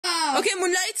Ok,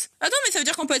 Moonlight. Attends, mais ça veut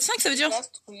dire qu'on peut être 5, ça veut dire... Oh, ça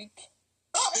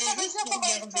veut dire qu'on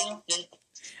va être 5.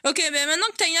 Ok, ben maintenant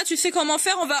que Taina, tu sais comment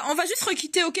faire, on va juste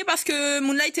requitter, ok, parce que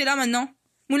Moonlight est là maintenant.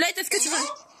 Moonlight, est-ce que tu veux... Non.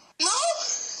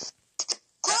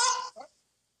 Quoi?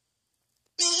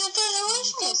 Mais je peux jouer,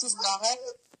 je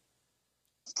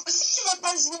Si tu vas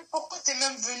pas jouer, pourquoi t'es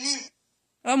même venu?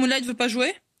 Ah, Moonlight veut pas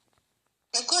jouer?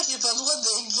 Mais quoi, j'ai pas le droit de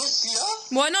jouer celui-là?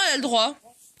 Ouais, non, elle a le droit.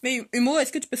 Mais Humo,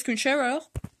 est-ce que tu peux screen share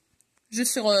alors?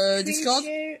 Juste sur Discord,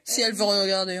 si elle veut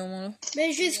regarder au moins là.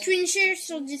 Ben, je vais screen share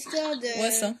sur Discord.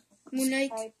 Ouais, ça.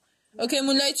 Moonlight. Ok,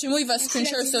 Moonlight, Humo, il va screen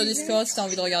share sur Discord si t'as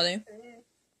envie de regarder.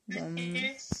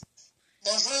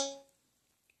 Bonjour.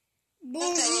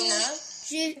 Bonjour.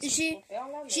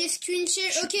 J'ai screen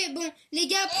share. Ok, bon, les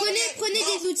gars, prenez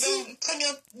des outils. Très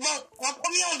bien. Bon, en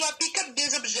premier, on doit pick up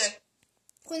des objets.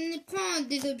 Prends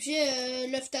des objets,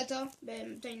 Love Tata.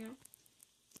 Ben, Taina.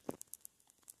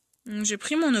 J'ai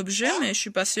pris mon objet, mais je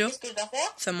suis pas sûre. Qu'est-ce que je dois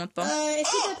faire? Ça monte pas.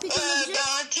 Est-ce que t'as pris ton objet?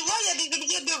 Tu vois, il y a des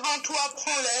objets devant toi,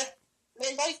 prends-les.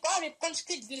 Mais j'arrive pas à les prendre, je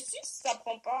clique dessus, ça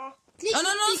prend pas. Clique, Oh non,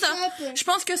 non, clique, ça. hop. Je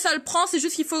pense que ça le prend, c'est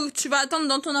juste qu'il faut que tu vas attendre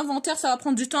dans ton inventaire, ça va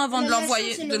prendre du temps avant de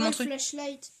l'envoyer, de le montrer.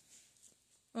 Flashlight.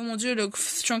 Oh mon dieu, le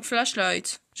strong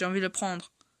flashlight. J'ai envie de le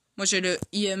prendre. Moi j'ai le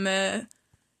IMA.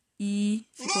 C'est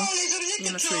quoi? Bon, les objets que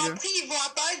tu as pris, ils vont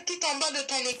apparaître tout en bas de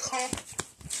ton écran.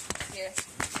 Il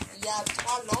y a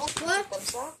 3 lampes, comme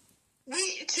ça.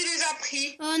 Oui, tu les as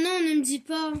pris. Oh non, ne me dis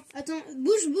pas. Attends,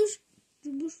 bouge. Je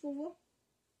bouge pour voir.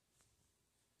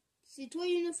 C'est toi,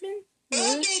 Uniflame?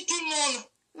 Ok, tout le monde.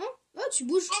 Oh, tu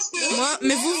bouges. Moi,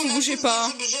 mais vous bougez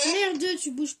pas. Merde,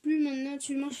 tu bouges plus maintenant,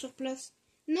 tu marches sur place.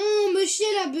 Non, Mochi,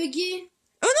 elle a bugué.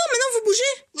 Oh non, maintenant vous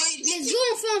bougez. Let's go,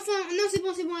 enfin. Non, c'est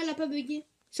bon, elle a pas bugué.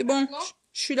 C'est bon,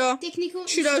 je suis là. Techniquement.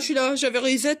 Je suis là. J'avais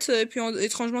reset et puis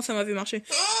étrangement ça m'avait marché.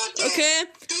 Ok.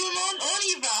 Tout le monde, on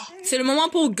y va. C'est le moment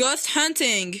pour Ghost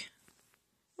Hunting.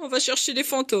 On va chercher des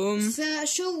fantômes. Ça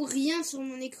show rien sur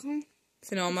mon écran.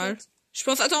 C'est normal. Je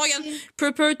pense, attends, regarde.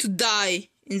 Prepare to die.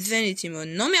 Insanity mode.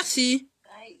 Non, merci.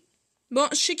 Bon,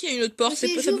 je sais qu'il y a une autre porte. Ça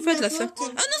peut pas être la seule. Ah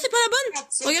non, c'est pas la bonne.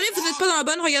 Regardez, vous êtes pas dans la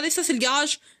bonne. Regardez, ça, c'est le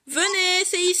garage. Venez,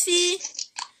 c'est ici.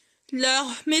 Leur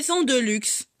maison de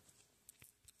luxe.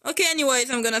 Okay,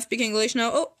 anyways, I'm gonna speak English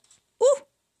now. Oh. Ouh.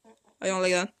 I don't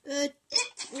like that.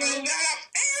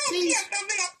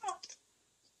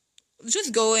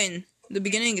 Just go in. The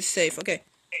beginning is safe. Okay.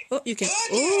 Oh, you can.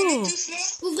 Oh.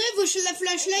 Ouvrez la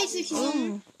flashlight, c'est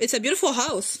fini. It's a beautiful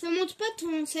house. Ça monte pas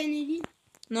ton Sanelli.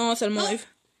 Non, seulement Eve.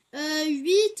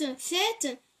 8,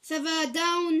 7, ça va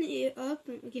down et up.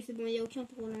 Ok, c'est bon, il n'y a aucun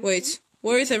problème. Wait,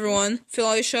 where is everyone?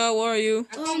 Felicia, where are you?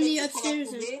 Oh, on est upstairs.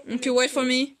 Okay, wait for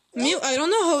me. Me, I don't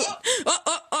know how... Oh!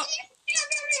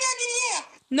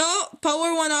 No,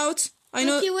 power went out. I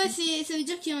know... Ok, ouais, ça veut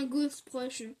dire qu'il y a un ghost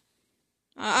proche.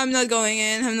 I'm not going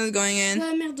in. Ouais,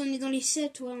 merde, on est dans les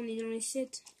 7, on est dans les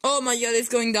 7. Oh my god, it's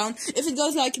going down. If it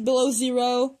goes like below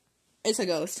 0, it's a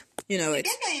ghost. You know it.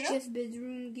 Guest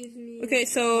bedroom, give me... Okay,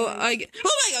 so I...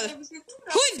 Oh my god!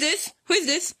 Who is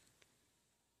this?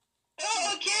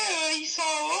 Oh, ok, ils sont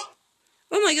en haut.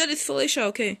 Oh my god, it's Felicia,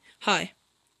 okay. Hi.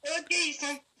 Ok, ils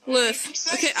sont... Liv.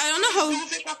 Okay, I don't know how... On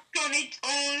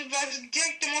va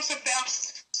directement se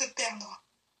perdre.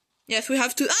 Yes, we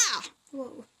have to... Ah!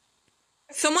 Wow.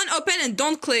 Someone open and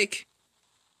don't click.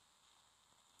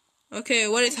 Okay,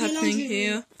 what is happening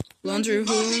here? Laundry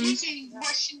room.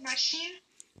 Machine.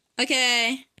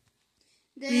 Okay.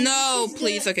 No,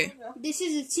 please. Okay. This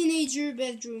is a teenager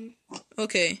bedroom.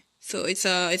 Okay. So it's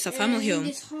a family home.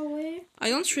 This hallway. I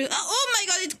don't really. Oh my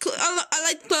god! I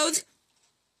like clothes.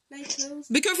 Light clothes.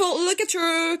 Be careful. Look at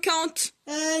your count.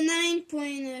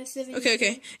 9.7.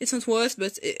 Okay. It's not worse,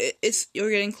 but it's you're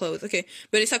getting close. Okay,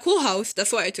 but it's a cool house.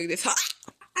 That's why I took this.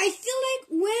 I feel like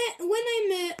when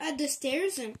I'm at the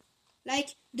stairs,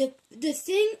 like the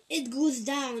thing, it goes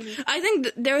down. I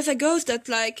think there's a ghost that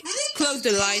like closed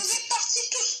the lights.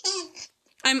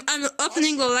 I'm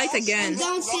opening the light again. I'm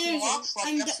downstairs.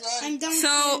 I'm downstairs.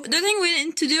 So the thing we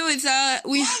need to do is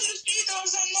we. Moi, je suis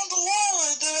dans un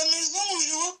endroit de la maison où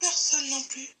je vois personne non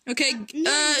plus. Okay.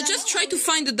 Just try to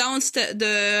find the downstairs,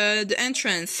 the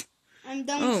entrance. I'm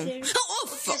downstairs. Oh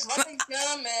fuck! Je vois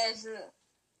quelqu'un, mais je...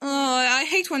 Oh, I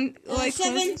hate when like.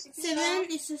 7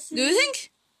 is a 7. Do you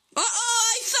think? Oh,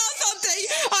 I saw something!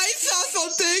 I saw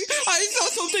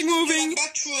something moving!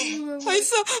 Look. She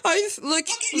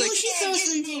saw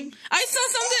something. I saw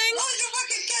something! Oh, je vois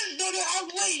quelqu'un dans le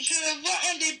hallway. Je vois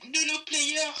un de nos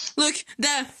players. Look,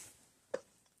 there.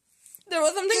 There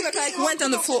was something that like went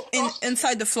on the floor,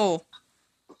 inside the floor.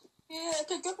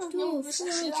 Quelqu'un peut venir me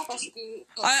chercher là parce que...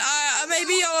 I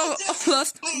maybe you're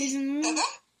lost.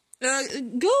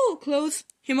 Go close,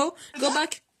 Himo. Go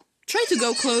back. Try to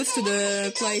go close to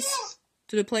the place.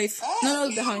 To the place. No,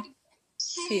 behind.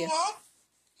 Here.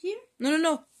 Here?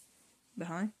 No.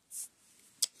 Behind.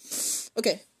 Ok,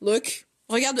 look.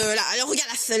 Regarde là. Alors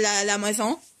regarde la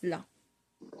maison. Là.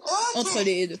 Entre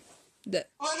les deux.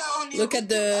 Look at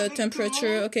the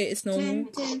temperature. Okay, it's normal.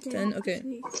 10. Okay.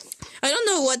 I don't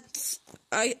know what.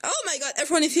 Oh my god,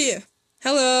 everyone is here.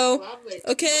 Hello.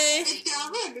 Okay.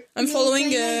 I'm following.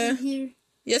 Here.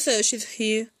 Yes, she's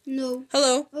here. No.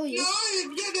 Hello. Oh yes.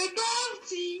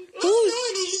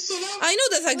 I know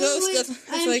that's a ghost. Wait.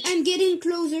 That's like. I'm getting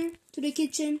closer to the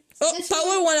kitchen. Oh,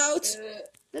 power went out.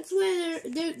 That's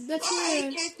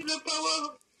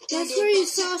where you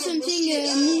saw something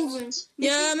move.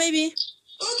 Yeah, maybe.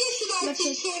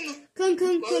 Come,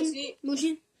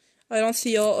 Moji. I don't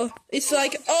see your. It's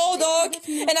like dark,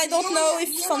 and I don't know if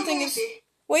something is.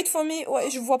 Wait for me. Ouais,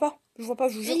 je vois pas, je vous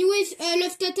jure. Anyways,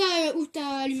 lève ta où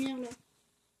ta lumière là.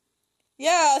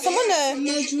 Yeah,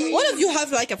 someone. One of you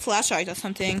have like a flashlight or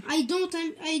something. I don't.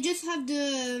 I just have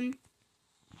the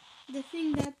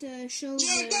thing that shows.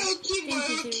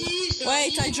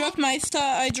 Wait, I dropped my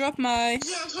star. I dropped my. Il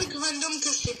y a un truc random que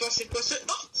je sais pas c'est quoi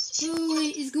c'est.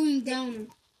 Wait, it's going down.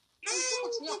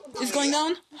 It's going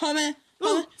down. How many?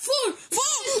 Oh, 4!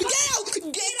 Get out! Get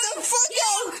the fuck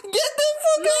out! Get the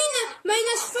fuck out!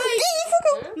 Minus 5! Get the fuck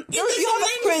out! You have a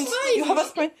sprint. You have a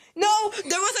sprint. No,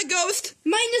 there was a ghost.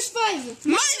 Minus 5!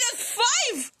 Minus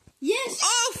 5! Yes!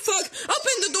 Oh fuck!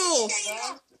 Open the door!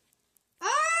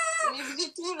 Ah!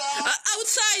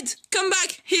 Outside! Come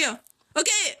back here.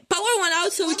 Okay, power went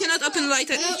out, so we cannot open light.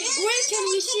 Where can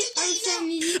we see our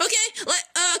family? Okay,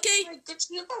 okay.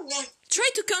 Try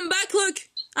to come back. Look.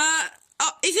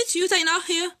 Is it you, Taina,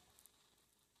 here?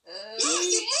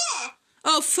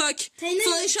 Oh fuck. Taina.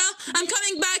 Felicia, I'm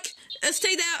coming back.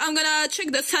 Stay there. I'm gonna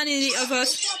check the sanity of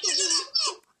us.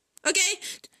 Okay,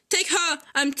 take her.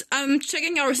 I'm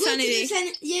checking our sanity.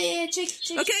 Yeah, check.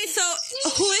 Okay, so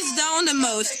who is down the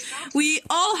most? We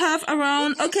all have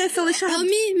around. Okay, Felicia. Oh,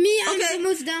 me, I'm Okay. the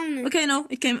most down. Okay, no,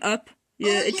 it came up.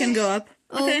 Yeah, it can go up.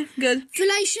 Okay, good.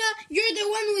 Felicia, you're the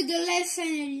one with the less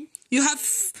sanity. You have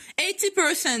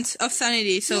 80% of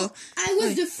sanity, so No, I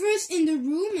was the first in the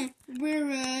room where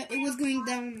it was going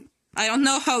down. I don't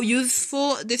know how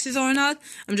useful this is or not.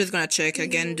 I'm just gonna check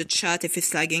again the chat if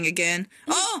it's lagging again.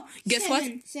 Oh, guess what?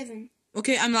 7.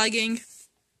 Okay, I'm lagging.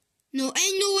 No,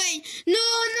 ain't no way. No.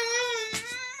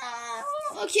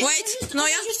 Ok, Wait, non, on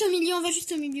y'a- va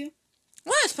juste au milieu.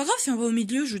 Ouais, c'est pas grave si on va au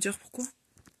milieu, je veux dire pourquoi.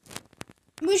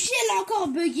 Mochi, elle a encore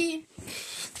bugué.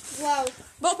 Waouh.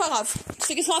 Bon, pas grave. Tu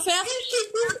sais qu'est-ce qu'on va faire?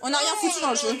 On n'a rien foutu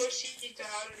dans le jeu.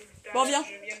 Bon, viens.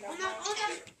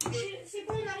 C'est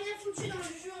bon, on n'a rien foutu dans le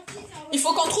jeu. Il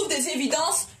faut qu'on trouve des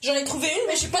évidences. J'en ai trouvé une,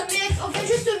 mais je sais pas. On va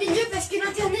juste au milieu parce que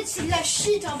l'internet c'est de la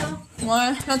shit en bas.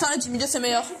 Ouais, l'internet du milieu c'est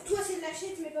meilleur. Pour toi c'est de la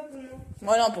shit, mais pas pour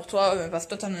moi. Ouais, non, pour toi, parce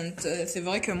que toi, c'est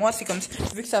vrai que moi, c'est comme.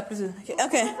 Vu que ça a plus de. Ok. On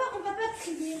va pas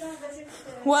crier là, on va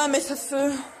juste. Ouais, mais ça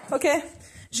se. Ok.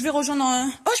 Je vais rejoindre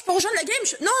un. Oh, je peux rejoindre la game.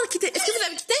 Non, quittez. Est-ce que vous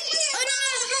avez quitté? Oh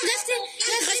non,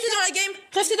 Restez dans la game.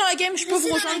 Restez dans la game. Je peux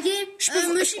vous rejoindre. Je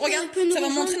peux. Regarde, ça va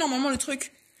me montrer normalement le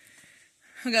truc.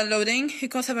 Regarde, loading. Et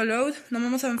quand ça va load,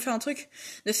 normalement ça va me faire un truc.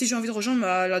 Là, si j'ai envie de rejoindre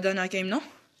la dernière game, non?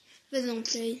 Vas-y, on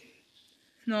play.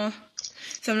 Non.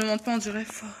 Ça me le montre pas, on dirait.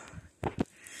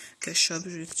 Ok, shop,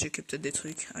 je vais checker peut-être des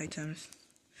trucs. Items.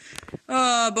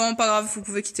 Ah, bon, pas grave, vous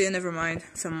pouvez quitter, never mind.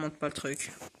 Ça me montre pas le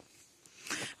truc.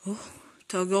 Oh,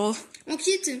 toggle. On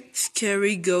quitte.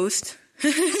 Scary ghost.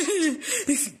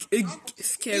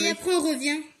 Scary. Et après on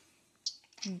revient.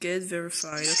 Get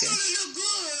verified, ok. Le logo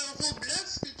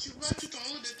Roblox que tu vois tout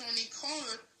en haut de ton écran,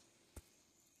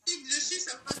 clique dessus,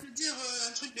 ça va te dire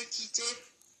un truc de quitter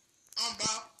en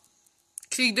bas.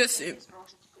 Clique dessus.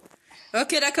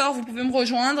 Ok, d'accord, vous pouvez me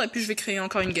rejoindre et puis je vais créer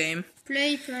encore une game.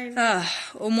 Play, private. Ah,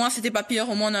 au moins c'était pas pire,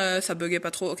 au moins ça buguait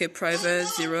pas trop. Ok, private,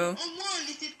 zero. Au moins, on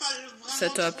n'était pas vraiment.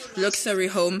 Setup, luxury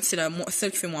home, c'est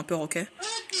celle qui fait moins peur, ok?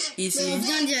 Easy. On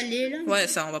vient d'y aller là. Ouais,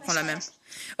 ça, on va prendre la même.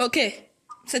 Ok,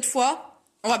 cette fois,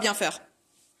 on va bien faire.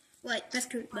 Ouais, parce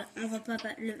que on va pas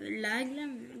le lag là,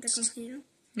 t'as compris là.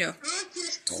 Yeah.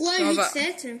 3, On 8, va-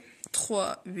 7.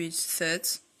 3, 8,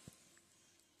 7,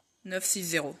 9, 6,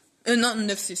 0. Non,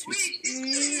 9, 6, 8. Oui, puisque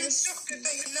je suis sûre que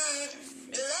Taina,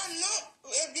 là,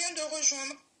 non, elle vient de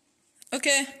rejoindre. Ok,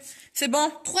 c'est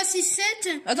bon. 3, 6, 7.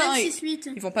 Attends, 9, 6, 8.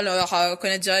 ils vont pas le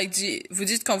reconnaître direct. Vous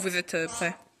dites quand vous êtes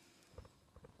prêts.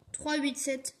 3, 8,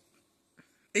 7.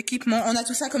 Équipement, on a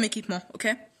tout ça comme équipement, ok?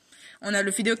 On a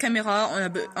le vidéo caméra, on a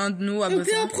un de nous a On peut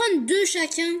besoin. en prendre 2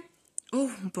 chacun. Oh,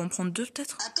 on peut en prendre 2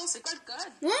 peut-être? Attends, c'est quoi le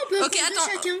code? Ouais, on peut en Ok,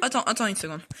 prendre 2 chacun. attends une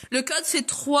seconde. Le code c'est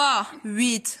 3,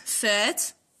 8,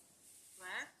 7,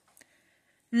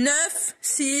 9,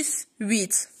 6,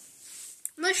 8.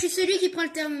 Moi, je suis celui qui prend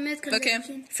le thermomètre. Comme Ok.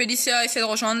 d'habitude. Felicia essaie de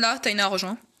rejoindre là. Taina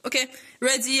rejoint. Ok.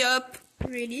 Ready up.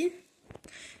 Ready?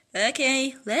 Ok.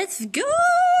 Let's go.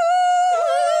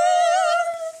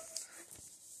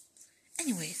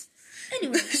 Anyways. Je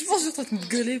pense que je suis en train de me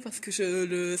gueuler parce que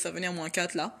ça venait à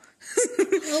 -4 là.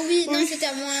 Oh oui, non, c'était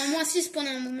à moins 6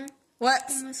 pendant un moment. Ouais.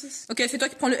 Moins 6. Ok, c'est toi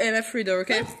qui prends le EMF reader,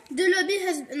 ok? The lobby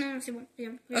has... Non, c'est bon.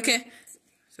 Rien. Ok.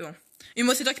 C'est bon.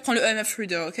 Humo, c'est toi qui prends le EMF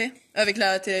reader, ok? Avec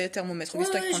la thermomètre. Oui,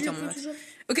 c'est toi qui prends le thermomètre.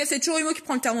 Ok, c'est toujours Humo qui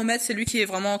prend le thermomètre. C'est lui qui est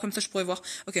vraiment comme ça, je pourrais voir.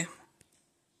 Ok.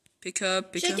 Pick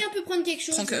up. Chacun peut prendre quelque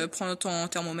chose. Prends ton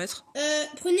thermomètre.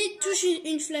 Prenez tous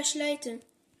une flashlight.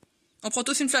 On prend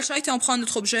tous une flashlight et on prend un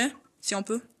autre objet, si on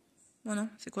peut. Oh non,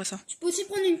 c'est quoi ça? Tu peux aussi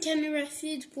prendre une caméra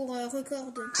feed pour record.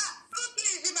 Ok,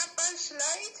 j'ai ma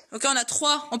flashlight. Ok, on a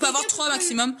 3. On peut avoir 3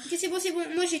 maximum. Ok, c'est bon.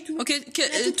 Moi, j'ai tout. Ok,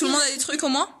 tout le monde a des trucs au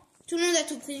moins? Tout le monde a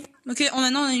tout pris. Ok,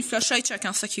 maintenant on a une flashlight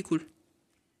chacun, ça qui est cool.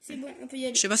 C'est bon, on peut y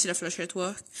aller. Je sais pas si la flashlight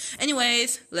work.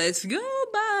 Anyways, let's go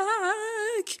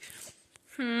back.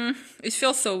 It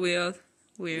feels so weird.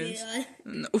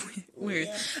 No, weird.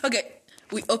 Okay,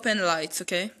 we open lights,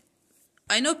 okay?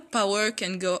 I know power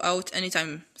can go out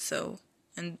anytime, so...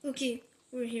 Okay,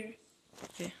 we're here.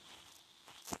 Okay.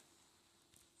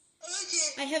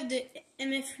 I have the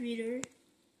MF reader.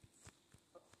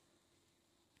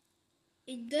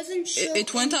 It doesn't show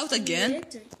It went out again?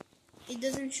 yet. It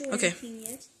doesn't show Okay. anything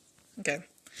yet. Okay.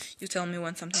 You tell me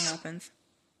when something happens.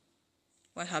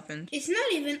 What happened? It's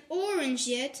not even orange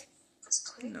yet.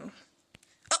 No.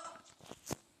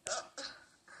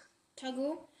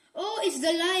 Toggle. Oh, it's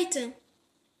the light.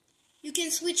 You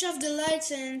can switch off the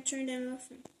lights and turn them off.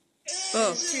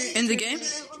 Oh, in the game?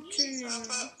 Turn them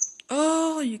on.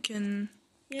 Oh, you can...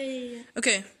 Yeah.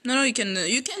 Okay. No, you can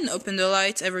open the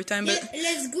lights every time, but... Yeah,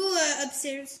 let's go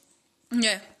upstairs.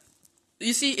 Yeah.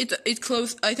 You see, it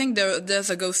closed... I think there's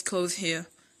a ghost close here.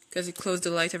 Because it closed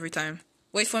the light every time.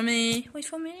 Wait for me.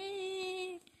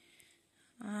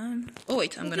 Oh,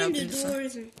 wait, I'm gonna open this one. Open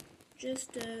the doors.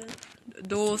 Just,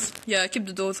 Doors. Yeah, keep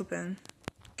the doors open.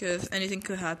 Because anything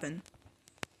could happen.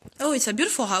 Oh, it's a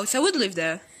beautiful house. I would live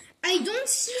there. I don't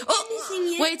see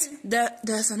anything yet. Wait,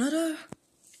 there's another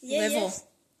level. Yes.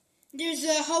 There's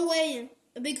a hallway.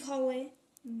 A big hallway.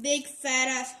 Big fat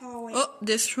ass hallway. Oh,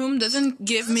 this room doesn't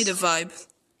give me the vibe.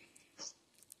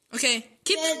 Okay,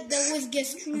 keep... That was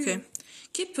guest room. Okay.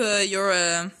 Keep your...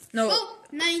 No. Oh,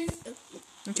 9.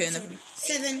 Okay, no.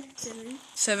 7.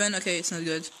 7, okay, it's not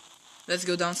good. Let's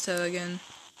go downstairs again.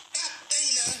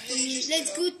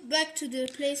 Let's go back to the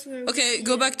place where... Okay,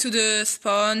 go back to the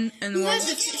spawn and... Who has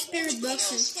the spirit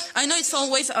box? I know it's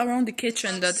always around the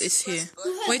kitchen that is here.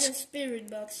 Who has Wait. the spirit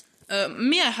box?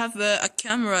 Me, I have a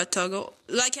camera toggle.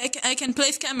 Like, I can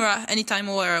place camera anytime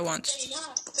or where I want.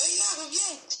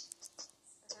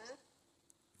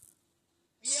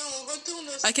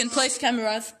 I can place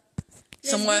cameras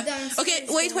somewhere. Okay,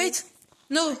 wait.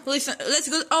 No, listen, let's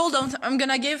go. Hold on,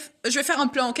 je vais faire un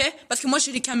plan, ok? Parce que moi,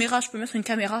 j'ai les caméras, je peux mettre une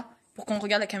caméra pour qu'on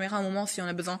regarde la caméra un moment si on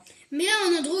a besoin. Mais là,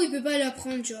 un endroit où il peut pas la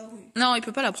prendre, genre. Non, il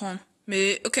peut pas la prendre.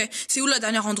 Mais, ok. C'est où le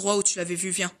dernier endroit où tu l'avais vu?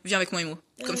 Viens avec moi, Imo.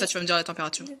 Comme ça, tu vas me dire la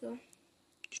température. D'accord.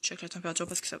 Tu checkes la température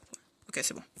parce que ça... Ok,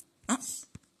 c'est bon. Hein?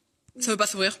 Ça veut pas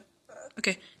s'ouvrir?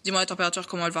 Ok, dis-moi la température,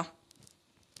 comment elle va?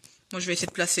 Moi, je vais essayer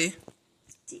de placer.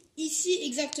 C'est ici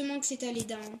exactement que c'est allé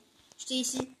down. J'étais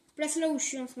ici. Place là où je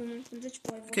suis en ce moment. Comme ça, tu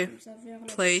pourrais voir comme ça vers la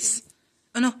Place.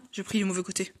 Oh non, j'ai pris du mauvais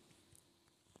côté.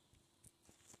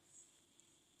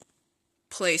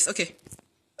 Place, ok.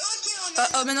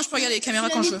 Oh, maintenant je peux regarder les caméras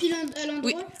quand je veux.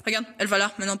 Oui, regarde, elle va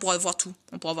là. Maintenant on pourra voir tout.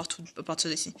 On pourra voir tout à partir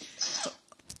d'ici.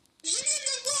 Je viens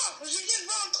de voir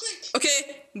un truc. Ok,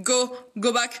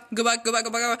 go back.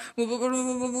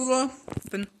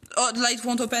 Open. Oh, the light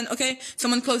won't open. Okay,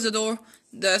 someone close the door.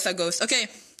 There's a ghost. Okay,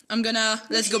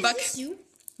 let's go back.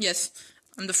 Yes,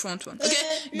 I'm the front one. Ok,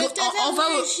 go, on va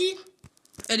au...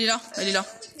 Elle est là.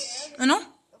 Ah non?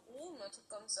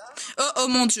 Oh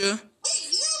mon dieu.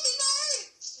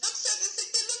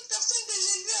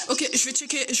 Ok,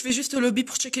 je vais juste au lobby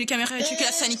pour checker les caméras et checker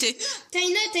la sanité.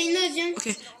 Taina, viens.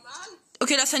 Ok,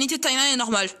 la sanité de Taina est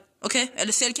normale. Ok,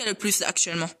 c'est elle qui a le plus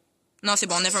actuellement. Non, c'est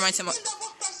bon, nevermind, c'est moi.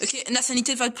 Ok, la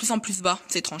sanité va de plus en plus bas,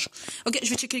 c'est étrange. Ok, je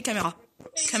vais checker les caméras.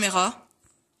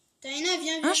 Taina,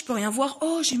 viens. Ah, je peux rien voir.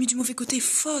 Oh, j'ai mis du mauvais côté,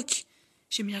 fuck.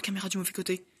 J'ai mis la caméra du mauvais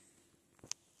côté.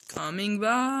 Coming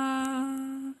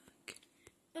back.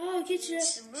 Oh, ok, tu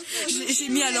l'as. J'ai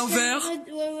mis à l'envers.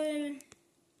 Ouais.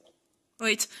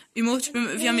 Wait, Humo,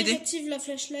 viens m'aider. J'active la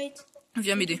flashlight.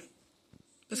 Viens m'aider.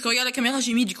 Parce que regarde la caméra,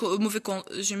 j'ai mis du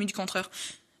contraire.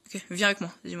 Ok, viens avec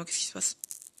moi. Dis-moi qu'est-ce qui se passe.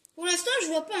 Pour l'instant, je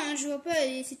vois pas, hein,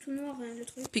 et c'est tout noir, hein, le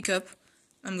truc. Pick up.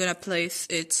 I'm gonna place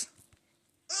it.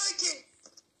 Ok.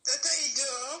 Tata est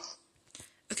dehors.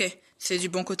 Ok, c'est du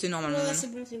bon côté normalement. Ouais,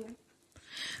 maintenant.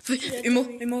 c'est bon.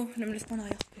 Humo, ne me laisse pas en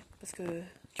arrière, s'il te plaît, parce que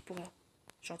tu pourras.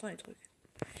 J'entends les trucs.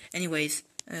 Anyways,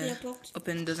 La porte.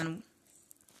 open doesn't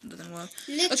work.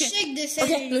 Let's Okay. check the Okay,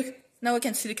 salary. look. Now I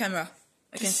can see the camera.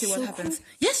 I can see what so happens. cool.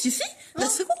 Yes, you see?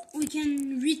 That's so cool. We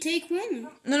can retake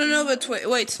one. No, but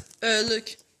wait.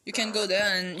 Look. You can go there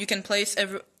and you can place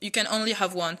you can only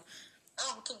have one. Ah,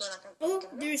 on retourne dans la caméra. Oh,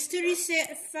 there's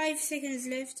 35 seconds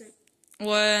left.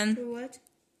 When For what?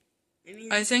 I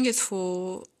mean, I think it's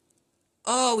for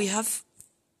oh, we have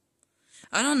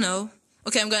I don't know.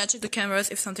 Okay, I'm gonna check the cameras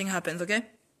if something happens, okay?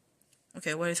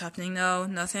 Okay, what is happening now?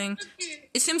 Nothing.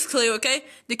 It seems clear, okay?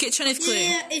 The kitchen is clear.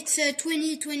 yeah, it's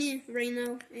 2020 right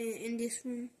now in this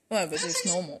room. Ouais, bah c'est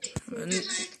normal.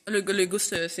 Le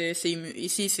ghost,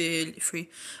 ici, c'est free.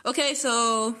 Okay,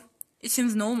 so it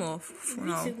seems normal for Oui,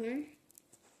 now. c'est bon.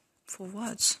 For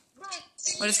what?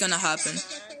 What is gonna happen?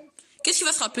 Qu'est-ce qui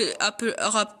va se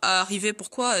arriver?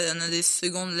 Pourquoi on a des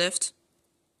secondes left?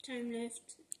 Time left.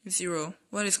 0.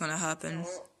 What is gonna happen?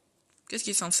 Qu'est-ce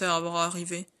qui est censé avoir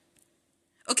arrivé?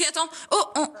 Ok, attends. Oh,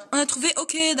 on a trouvé.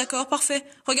 Ok, d'accord, parfait.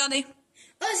 Regardez.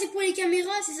 Oh, c'est pour les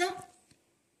caméras, c'est ça?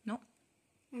 Non.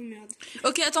 Oh merde.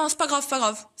 Ok, attends, c'est pas grave.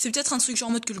 C'est peut-être un truc genre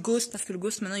en mode que le ghost, parce que le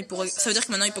ghost maintenant il pourrait. Ça veut dire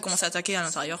que maintenant il peut commencer à attaquer à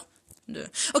l'intérieur.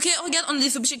 Ok, regarde, on a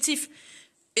des objectifs.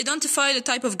 Identify the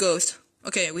type of ghost.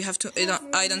 Ok, we have to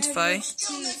identify.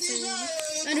 On a déjà...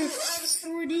 Under 40.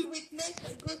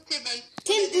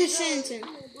 10%.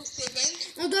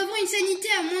 On doit avoir une sanité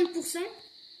à moins de %.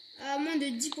 À moins de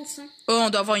 10%. Oh, on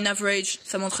doit avoir une average.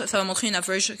 Ça va montrer une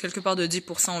average quelque part de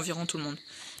 10% environ tout le monde.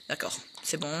 D'accord,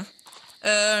 c'est bon.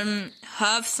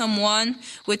 Have someone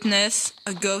witness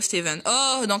a ghost event.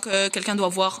 Oh, donc quelqu'un doit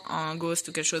voir un ghost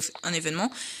ou quelque chose, un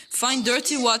événement. Find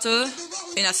dirty water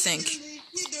in a sink.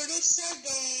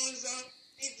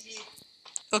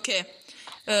 Ok.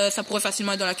 Ça pourrait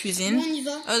facilement être dans la cuisine. Bon, on y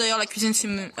va. D'ailleurs, la cuisine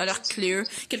a l'air clear.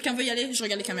 Quelqu'un veut y aller? Je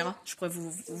regarde les caméras. Je pourrais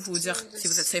vous dire si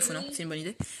vous êtes safe ou non. C'est une bonne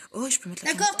idée. Oh, je peux mettre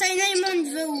la caméra. D'accord, Taina et moi, on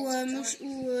y va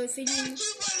ou Felicia.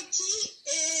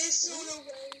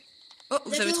 Oh,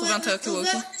 vous avez trouvé un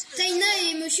talkie-walkie. Taina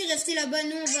et Moshi restez là-bas,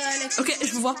 nous on va à la cuisine. Ok,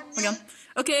 je vous vois. Regarde.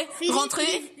 Ok, Felicia,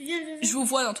 rentrez. viens. Je vous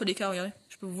vois dans tous les cas, regardez.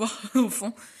 Je peux vous voir au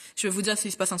fond. Je vais vous dire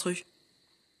s'il se passe un truc.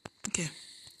 Ok.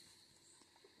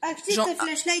 Active Genre, ta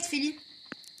flashlight, Feli.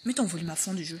 Mets ton volume à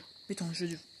fond du jeu. Mets ton jeu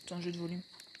de volume.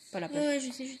 Pas la peine. Ouais,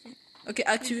 je sais. Ok,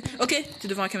 active. Ok, t'es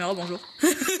devant la caméra, bonjour.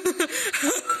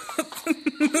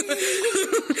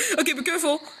 Ok, be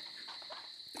careful.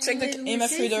 Check the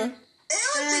EMF reader. Et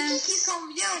on dit qui sent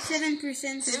bien.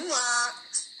 7%. C'est moi.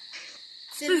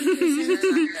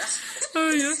 7%. Oh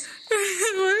yeah.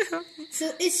 So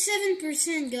it's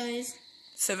 7%, guys.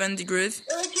 7 degrees.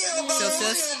 Ok, on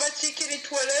va checker les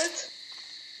toilettes.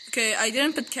 Okay, I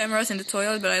didn't put cameras in the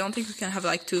toilet, but I don't think we can have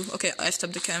like 2. Okay, I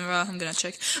stopped the camera. I'm gonna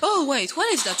check. Oh, wait,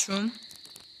 what is that room?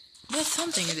 There's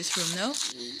something in this room, no?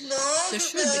 No, There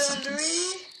should be something.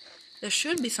 There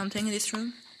should be something in this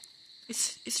room.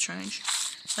 It's strange.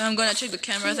 I'm gonna check the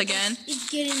cameras again. It's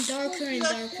getting darker and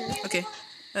darker. Okay.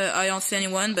 I don't see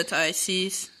anyone, but I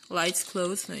see lights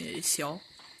close. It's y'all.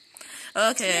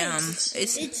 Okay,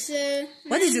 It's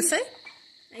What did you say?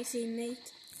 I say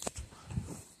mate.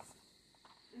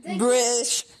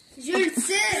 British. Je le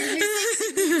sais.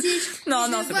 Non,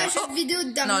 je non, le c'est vois à bon. chaque vidéo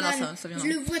de Darman. Non, ça vient. Je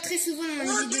le vois très souvent dans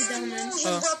les vidéos de Darman. Je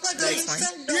ne vois pas de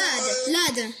explain.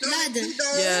 Lad.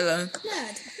 Yeah.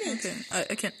 Okay,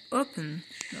 I can open.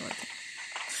 No, I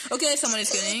can't. Okay, someone is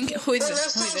getting. Who is it?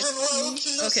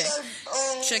 Okay.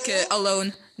 Check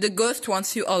alone. The ghost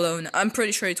wants you alone. I'm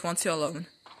pretty sure it wants you alone.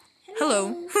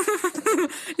 Hello.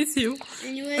 It's you.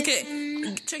 Anyway, Okay,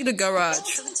 check the garage.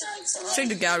 Check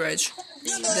the garage.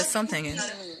 There's something in.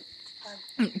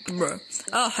 Bro.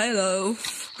 Oh, hello.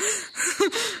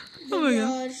 Oh my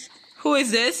god. Who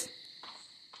is this?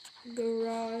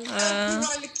 Garage.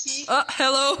 Oh,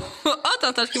 hello. Oh, t'as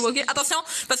un talkie-walkie. Attention,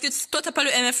 parce que toi, t'as pas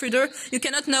le MF reader. You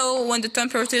cannot know when the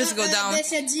temperatures go down.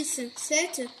 C'est à 10.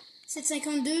 7.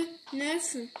 7,52.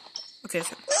 9. Ok, c'est... Ok,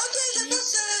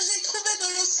 j'ai trouvé dans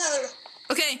le sol.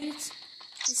 Ok.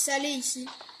 C'est salé ici.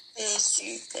 Et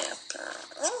super plein.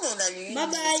 Oh, on a lu. Bye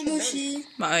bye, Moshi.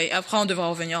 Bah, et après, on devra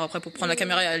revenir après pour prendre la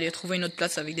caméra et aller trouver une autre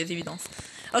place avec des évidences.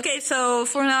 Ok, so,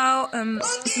 for now,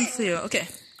 okay.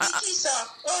 C'est qui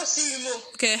ça? Oh, c'est Humo.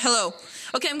 Okay, hello.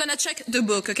 Okay, I'm gonna check the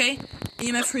book, okay?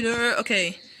 EMF reader,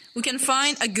 okay. We can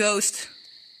find a ghost.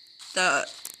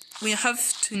 We have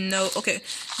to know, okay.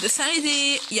 The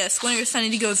sanity, yes, when your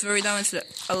sanity goes very down, it's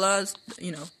a lot,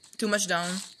 too much down.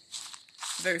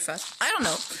 very fast. I don't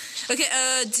know. Okay,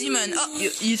 demon. Oh,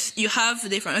 you have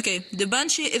different. Okay, the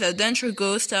banshee is a dangerous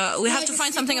ghost. We have to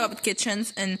find something about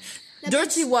kitchens and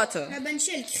dirty water. La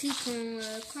banshee, elle crie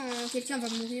quand quelqu'un va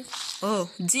mourir. Oh,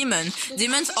 demon.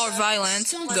 Demons are violent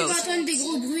Tu vas ghosts. entendre des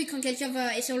gros bruits quand quelqu'un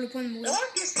est sur le point de mourir. Oh,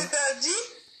 qu'est-ce que t'as dit?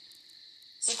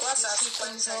 C'est quoi ça?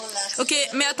 Ok,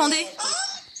 mais attendez.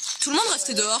 Tout le monde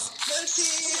restait dehors. C'est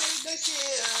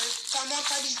ta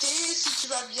mentalité, si tu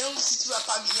vas bien ou si tu vas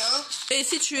pas bien. Et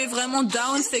si tu es vraiment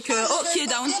down, c'est que... Oh, qui est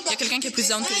down? Il y a quelqu'un qui est plus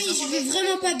down que les autres. Je vais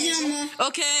vraiment pas bien, moi.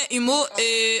 Ok, Humo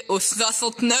est au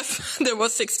 69. There was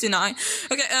 69.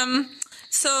 Ok,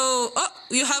 so... Oh,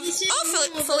 you have...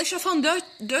 Oh, Felicia found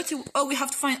dirty... Oh, we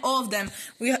have to find all of them.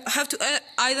 We have to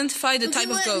identify the type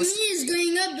of ghost. Me is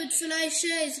going up, but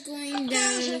Felicia is going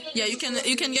down. Yeah, you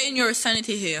can gain your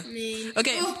sanity here.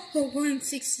 Okay. Oh,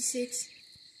 166.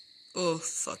 Oh,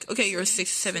 fuck. Okay, you're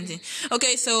 670.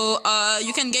 Okay, so,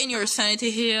 you can gain your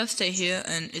sanity here, stay here,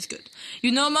 and it's good.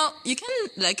 You can,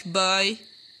 like, buy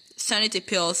sanity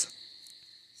pills.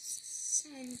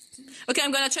 Okay,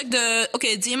 I'm gonna check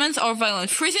okay, demons are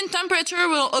violent. Freezing temperature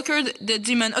will occur the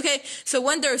demon. Okay, so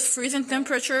when there's freezing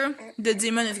temperature, the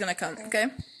demon is gonna come,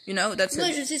 okay? You know, that's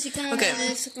it. Je sais, c'est quand Okay.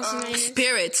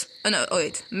 Spirit. Oh no,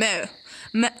 wait. Mare.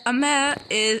 A mare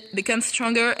becomes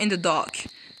stronger in the dark.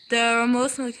 They are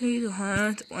most likely to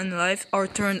hunt when lights are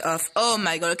turned off. Oh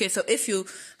my god, okay, so if you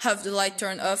have the light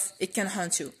turned off, it can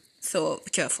hunt you. So,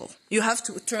 be careful. You have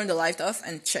to turn the light off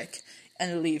and check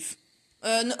and leave.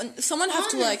 No, someone have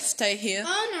to, like, stay here.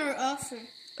 On or off?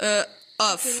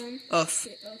 Off. Off.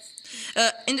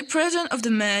 In the presence of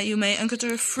the mare, you may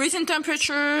encounter freezing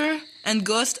temperature and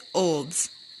ghost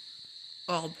orbs.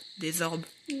 Des orbes.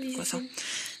 Quoi ça?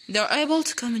 They are able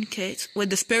to communicate with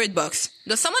the spirit box.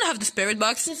 Does someone have the spirit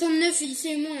box? 69,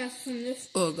 c'est moi là, 69.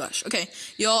 Oh gosh, okay.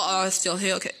 Y'all are still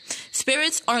here, okay.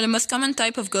 Spirits are the most common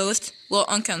type of ghost we'll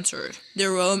encounter. They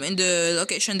roam in the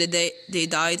location they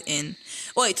died in.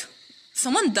 Wait,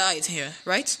 someone died here,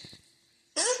 right?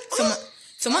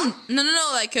 Someone, no,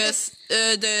 like,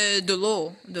 le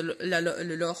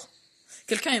lore.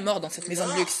 Quelqu'un est mort dans cette maison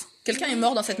de luxe. Quelqu'un est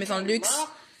mort dans cette maison de luxe.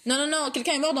 Non,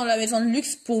 quelqu'un est mort dans la maison de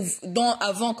luxe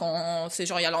avant, quand c'est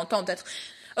genre il y a longtemps peut-être.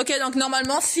 Ok, donc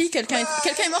normalement, si quelqu'un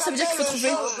est mort, ça veut dire qu'il faut trouver.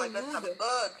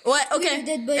 Ouais, ok.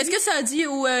 Est-ce que ça a dit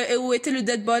où était le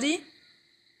dead body?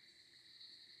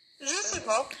 Je sais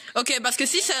pas. Ok, parce que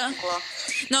si ça...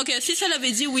 Non, ok, si ça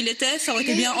l'avait dit où il était, ça aurait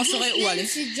été bien, on saurait où aller.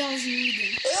 C'est George Wood.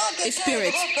 It's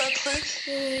Spirit.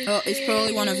 Oh, it's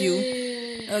probably one of you.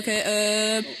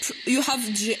 Okay, you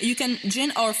can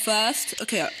gin or fast.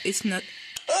 Okay, it's not...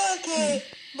 Ok.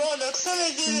 Bon, donc ça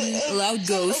veut dire... Loud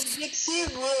ghost.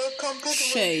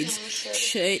 Shade.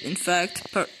 Shade, in fact.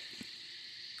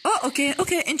 Oh, okay,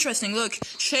 interesting. Look,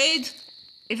 Shade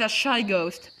is a shy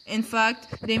ghost. In fact,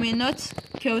 they may not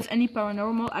cause any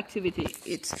paranormal activity.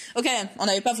 Okay, on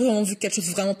n'avait pas vraiment vu quelque chose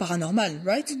de vraiment paranormal,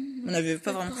 right? On n'avait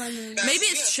pas vraiment... Maybe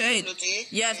it's Shade.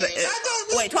 Yes, but...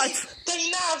 wait, what?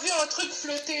 Taina a vu un truc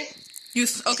flotter.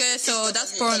 Okay, so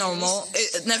that's paranormal.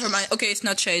 Never mind. Okay, it's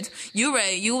not Shade. Yue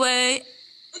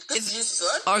is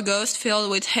our ghost filled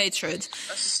with hatred,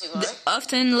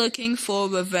 often looking for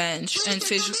revenge and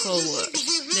physical work.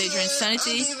 They drain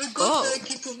sanity. Oh.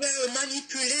 Qui pouvait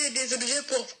manipuler des objets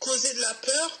pour causer de la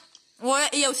peur. Ouais,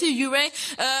 il y a aussi Yue.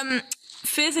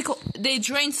 Physical. They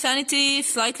drain sanity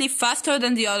slightly faster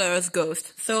than the others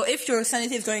ghost. So if your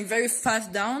sanity is going very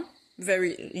fast down,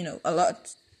 a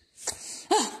lot.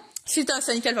 Si ta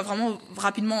sanité va vraiment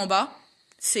rapidement en bas,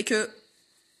 c'est que...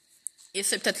 Et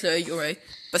c'est peut-être le Yurei,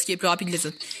 parce qu'il est plus rapide que les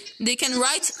autres. They can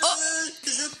write... Oh!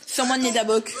 Someone need a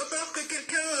book. Il va falloir que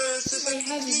quelqu'un se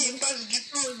sacrifie et passe du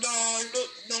temps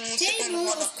dans Table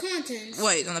of contents.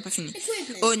 Ouais, on n'a pas fini.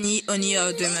 Oni,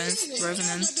 demons,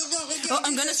 revenant. Oh,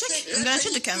 I'm gonna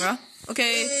check the camera.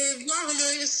 Okay. Voir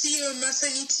si ma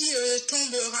sanity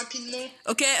tombe rapidement.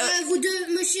 Ok. Vous deux,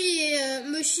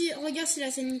 Moshi, regarde si la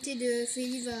sanité de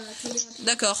Feli va tomber rapidement.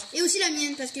 D'accord. Et aussi la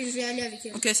mienne, parce que je vais aller avec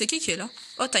elle. Ok, c'est qui est là?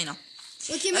 Oh, Taina.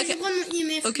 Ok, moi je vais prendre mon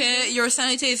IMF. Ok, your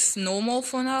sanity is normal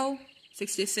for now.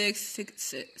 66,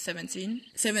 70.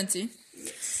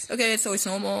 Okay, so it's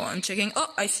normal. I'm checking. Oh,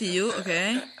 I see you.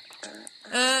 Okay.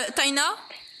 Taina?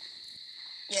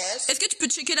 Yes. Est-ce que tu peux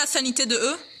checker la sanité de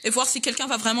eux et voir si quelqu'un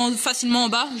va vraiment facilement en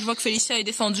bas? Je vois que Felicia est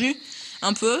descendue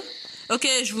un peu. Ok,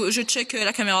 je check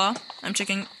la caméra. I'm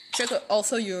checking. Check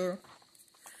also your...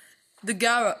 The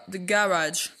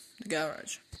garage.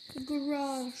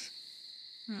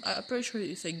 I'm pretty sure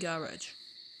you say garage.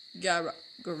 Garage.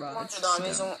 Dans la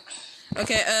maison.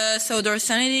 Okay, so their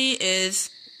sanity is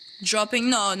dropping.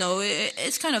 No,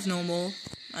 it's kind of normal.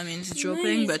 I mean, it's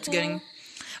dropping, but getting...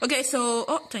 Okay, so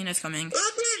Taina's coming.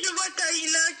 Ok, je vois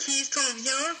Taina qui s'en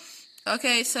vient.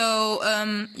 Okay, so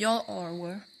y'all are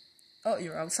where? Oh,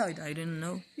 you're outside. I didn't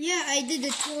know. Yeah, I did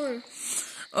the tour.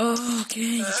 Oh, okay,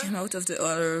 you came out of the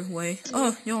other way.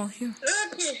 Oh, you're here.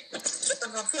 Ok. On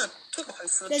va faire un truc, on va le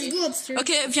flotter. Let's go upstairs.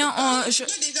 Okay, viens, Il y a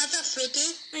des affaires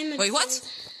flotter. Wait, what?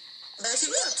 Bah, c'est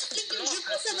quoi? Je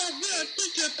pense avoir vu un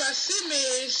truc passer,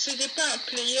 mais ce n'est pas un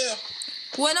player.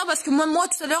 Ouais, non, parce que moi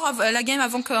tout à l'heure, la game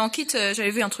avant qu'on quitte,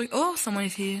 j'avais vu un truc. Oh, someone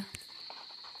is here.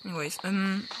 Anyways,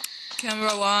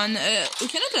 camera one. We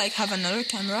cannot like have another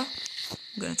camera.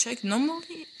 I'm gonna check.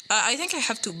 Normally, I think I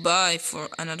have to buy for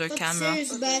another camera.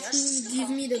 Upstairs bathroom, give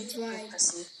me the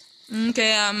vibe.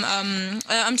 Okay,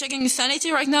 I'm checking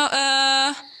sanity right now.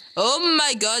 Oh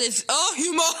my god,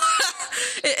 humo!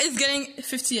 It's getting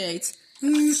 58.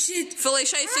 Oh shit.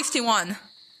 Felicia is 61.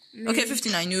 Okay,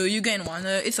 59. You gain one.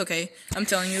 It's okay. I'm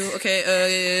telling you.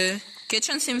 Okay,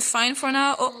 kitchen seems fine for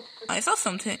now. Oh, I saw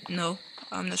something. No,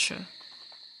 I'm not sure.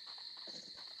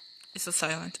 It's so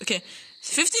silent. Okay,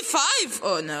 55!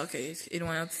 Oh no, okay, it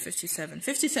went up 57.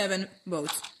 57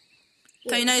 both.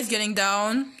 Taina is getting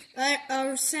down.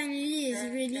 Our sanity is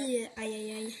really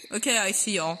Okay, I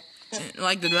see y'all.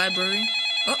 Like the library.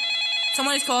 Oh,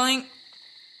 someone is calling.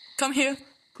 Come here.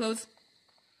 Close.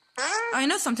 I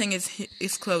know something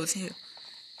is closed here.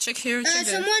 Check here. Check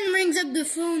someone rings up the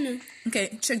phone.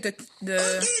 Okay, check the. Ok,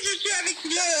 je suis avec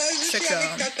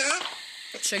Tata.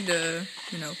 Check the,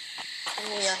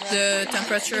 the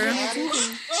temperature.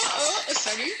 Oh,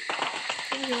 salut.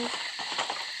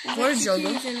 Where is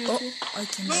Jogo? Oh,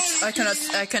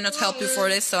 I cannot help you for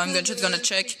this, so I'm just gonna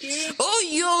check. Oh,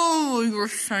 yo, you're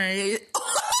funny.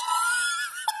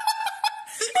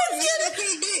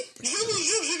 Je vous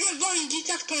jure, je viens de voir une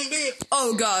guitare tomber.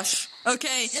 Oh gosh.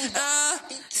 Okay.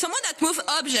 Someone that move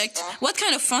object. What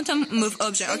kind of phantom move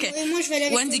object? Okay.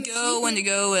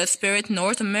 Wendigo, spirit,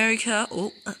 North America.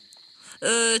 Oh.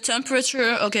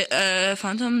 Temperature. Okay.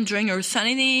 Phantom, drain your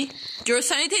sanity. Your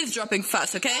sanity is dropping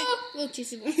fast. Okay. Oh, ok,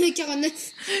 c'est bon. 49.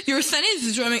 Your sanity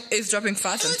is dropping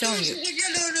fast. I'm telling you.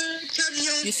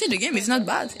 You see, the game is not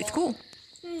bad. It's cool.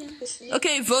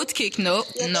 Okay, vote kick. No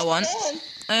one.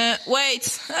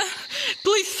 Wait.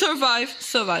 Please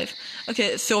survive.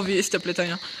 Okay, survie, s'il te plaît,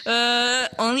 Taina.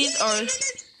 Only or...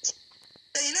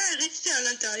 Taina est restée à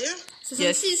l'intérieur.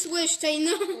 66, wesh,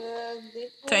 Taina.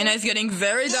 Taina is getting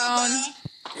very down.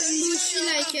 Mushy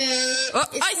like... Oh,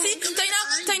 I see.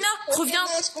 Taina, reviens.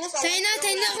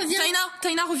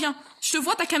 Taina, reviens. Je te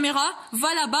vois ta caméra.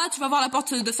 Va là-bas, tu vas voir la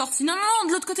porte de sortie. Non,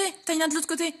 de l'autre côté. Taina, de l'autre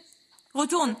côté.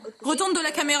 Retourne de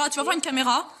la caméra. Tu vas voir une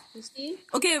caméra.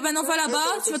 Ok, maintenant va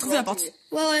là-bas, tu vas trouver la porte.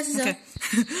 Ouais, c'est ça.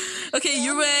 Okay,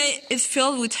 your way is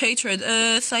filled with hatred.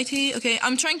 Society. Okay,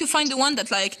 I'm trying to find the one that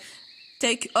like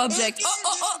take object. Oh.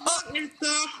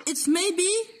 It's maybe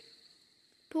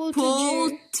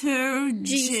poltergeist.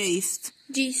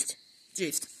 Gist.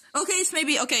 Okay, it's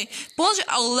maybe okay. Poltergeist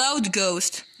are loud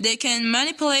ghosts. They can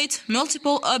manipulate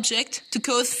multiple objects to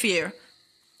cause fear.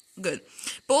 Good.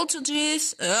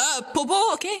 Poltergeist,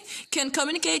 Popo, okay, can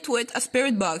communicate with a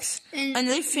spirit box and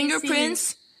leave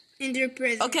fingerprints in their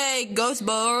presence. Okay, ghost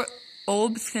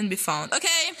orbs can be found.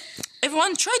 Okay,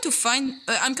 everyone, try to find.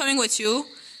 I'm coming with you.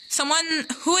 Someone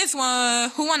who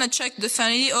wanna check the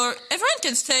sanity, or everyone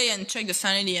can stay and check the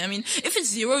sanity. I mean, if it's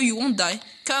 0, you won't die.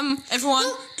 Come, everyone.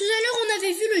 Oh, tout à l'heure on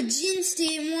avait vu le jean,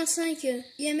 c'était -5.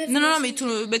 Non, mais tout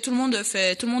le monde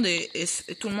fait, tous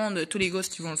les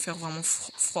ghosts ils vont le faire vraiment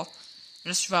froid.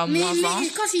 Là, tu vas à -20. Mais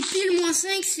quand c'est pile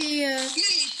 -5,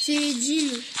 c'est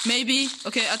jean. Maybe.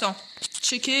 Ok, attends.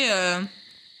 Checker.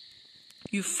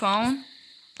 You found,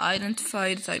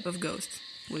 identified type of ghost.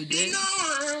 We did. Non,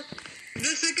 de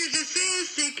ce que je sais,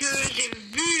 c'est que j'ai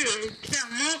vu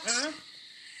clairement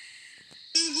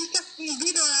une guitare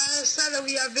tombée dans la salle où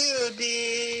il y avait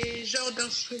des genres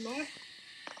d'instruments.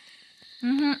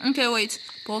 Okay, wait.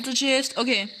 Poltergeist.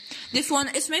 Okay. This one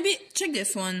is maybe... Check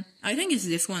this one. I think it's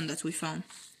this one that we found.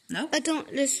 No? Attends,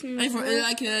 laisse-moi...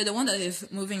 Like the one that is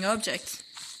moving objects.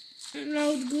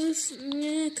 Loud ghost,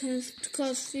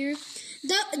 cause fear.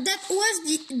 That was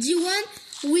the one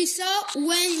we saw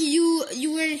when you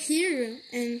were here.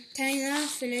 And Taina,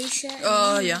 Felicia...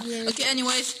 Oh, yeah. Okay,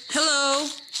 anyways. Hello,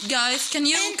 guys. Can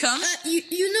you come?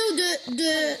 You know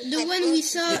the one we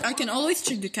saw... I can always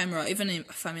check the camera, even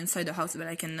if I'm inside the house, but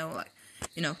I can know, like,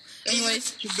 you know.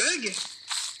 Anyways. Tu bug?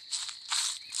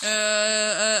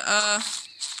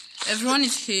 Everyone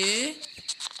is here.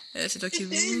 C'est toi qui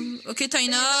veux. Ok,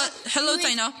 Taina. Hello,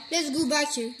 Taina. Let's go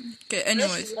back here. Ok,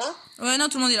 anyways. Ouais, non,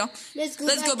 tout le monde est là. Let's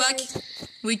go back.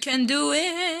 We can do it.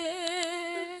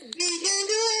 We can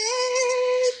do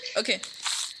it. Ok.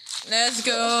 Let's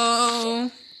go.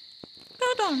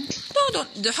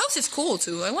 The house is cool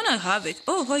too. I wanna have it.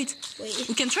 Oh wait.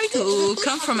 We can try to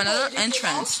come from another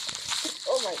entrance.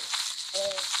 Oh my.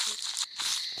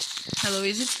 Hello,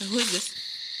 is it? Who is this?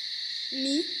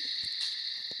 Me?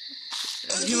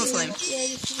 Humo flame.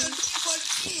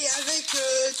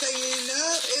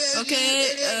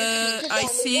 Okay, I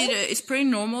see it. It's pretty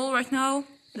normal right now.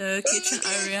 The kitchen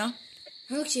area.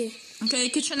 Okay. Okay,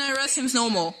 kitchen area seems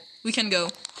normal. We can go.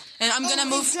 And I'm gonna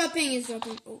move. It's dropping.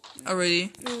 Oh.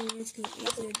 Already. No, it's good.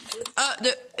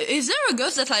 Is there a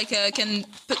ghost that like can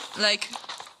put like,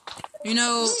 you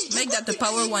know, make that the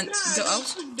power one go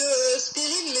out?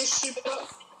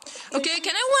 Okay,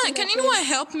 can anyone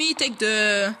help me take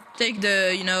the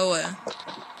you know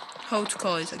how to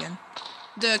call it again?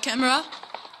 The camera?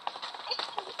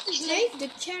 Take the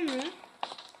camera?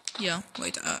 Yeah,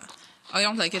 wait, I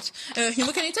don't like it.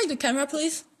 Humo, can you take the camera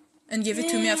please? And give it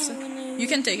to me after. You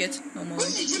can take it. No more.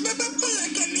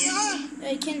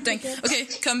 I can't take it. Okay,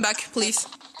 come back please.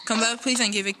 Come back please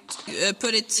and give it,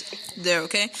 put it there,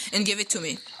 okay? And give it to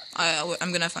me.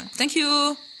 I'm gonna find. Thank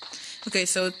you. Okay,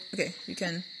 so, okay, you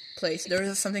can place. There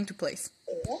is something to place.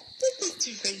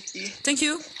 Thank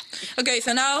you. Okay,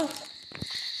 so now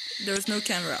there's no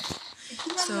camera.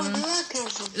 So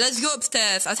let's go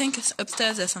upstairs. I think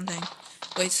upstairs there's something.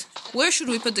 Wait, where should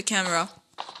we put the camera?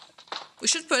 We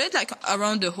should put it like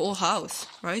around the whole house,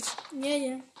 right?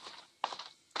 Yeah.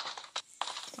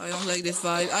 I don't like this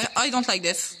vibe. I don't like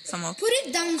this somehow. Put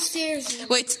it downstairs.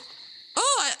 Wait.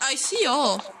 Oh, I see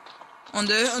all. On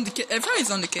the everyone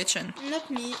is on the kitchen. Not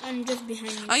me. I'm just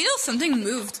behind you. I know something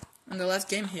moved in the last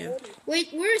game here.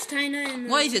 Wait, where's Taina?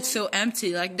 Why is it so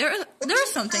empty? Like there's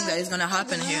something that is gonna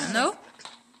happen here. No,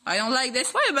 I don't like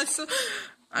this. Why am I so?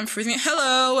 I'm freezing.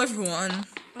 Hello, everyone.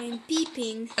 I'm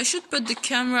peeping. I should put the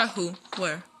camera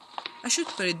where? I should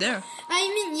put it there. I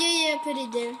mean, yeah, put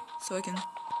it there. So I can.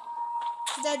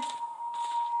 That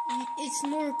it's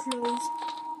more close.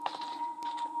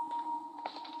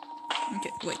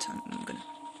 Okay, wait. I'm gonna.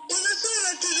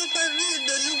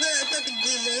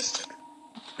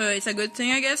 It's a good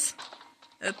thing, I guess.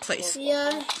 A place.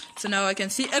 Yeah. So now I can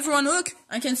see everyone. Look,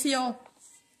 I can see all.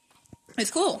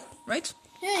 It's cool, right?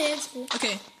 Yeah, it's cool.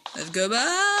 Okay, let's go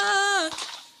back.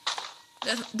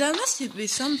 There must be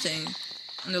something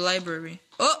in the library.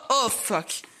 Oh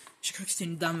fuck. J'ai cru que c'était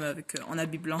une dame avec en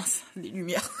habit blanc, les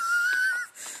lumières.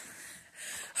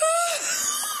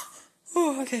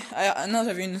 Oh, ok. Non,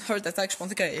 j'avais une heart attack, je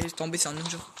pensais qu'elle allait tomber sur nous.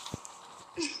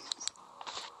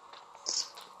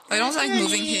 I don't like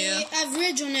moving here.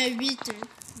 Average, on a 8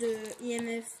 de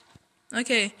EMF.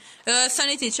 Okay.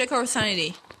 Sanity, check our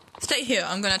sanity. Stay here,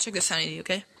 I'm gonna check the sanity,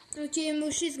 okay? Okay,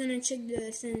 Moshi's gonna check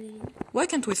the sanity. Why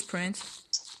can't we sprint?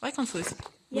 Why can't we?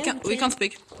 Yeah, We can't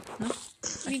speak. No?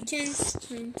 We can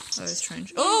sprint. Oh, it's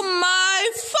strange. Oh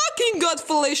my fucking god,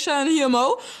 Felicia and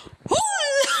Humo! Oh,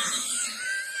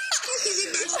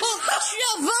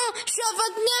 je suis à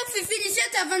 29 et Felicia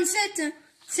t'as 27.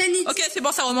 Sanity. Ok, c'est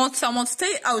bon, ça remonte.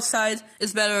 Stay outside,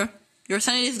 it's better. Your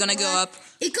sanity is gonna go up.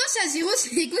 Et quand c'est à 0,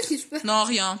 c'est quoi qui se passe? Non,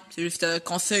 rien. C'est juste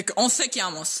qu'on sait qu'il y a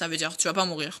un monstre, ça veut dire tu vas pas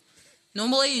mourir.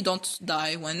 Normally you don't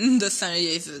die when the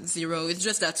sanity is 0. It's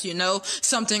just that you know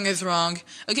something is wrong.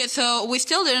 Okay, so we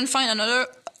still didn't find another.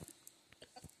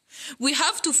 We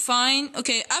have to find.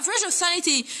 Okay, average of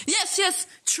sanity. Yes.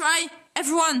 Try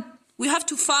everyone. We have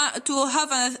to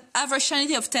have an average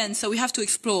sanity of 10. So we have to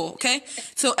explore. Okay.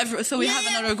 So we have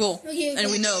another goal, okay. And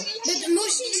we know. But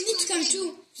Moshi, you need to come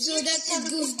too, so that it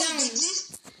goes down.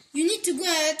 You need to go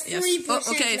at 40%. Yes. Oh,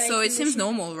 okay, like so it seems Moshi.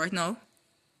 normal right now.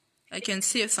 I can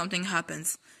see if something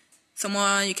happens.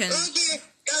 Someone you can. Ok,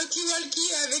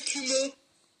 talkie-walkie avec Humo.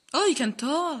 Oh, you can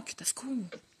talk. That's cool.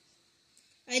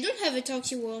 I don't have a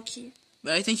talkie-walkie.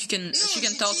 But I think she can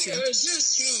talk to you. Je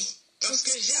suis, parce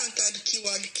que j'ai un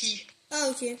talkie-walkie. Ah,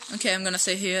 okay. Okay, I'm gonna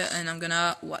stay here and I'm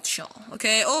gonna watch y'all.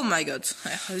 Okay. Oh my god.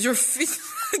 Your feet.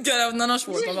 Get out. Non, je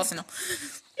pourrais pas voir sinon.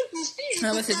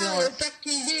 Ah ouais, c'est bien. Ouais. Faire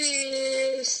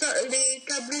tomber les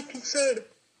tableaux tout seul.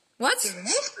 What? C'est vraiment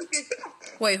ce que c'est ça.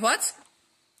 Wait, what?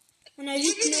 On a J'ai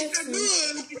 8 vu les 9.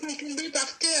 tableaux qui sont tombés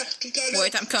par terre tout à l'heure.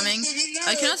 Wait, I'm coming.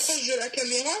 Celui-là, I cannot. proche de la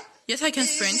caméra. Yes, I can Et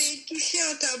sprint. j'ai touché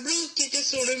un tableau qui était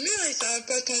sur le mur et ça n'a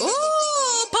pas tombé.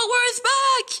 Oh, power is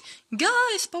back,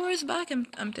 guys. Power is back.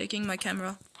 I'm taking my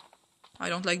camera. I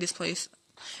don't like this place.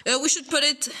 We should put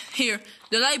it here.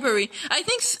 The library. I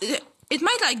think it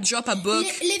might like drop a book.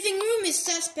 Living room is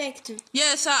suspect.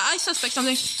 Yes, I suspect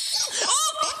something.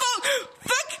 Oh,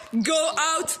 fuck! Go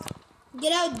out.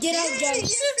 Get out, Il y a guys. des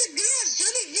glaces, je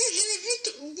l'ai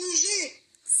vu bouger.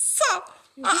 Fuck!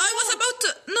 I was about to.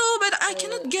 No, but I can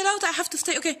cannot get out. I have to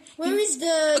stay. Okay. Where is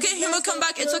the... Okay, Humo, come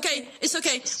back. It's okay. It's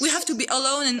okay. We have to be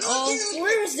alone and all.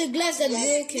 Where is the glass that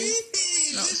broke?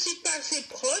 Je suis passé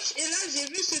proche et là j'ai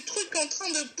vu ce truc en train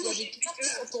de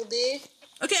tomber.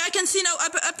 Okay, I can see now.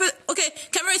 Okay,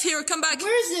 camera is here. Come back.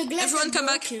 Where is the glass? Everyone, come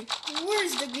back. Where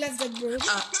is the glass that broke?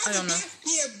 I don't know.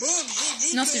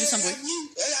 Non, c'est juste un bruit.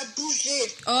 Elle a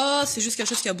bougé. Oh, c'est juste quelque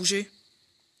chose qui a bougé.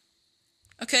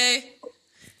 Okay,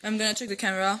 I'm gonna check the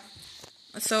camera.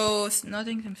 So,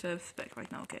 nothing seems suspect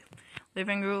right now. Okay,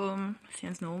 living room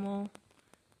seems normal.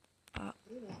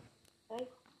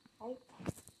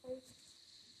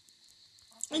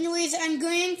 Anyways, I'm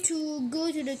going to go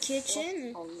to the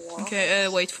kitchen. Okay,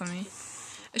 wait for me.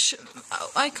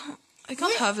 I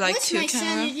can't have like what's two my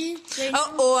cameras. sanity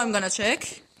right Oh, I'm gonna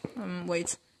check.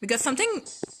 Wait, because something.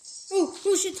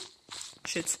 Oh shit!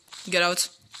 Shit, get out.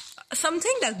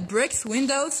 Something that breaks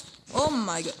windows. Oh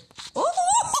my god. Oh.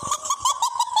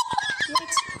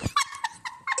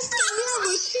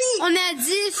 On est à 10.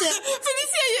 Felicia,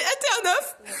 t'es à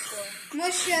 9. Moi,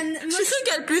 je suis à... Je suis sûre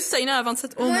qu'elle plus, Taina à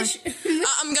 27. Oh my.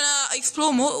 I'm gonna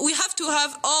explore more. We have to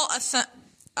have all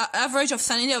average of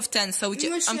sanity of 10, so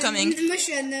I'm coming. Moi, je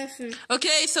suis à 9.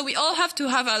 Okay, so we all have to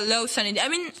have a low sanity. I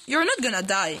mean, you're not gonna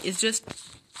die.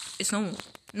 It's normal.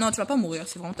 Non, tu vas pas mourir,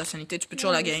 c'est vraiment ta sanité. Tu peux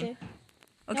toujours la gain.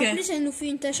 Ok. En plus, elle nous fait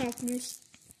une tâche en plus.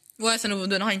 Ouais, ça nous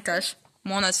donnera une tâche.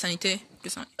 Moins on a de sanité.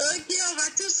 Ok, on va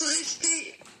tous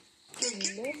rester.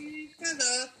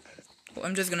 Oh,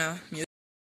 I'm just gonna mute.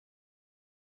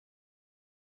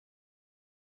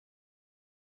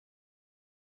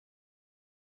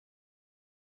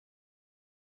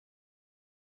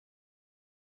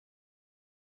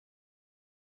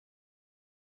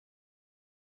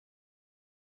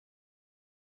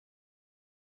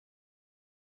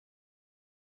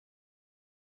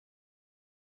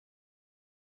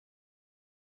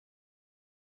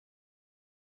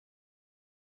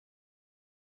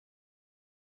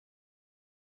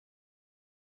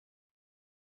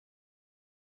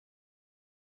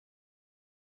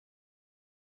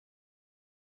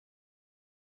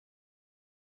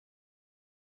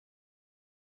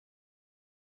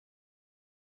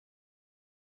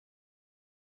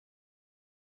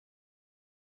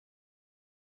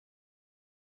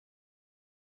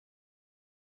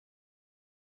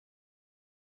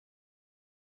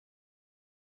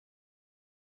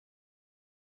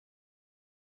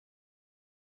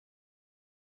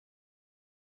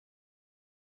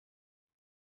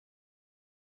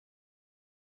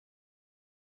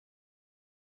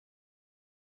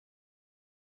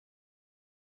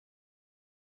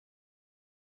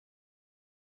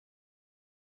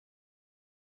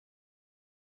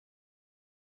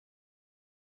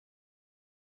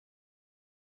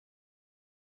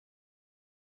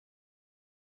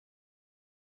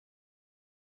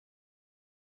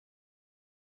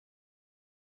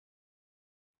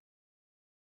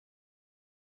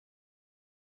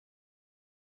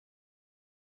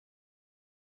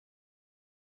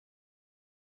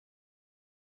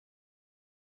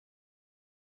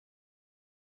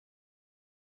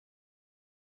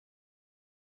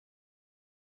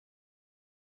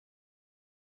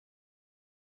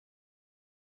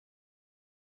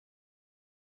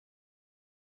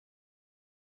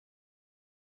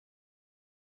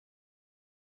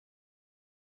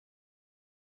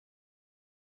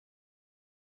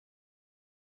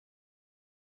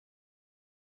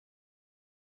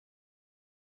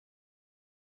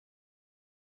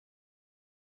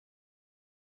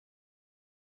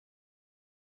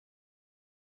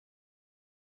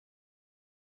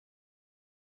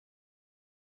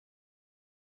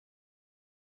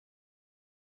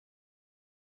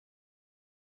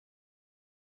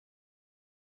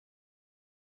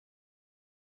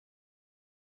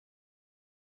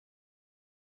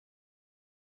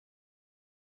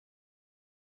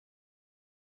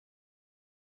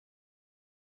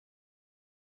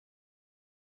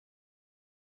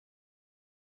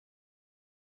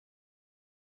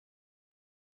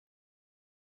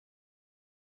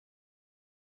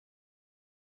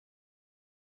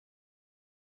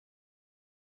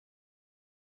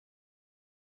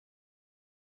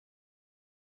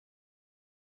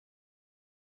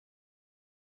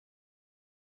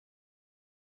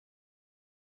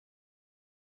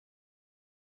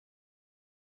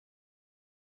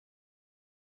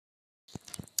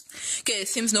 Okay,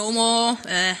 seems normal.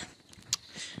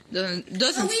 Doesn't.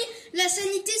 Ah oui, la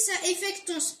sanité, ça affecte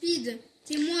ton speed.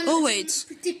 T'es moins Oh wait,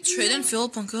 trade and fill.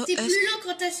 T'es plus lent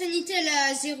quand ta sanité elle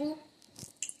est à 0.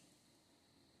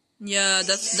 Yeah,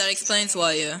 that explains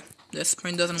why the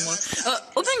sprint doesn't work.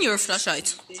 Open your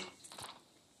flashlight.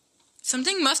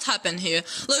 Something must happen here.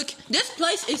 Look, this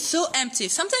place is so empty.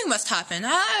 Something must happen.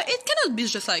 It cannot be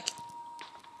just like...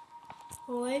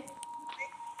 Ouais.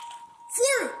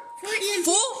 4 EMP.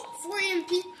 4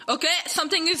 EMP. Okay,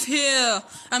 something is here.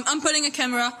 I'm putting a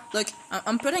camera. Look,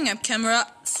 I'm putting a camera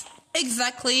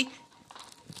exactly.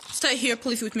 Stay here,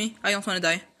 please, with me. I don't want to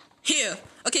die. Here.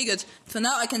 Okay, good. So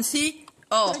now I can see.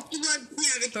 Oh,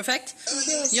 perfect.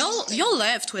 Y'all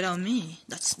left without me.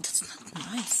 That's not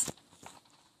nice.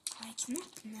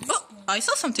 Oh, I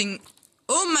saw something.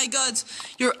 Oh my God,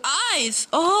 your eyes.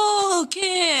 Oh,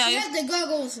 okay. You have the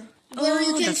goggles. Where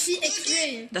you can see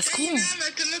X-ray. That's cool.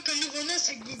 Maintenant, ton nouveau nom,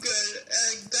 c'est Google.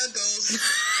 Goggles.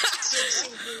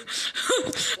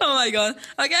 Oh my God.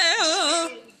 Okay.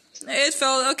 It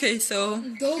felt okay. So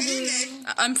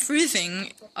I'm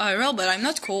freezing, IRL, but I'm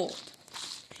not cold.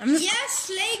 Yes,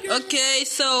 Slager. Okay,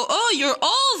 so you're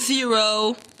all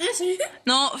 0. Ah, sérieux?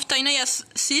 Non, Taina il y a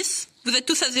 6. Vous êtes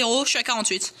tous à 0. Je suis à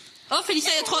 48. Oh,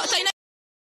 Felicia il y a 3. Taina.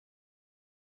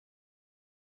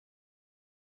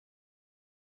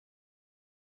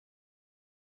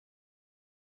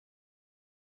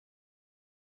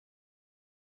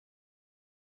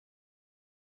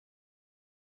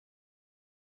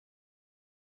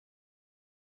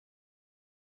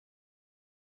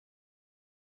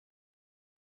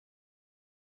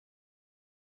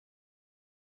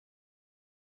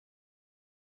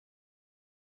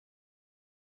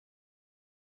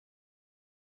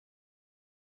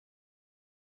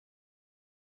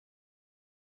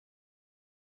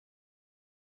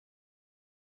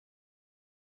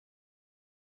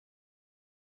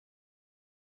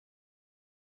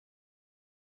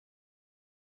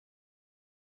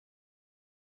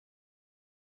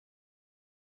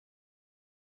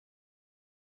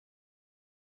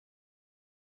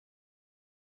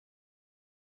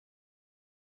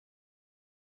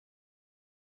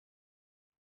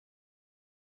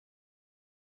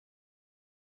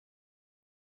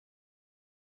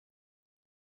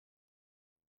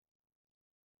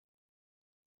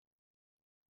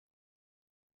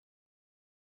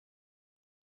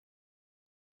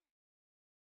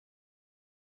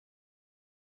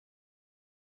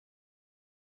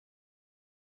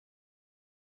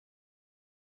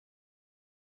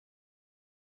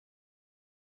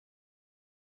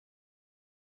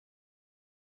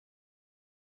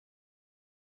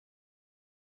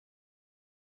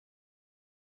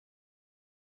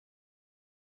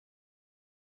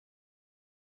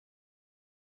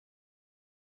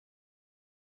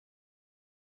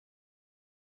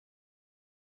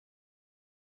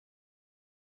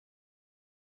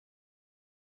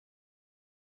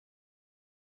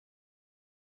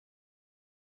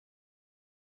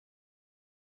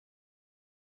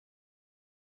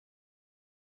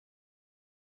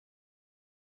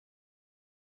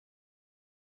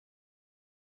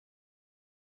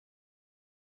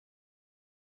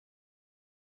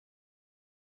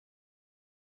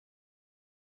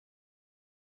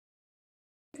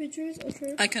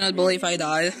 I cannot believe I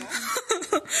died.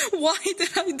 Why did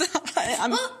I die?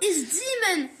 Oh, it's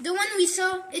demon. The one we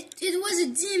saw. It was a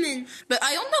demon. But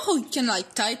I don't know how you can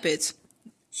like type it.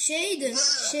 Shade.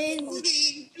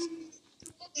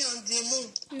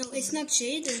 No, it's not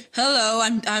shade. Hello,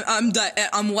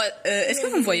 I'm what? Est-ce que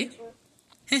vous me voyez?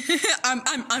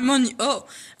 I'm on. Oh,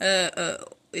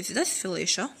 is that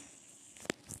Felicia?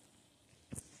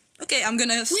 Okay, I'm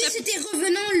gonna. Oui, c'était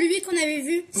Revenant, lui qu'on avait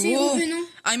vu. C'est Revenant.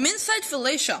 I'm inside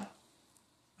Felicia.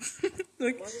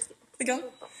 Regarde.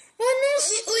 Oh non,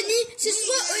 c'est Oni. C'est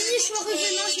soit Oni, soit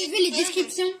Revenant. J'ai vu les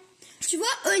descriptions. Tu vois,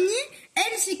 Oni,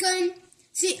 elle, c'est comme.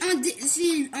 C'est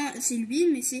lui,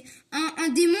 mais c'est un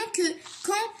démon que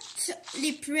quand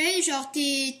les prey, genre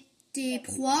tes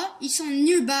proies, ils sont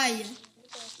nearby.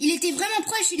 Il était vraiment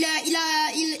proche.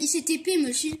 Il s'est TP,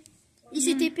 monsieur. Il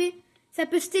s'est TP. Ça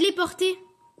peut se téléporter.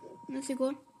 C'est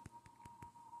quoi?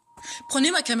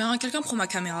 Prenez ma caméra, quelqu'un prend ma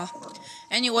caméra.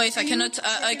 Anyways, I can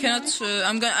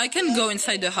go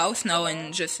inside the house now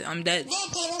and just, I'm dead.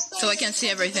 So I can see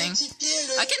everything.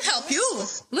 I can help you.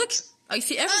 Look, I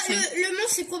see everything. Le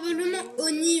monstre, c'est probablement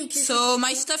Oni ou quelque chose. So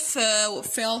my stuff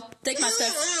fell. Take my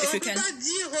stuff if you can.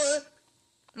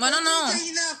 Non.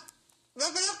 Va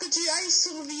falloir que tu ailles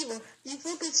survivre. Il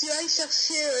faut que tu ailles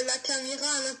chercher la caméra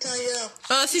à l'intérieur.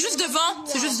 C'est juste devant.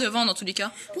 C'est juste devant dans tous les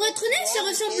cas. Pour être honnête, ça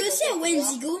ressemble aussi à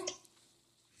Wendigo.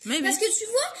 Maybe. Parce que tu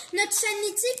vois, notre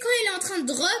sanity, quand il est en train de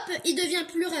drop, il devient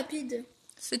plus rapide.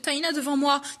 C'est Taina devant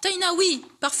moi. Taina, oui,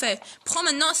 parfait. Prends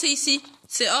maintenant, c'est ici.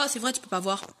 C'est vrai, tu peux pas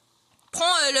voir.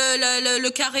 Prends le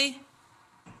carré.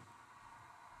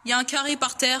 Il y a un carré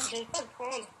par terre. Je vais pas le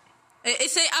prendre.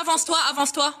 Essaye, avance-toi. Ok,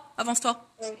 après,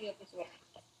 c'est bon.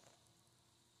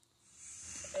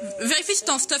 Vérifie si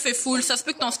ton stuff est full. Ça se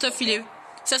peut que ton stuff, il est...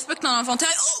 Ça se peut que ton inventaire...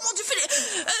 Oh mon dieu, fais-les...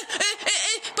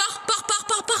 Pars.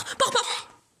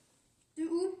 De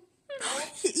où?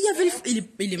 Il y avait...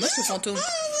 Il est moche, le fantôme. Oh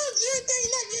mon dieu,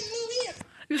 Taina vient de mourir.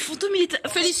 Le fantôme, il est...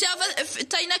 Felicia,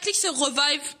 Taina, clique sur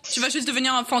revive. Tu vas juste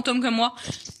devenir un fantôme comme moi.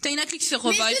 Taina, clique sur Mais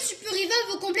revive. est-ce que tu peux revive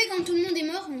au complet quand tout le monde est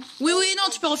mort? Oui, non,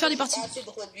 tu peux refaire des parties. Assez de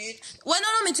rebut. Ouais,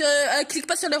 non, mais tu clique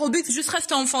pas sur les Robux, juste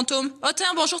reste en fantôme. Oh,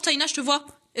 tiens, bonjour Taina, je te vois.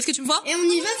 Est-ce que tu me vois? Et on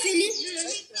y va, Félix?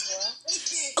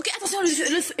 Ok, attention,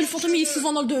 le fantôme, il est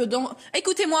souvent dans le...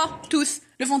 Écoutez-moi, tous.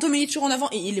 Le fantôme, il est toujours en avant.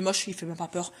 Et il est moche, il fait même pas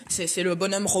peur. C'est le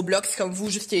bonhomme Roblox, comme vous,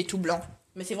 juste il est tout blanc.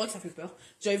 Mais c'est vrai que ça fait peur.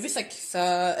 J'avais vu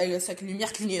sa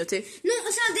lumière clignoter. Non,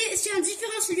 c'est un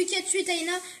différent, celui qui a tué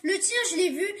Taina. Le tien, je l'ai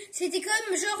vu, c'était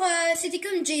comme genre, c'était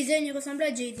comme Jason, il ressemblait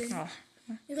à Jason.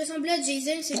 Oh. Il ressemblait à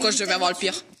Jason. Pourquoi je devais avoir le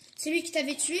pire? C'est lui qui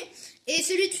t'avait tué. Et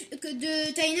celui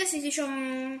de Taina, c'était genre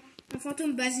un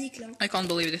fantôme basique, là. I can't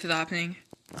believe this is happening.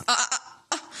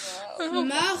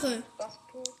 Marre.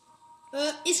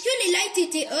 Est-ce que les lights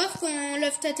étaient off quand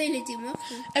Love Tata il était mort?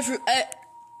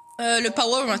 Le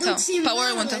power went Donc out.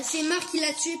 c'est Marc qui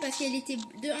l'a tué parce qu'elle était,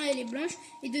 de un, elle est blanche,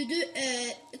 et de deux,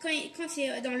 quand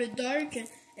c'est dans le dark,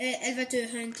 elle va te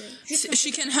hunt.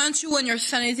 She can hunt you when your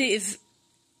sanity is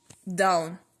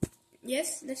down.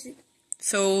 Yes, that's it.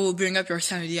 So bring up your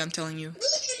sanity, I'm telling you.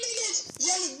 Il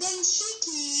y a le Banshee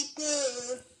qui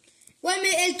peut... Ouais,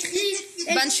 mais elle crie.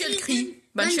 Banshee, elle crie.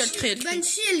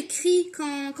 Banshee, elle crie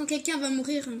quand quelqu'un va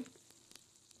mourir.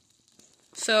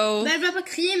 So... Bah, elle va pas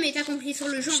crier, mais t'as compris sur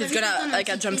le jeu. She's gonna, like,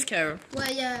 a jump scare.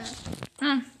 Ouais, yeah.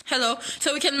 Hello.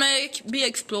 So we can be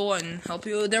explore and help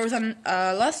you. There's a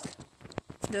last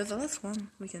one.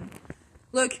 We can...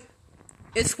 Look.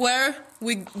 It's where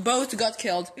we both got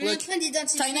killed. On est en Look. train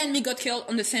d'identifier. Taina and me got killed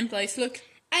on the same place. Look.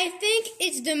 I think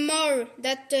it's the mare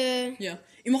that... Yeah.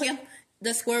 Humo, regarde.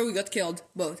 That's where we got killed.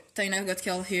 Both. Taina got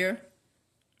killed here.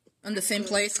 On the same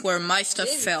place where my stuff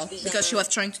fell. Because she was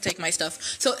trying to take my stuff.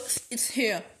 So it's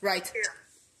here. Right.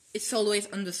 It's always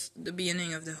on the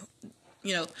beginning of the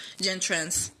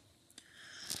entrance.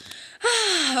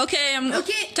 Ok.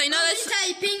 Taina,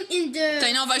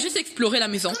 Taina, on va juste explorer la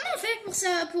maison. Comment on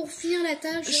fait pour finir la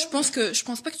tâche? Je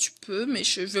pense pas que tu peux, mais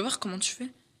je vais voir comment tu fais.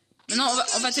 Non,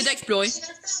 on va t'aider à explorer.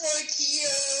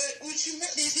 Où tu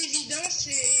mets des évidences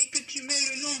et que tu mets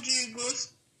le nom du boss.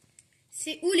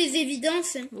 C'est où les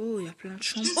évidences? Oh, il y a plein de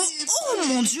chambres. Oh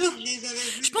mon dieu!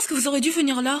 Je pense que vous aurez dû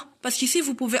venir là. Parce qu'ici,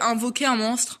 vous pouvez invoquer un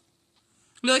monstre.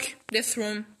 Look, this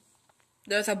room.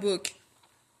 There's a book.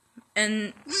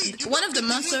 And one of the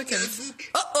monsters can...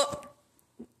 Oh!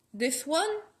 This one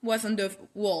was on the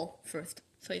wall first.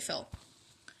 So it fell.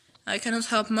 I cannot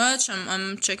help much.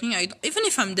 I'm checking. Even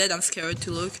if I'm dead, I'm scared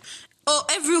to look. Oh,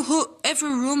 every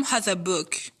room has a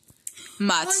book.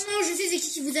 Matt. Oh non, je sais c'est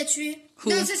qui vous a tué. Who?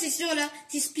 Non, ça c'est sûr là.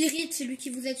 C'est Spirit, c'est lui qui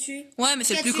vous a tué. Ouais, mais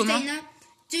c'est le plus commun.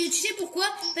 Tu sais pourquoi?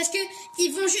 Parce que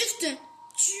ils vont juste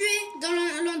tuer dans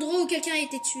l'endroit où quelqu'un a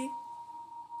été tué.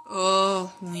 Oh,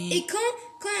 oui. Et quand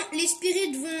les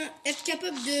spirits vont être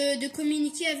capables de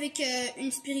communiquer avec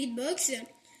une spirit box,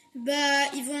 bah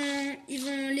ils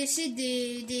vont laisser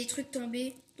des trucs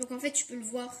tomber. Donc en fait tu peux le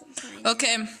voir. Ok.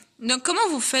 Donc comment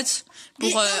vous faites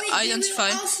pour identify?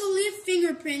 Also leave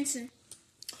fingerprints.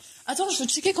 Attends, je vais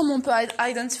checker comment on peut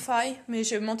identify, mais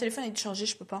mon téléphone est chargé,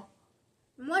 je peux pas.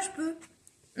 Moi je peux.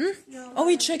 Oh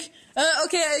oui, check.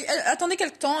 Ok, attendez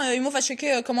quelques temps, Humo va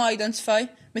checker comment identify.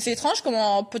 Mais c'est étrange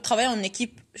comment on peut travailler en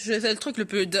équipe. C'est le truc le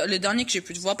dernier que j'ai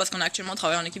pu te voir parce qu'on a actuellement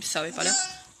travaillé en équipe, ça avait pas l'air.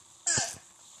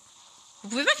 Vous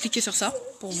pouvez pas cliquer sur ça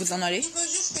pour vous en aller? Il faut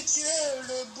juste que tu aies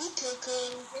le book que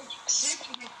j'ai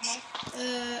publiquement.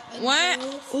 Ouais.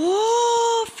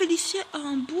 Oh, Felicia a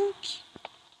un book.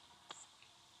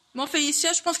 Bon,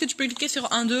 Felicia, je pense que tu peux cliquer sur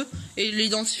 1-2 et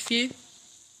l'identifier.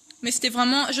 Mais c'était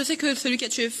vraiment... Je sais que celui qui a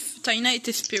tué Taina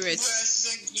était Spirit. Ouais, c'est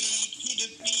ça qui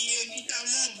depuis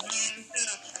littéralement 20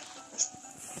 heures.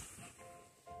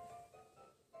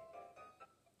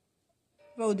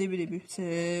 Pas au début.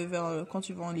 C'est vers quand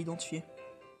tu vas l'identifier.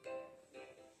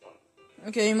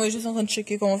 Ok, moi je suis en train de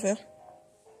checker comment faire.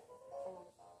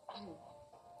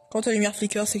 Quand ta lumière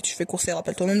flicker, c'est que tu fais courser,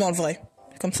 rappelle-toi, même dans le vrai.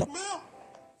 Comme ça.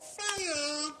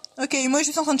 Ok, moi je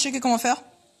suis en train de checker comment faire.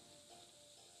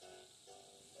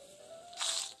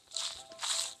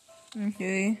 Ok.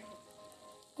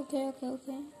 Ok.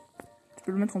 Tu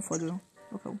peux le mettre en x2, hein,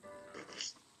 au cas où.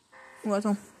 Oh,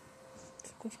 attends.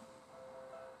 C'est quoi ça?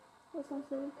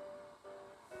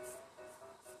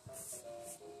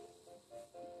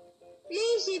 Oui,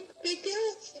 c'était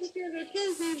le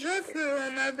pièce déjà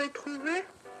qu'on avait trouvé.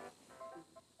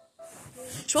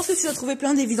 Je pense que tu as trouvé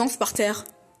plein d'évidences par terre.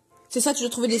 C'est ça, tu dois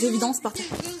trouver des évidences par terre.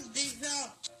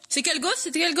 C'est quel gosse?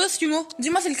 C'était quel gosse, Humo?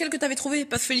 Dis-moi, c'est lequel que t'avais trouvé?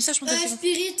 Parce que Felicia, je pense que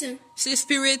Spirit. c'est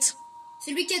Spirit.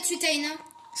 C'est lui qui a tué Taina.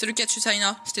 C'est lui qui a tué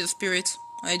Taina. C'était le Spirit.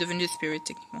 Ouais, il est devenu le Spirit,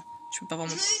 techniquement. Je peux pas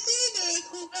vraiment. Je vais essayer de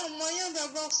trouver un moyen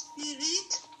d'avoir Spirit.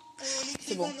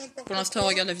 C'est bon. Pour l'instant,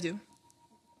 regarde la vidéo.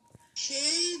 Ok,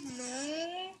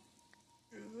 non.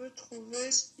 Je veux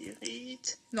trouver Spirit.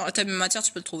 Non, la table de matière,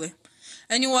 tu peux le trouver.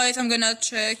 Anyways, I'm gonna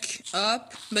check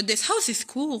up. But this house is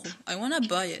cool. I wanna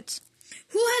buy it.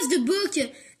 Who has the book?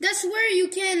 That's where you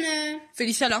can...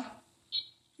 Felicia, là.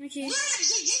 Ok. Ouais,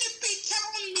 j'ai dit depuis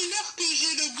 40 000 heures que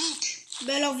j'ai le book.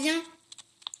 Bah alors viens.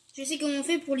 Je sais comment on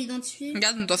fait pour l'identifier.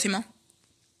 Regarde dans ses mains.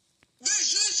 Ouais,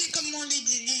 je sais comment les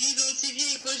identifier.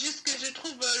 Il faut juste que je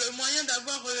trouve le moyen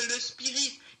d'avoir le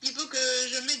spirit. Il faut que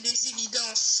je mette des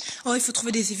évidences. Oh, il faut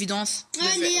trouver des évidences. Ah,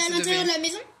 elle est à l'intérieur de la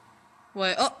maison?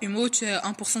 Ouais. Oh, Humo, tu as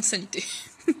 1% de sanité.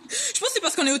 Je pense que c'est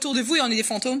parce qu'on est autour de vous et on est des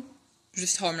fantômes.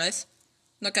 Juste homeless.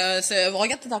 Donc,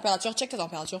 regarde ta température, check ta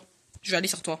température. Je vais aller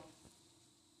sur toi.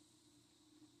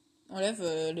 Enlève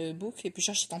le book et puis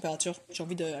cherche ta température. J'ai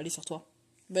envie d'aller sur toi.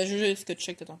 Bah, je juste que tu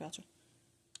check ta température.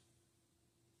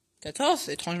 14,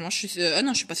 étrangement, je suis... Ah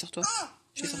non, je suis pas sur toi.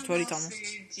 Je suis sur toi, littéralement.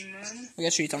 Regarde, je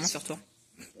suis littéralement sur toi.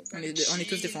 On est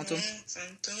tous des fantômes. Oui,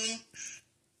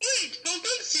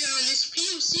 fantôme, c'est un esprit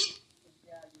aussi.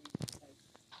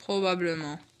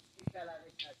 Probablement.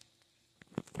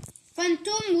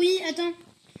 Fantôme, oui, attends.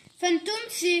 Fantôme,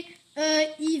 c'est...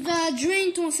 il va drain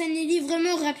ton sanity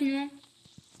vraiment rapidement.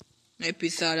 Et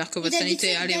puis ça a l'air que votre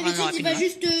sanité allait vraiment rapidement. Il va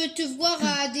juste te voir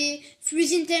à des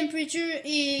freezing temperature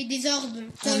et des orbes.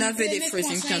 On avait des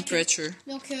freezing temperature.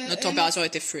 Donc, notre température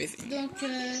était freezing. Donc,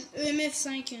 EMF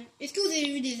 5. Est-ce que vous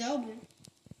avez vu des orbes?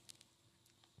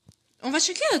 On va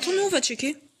checker, attends, nous on va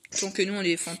checker. Donc nous on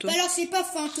est fantômes. Bah alors c'est pas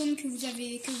fantôme que vous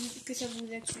avez, que ça vous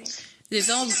a tué. Les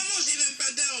orbes. Évidemment, j'ai même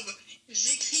pas d'orbes.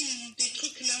 J'écris des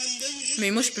trucs random. Mais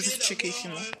moi je peux juste checker ici,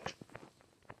 moi.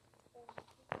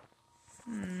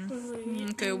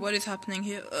 Ok, what is happening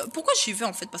here? Pourquoi j'y vais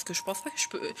en fait? Parce que je pense pas que je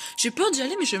peux. J'ai peur d'y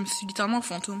aller, mais je me suis littéralement un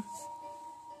fantôme.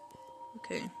 Ok.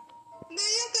 Mais il y a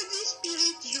que des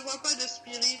spirits, je vois pas de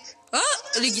spirit. Ah,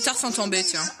 les guitares sont tombées,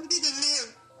 tiens.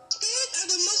 Spirits are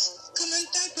the most common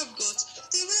type of ghosts.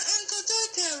 They were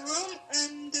encountered their room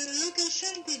and the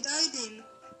location they died in.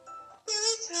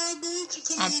 Spirits are able to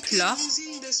communicate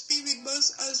using the spirit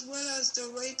box as well as the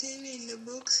writing in the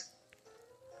books.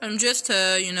 I'm just,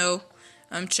 you know,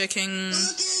 I'm checking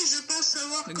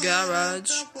the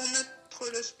garage.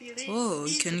 Oh,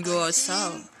 you can go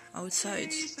outside.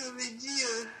 Outside.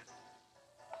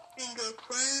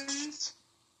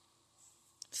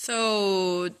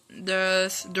 So,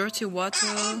 there's dirty water.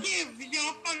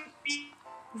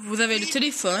 Vous avez le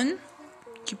téléphone.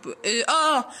 Qui peut...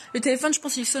 le téléphone, je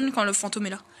pense qu'il sonne quand le fantôme est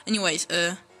là. Anyways, tu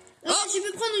peux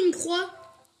prendre une croix.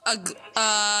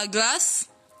 A glass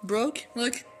broke.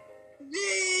 Look.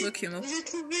 J'ai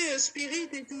trouvé Spirit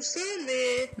et tout ça,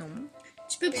 mais... Non.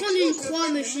 Tu peux prendre une croix,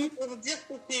 monsieur. Pour dire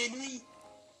que c'est lui.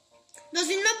 Dans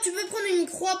une map, tu peux prendre une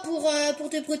croix pour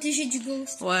te protéger du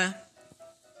ghost. Ouais.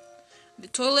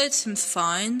 The toilet seems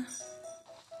fine.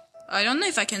 I don't know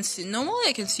if I can see... Normally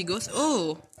I can see ghosts.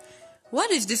 Oh.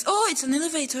 What is this? Oh, it's an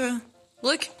elevator.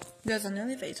 Look. There's an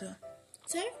elevator.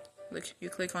 Sorry? Look, you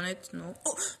click on it. No.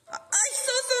 Oh, I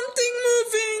saw something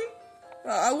moving.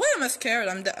 Why am I scared?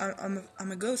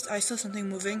 I'm a ghost. I saw something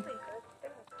moving.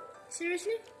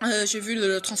 Seriously? J'ai vu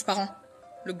le transparent.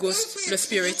 Le ghost, le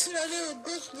spirit.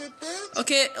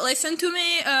 Okay, listen to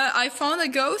me. I found a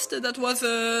ghost that was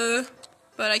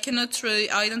but I cannot really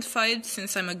identify it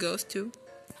since I'm a ghost too.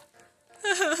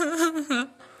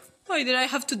 Why did I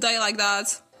have to die like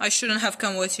that? I shouldn't have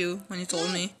come with you when you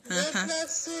told me.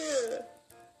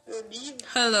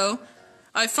 Hello.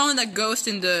 I found a ghost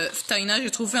in the taina.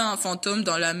 J'ai trouvé un fantôme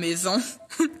dans la maison.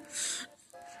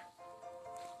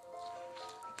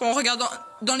 En regardant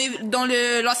dans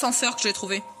l'ascenseur que j'ai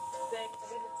trouvé.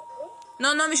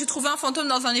 Non, mais j'ai trouvé un fantôme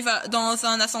dans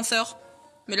un ascenseur.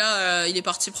 Mais là, il est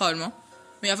parti probablement.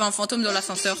 Mais il y avait un fantôme dans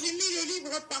l'ascenseur. J'ai mis le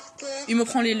livre par terre. Il me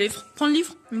prend les livres. Prends le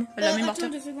livre. Elle l'a mis par terre.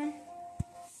 Attends 2 secondes.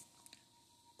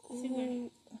 C'est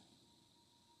bon.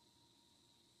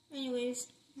 Anyways.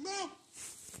 Bon.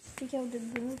 Take out the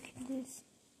book. This.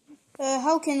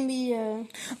 How can we...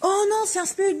 Oh non, c'est un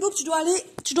spirit book. Tu dois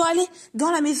aller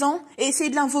dans la maison et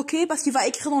essayer de l'invoquer parce qu'il va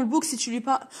écrire dans le book si tu lui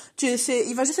pas.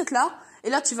 Il va juste être là.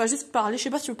 Et là, tu vas juste parler. Je sais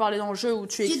pas si tu veux parler dans le jeu ou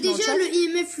tu écris dans le chat. J'ai déjà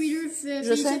le IMF Reader.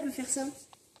 Je sais. Peut faire ça.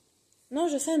 Non,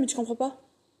 je sais, mais tu comprends pas.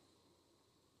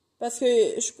 Parce que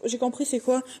j'ai compris c'est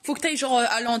quoi. Faut que t'ailles genre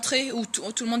à l'entrée où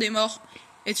tout le monde est mort.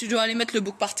 Et tu dois aller mettre le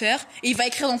book par terre. Et il va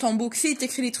écrire dans ton book. S'il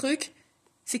t'écrit des trucs,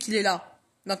 c'est qu'il est là.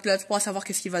 Donc là, tu pourras savoir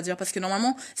qu'est-ce qu'il va dire. Parce que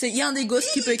normalement, il y a un des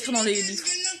ghosts qui peut écrire dans les livres.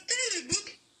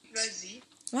 Vas-y.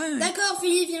 Ouais. D'accord,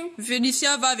 Philippe, viens.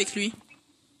 Felicia va avec lui.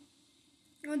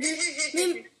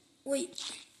 Mais... Oui.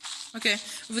 Ok.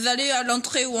 Vous allez à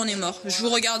l'entrée où on est mort. Je vous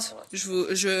regarde. Je vous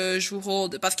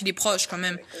regarde. Parce qu'il est proche quand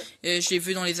même. Et je l'ai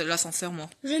vu dans l'ascenseur, moi.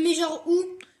 Je mets genre où?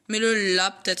 Mets-le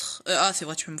là, peut-être. Ah, c'est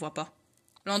vrai, tu me vois pas.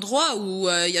 L'endroit où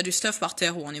il y a du stuff par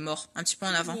terre, où on est mort. Un petit peu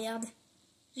en avant. Merde.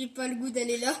 J'ai pas le goût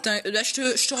d'aller là. Là, je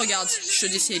te regarde. Je te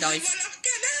dis si il arrive.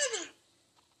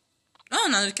 Ah,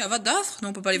 on a un cadavre? Non,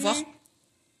 on peut pas les voir.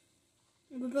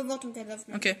 On peut pas voir ton cadavre.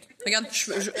 Non. Ok, regarde,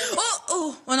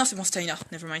 Oh non, c'est bon, c'est Taina.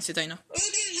 Nevermind, c'est Taina. Ok,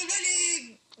 je vois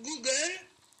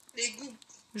les Google.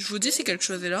 Je vous dis si quelque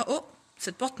chose est là. Oh,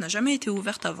 cette porte n'a jamais été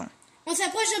ouverte avant. On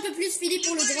s'approche un peu plus, Philippe,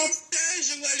 pour le drop.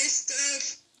 Je vois les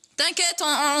stuff. T'inquiète,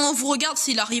 on vous regarde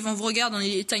s'il arrive, on vous regarde.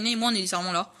 Taina et moi, on est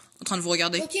littéralement là, en train de vous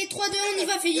regarder. Ok, 3, 2, on y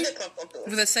va, Philippe.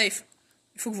 Vous êtes safe.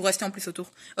 Il faut que vous restez en plus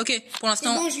autour. Ok, pour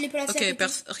l'instant. Bon, je l'ai placé. Ok,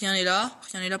 rien n'est là.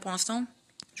 Rien n'est là pour l'instant.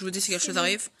 Je vous dis si quelque chose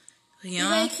arrive. Rien. Il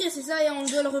va écrire, c'est ça, et on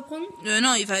doit le reprendre?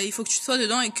 Non, il faut que tu sois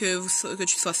dedans et que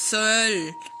tu sois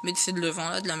seul. Mais c'est de devant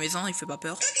là, de la maison, il fait pas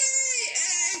peur. Ok,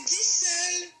 dis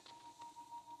seul.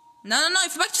 Non, il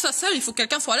faut pas que tu sois seul, il faut que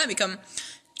quelqu'un soit là, mais comme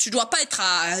tu dois pas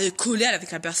être collé avec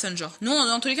la personne, genre. Nous,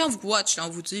 dans tous les cas, on vous watch, là, on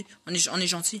vous dit, on est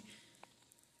gentil.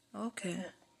 Ok.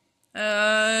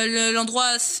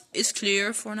 L'endroit is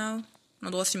clear for now.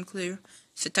 L'endroit seem clear.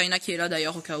 C'est Taina qui est là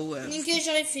d'ailleurs au cas où. Ok,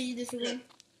 j'arrive, Philippe, 2 secondes.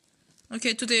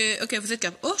 Ok, tout est. Ok, vous êtes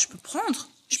capable. Oh, je peux prendre.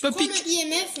 Je peux piquer. Le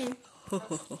IMF. Oh.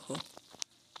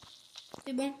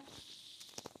 C'est bon.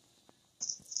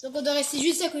 Donc on doit rester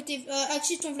juste à côté.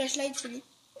 Active ton flashlight, Philippe.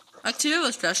 Activez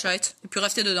votre flashlight et puis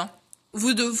restez dedans.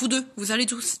 Vous deux, vous allez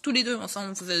tous les deux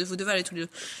ensemble. Vous devez aller tous les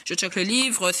deux. Je check le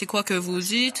livre. C'est quoi que vous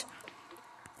dites?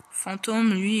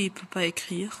 Fantôme, lui, il peut pas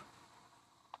écrire.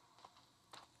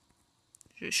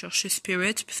 Je vais chercher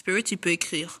Spirit. Spirit, il peut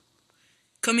écrire.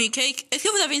 Communicate. Est-ce que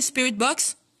vous avez une Spirit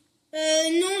Box?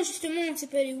 Non, justement, on sait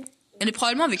pas aller où. Elle est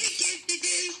probablement avec...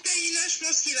 Je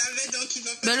pense qu'il avait, donc il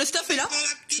va Ben, le stuff est là.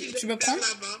 Tu peux prendre?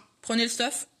 Prenez le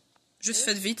stuff. Juste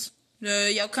faites vite.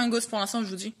 Il y a aucun ghost pour l'instant, je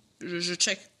vous dis. Je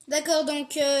check. D'accord,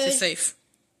 donc... C'est safe.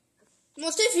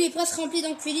 Mon stuff, il est presque rempli,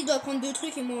 donc Philippe doit prendre 2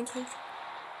 trucs et moi un truc.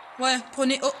 Ouais,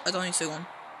 prenez... Oh, attends une seconde.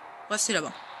 Restez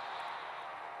là-bas.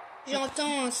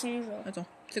 J'entends un son, genre. Attends,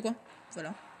 c'est quoi?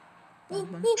 Voilà. Ouh.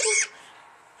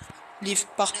 Livre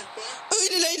par... Oh,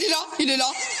 il est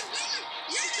là.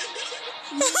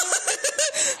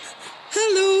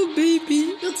 Hello,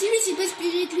 baby. Donc si lui, c'est pas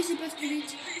Spirit,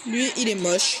 Lui, il est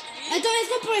moche. Attends, est-ce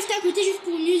qu'on peut rester à côté juste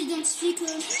pour mieux identifier que...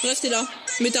 Restez là.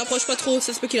 Mais t'approches pas trop,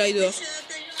 ça se peut qu'il aille dehors.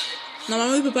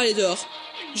 Normalement, il peut pas aller dehors.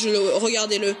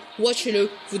 Regardez-le,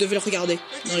 watchez-le. Vous devez le regarder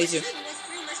dans les yeux.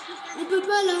 On peut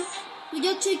pas, là.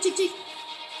 Regarde, check.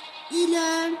 Il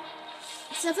a...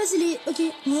 Sa face, elle est... Ok.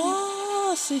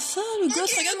 Oh, c'est ça, le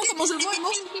gosse. Regarde-moi comment je le vois, il est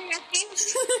mort.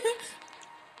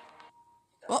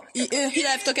 Oh, il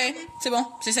left, ok. C'est bon,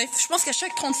 c'est safe. Je pense qu'à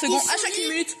chaque 30 secondes,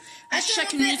 à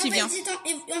chaque minute, il vient.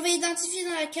 On va identifier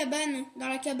dans la cabane. Dans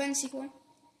la cabane, c'est quoi?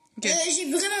 Okay. J'ai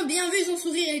vraiment bien vu son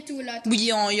sourire et tout, là. Attends. Oui,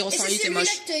 il ressemble, il était moche.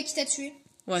 C'est celui-là qui t'a tué.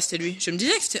 Ouais, c'était lui. Je me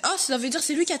disais que c'était... Oh, ça veut dire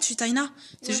c'est lui qui a tué Taina.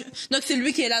 Ouais. Donc c'est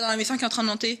lui qui est là dans la maison qui est en train de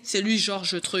monter. C'est lui,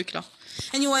 Georges, le truc, là.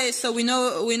 Anyway, so we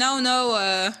now know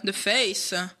the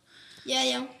face.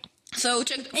 Yeah. So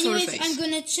check for the face. I'm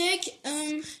gonna check.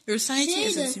 Your sanity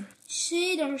is...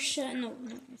 Shade or shade? No.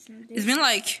 It's been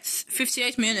like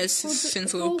 58 minutes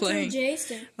since we were playing.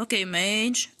 Okay,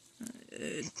 mage.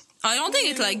 I don't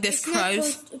think it like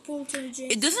describes...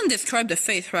 It doesn't describe the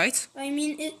face, right? I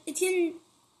mean, it can...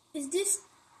 Is this...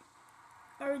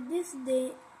 Or this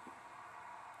the...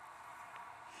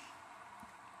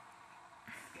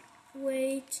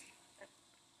 Wait.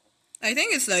 I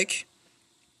think it's like...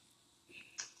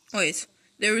 Wait.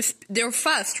 They're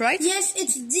fast, right? Yes,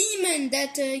 it's demon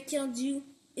that killed you.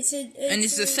 And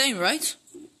it's the same, right?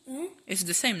 Huh? It's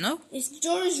the same, no? It's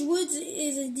George Woods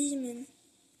is a demon.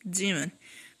 Demon.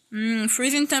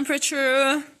 Freezing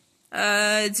temperature.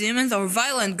 Demons are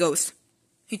violent ghosts.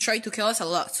 He tried to kill us a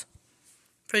lot.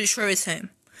 Pretty sure it's him.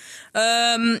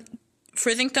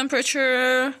 Freezing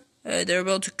temperature. They're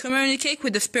able to communicate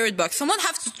with the spirit box. Someone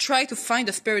has to try to find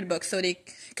the spirit box so they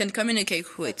can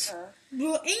communicate with.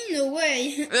 Bro, ain't no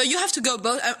way. You have to go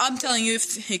both. I'm telling you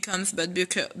if he comes, but be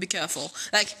careful.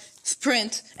 Like,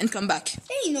 sprint and come back.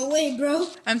 Ain't no way, bro.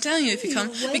 I'm telling you if he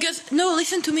comes. Because, no,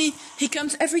 listen to me. He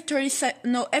comes every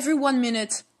every 1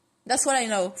 minute. That's what I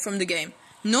know from the game.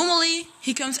 Normally,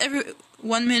 he comes every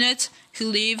 1 minute. He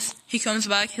leaves. He comes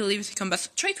back. He leaves. He comes back.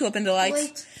 Try to open the lights.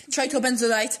 Wait. Try to open the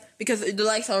light because the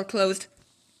lights are closed.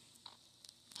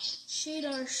 Shade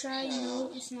or shy?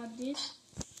 No, it's not this.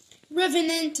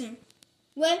 Revenant.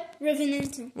 What?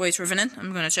 Revenant. Wait, Revenant?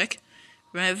 I'm gonna check.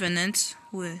 Revenant.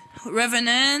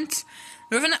 Revenant.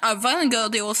 Revenant are violent girls.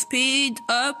 They will speed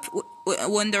up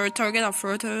when their target are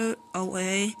further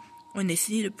away. When they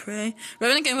see the prey.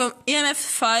 Revenant can go EMF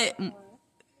 5.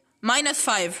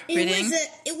 -5 reading.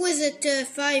 It was at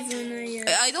 5 when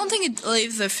I don't think it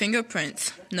leaves a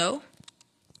fingerprint. No?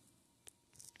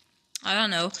 I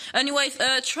don't know. Anyways,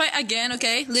 try again,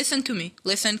 okay? Listen to me.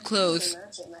 Listen close.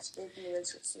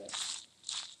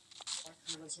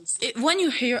 When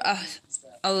you hear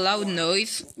a loud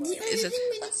noise, the only thing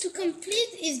we need to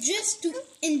complete is just to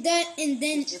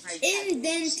identify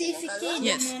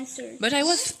the monster. But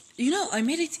I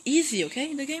made it easy,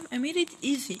 okay? The game, I made it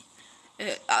easy.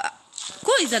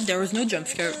 Cool is that there was no jump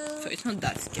scare, so it's not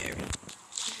that scary.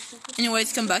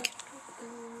 Anyways, come back.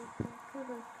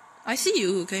 I see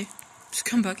you, okay? Just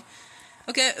come back.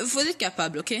 Ok, vous êtes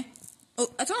capable, ok? Oh,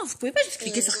 attends, vous pouvez pas juste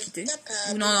cliquer sur quitter?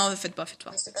 Ou non, faites pas.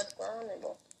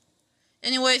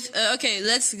 Anyways, okay,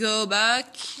 let's go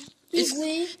back. This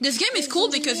game is cool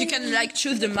because you can like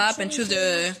choose the map and choose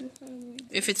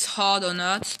if it's hard or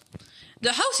not.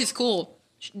 The house is cool.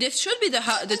 This should be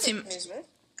the team.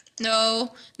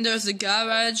 No, there's the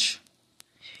garage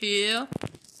here.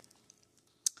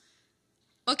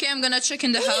 Okay, I'm gonna check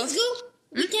in the house. Let's go.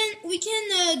 We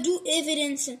can do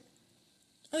evidence.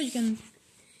 Oh, you can.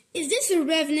 Is this a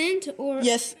revenant or?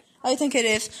 Yes, I think it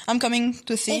is. I'm coming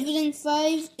to see. Evidence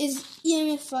 5 is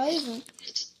EMF 5.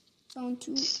 Found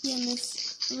 2 EMF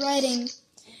writing.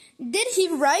 Did he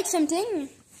write something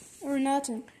or not?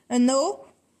 No.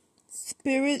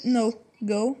 Spirit, no.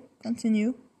 Go.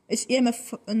 Continue. It's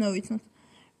EMF. No, it's not.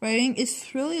 Writing.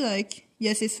 It's really like.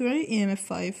 Yes, it's really EMF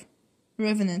 5.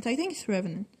 Revenant. I think it's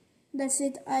Revenant. That's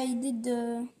it. I did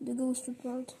the ghost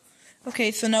report.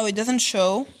 Okay, so now it doesn't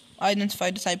show.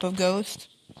 Identify the type of ghost.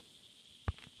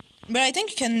 But I think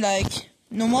you can like.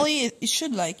 Normally it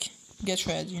should like get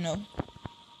red, you know.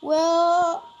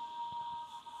 Well,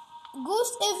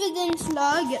 ghost evidence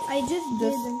log. I just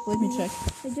did. Let me check.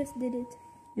 I just did it.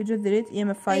 You just did it.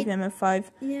 EMF 5. EMF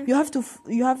 5. Yeah.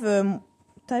 You have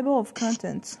table of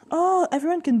contents. Oh,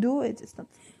 everyone can do it. It's not.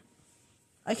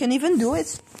 I can even do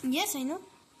it. Yes, I know.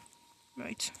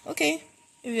 Right. Okay.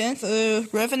 Evidence.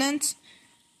 Revenant.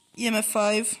 EMF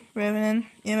 5. Revenant.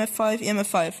 EMF 5. EMF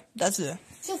 5. That's it.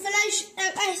 So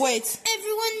I wait.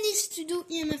 Everyone needs to do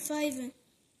EMF 5.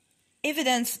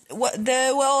 Evidence.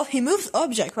 He moves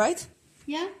object, right?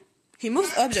 Yeah. He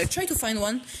moves object. Try to find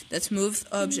one that moves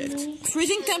object. No.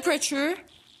 Freezing temperature.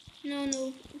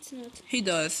 No, it's not. He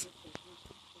does.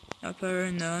 Upper,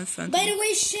 no, phantom. By the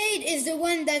way, Shade is the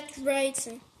one that writes.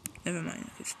 Never mind.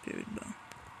 It's spirit bomb.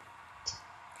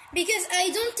 Because I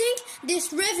don't think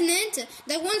this revenant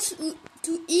that wants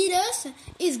to eat us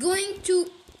is going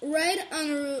to write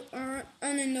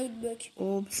on a notebook.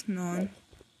 Oops, none.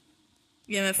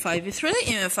 EMF 5. It's really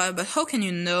EMF 5, but how can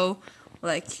you know,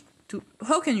 like,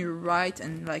 how can you write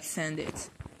and, like, send it?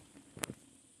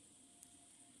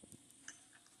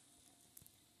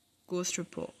 Ghost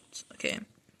report. Ok.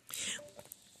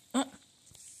 Oh.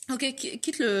 Ok,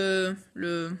 quitte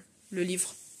le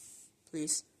livre.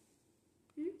 Please.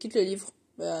 Quitte le livre.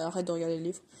 Arrête de regarder le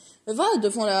livre. Va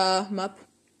devant la map.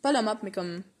 Pas la map, mais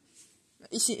comme...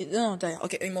 Ici. Non, derrière.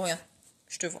 Ok, il me regarde.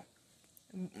 Je te vois.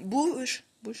 Bouge.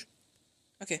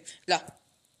 Ok, là.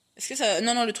 Est-ce que ça...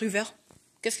 Non, le truc vert.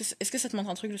 Est-ce que ça te montre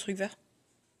un truc, le truc vert?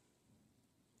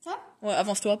 Ça? Ouais,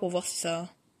 avance-toi pour voir si ça...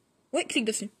 Ouais, clique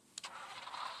dessus.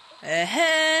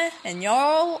 And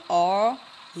y'all are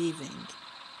leaving.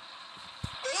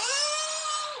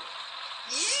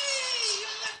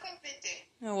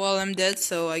 Well, I'm dead,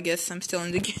 so I guess I'm still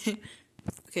in the game.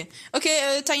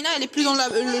 Okay, Taina, elle est plus dans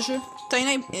le jeu.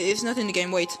 Taina is not in the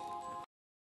game, wait.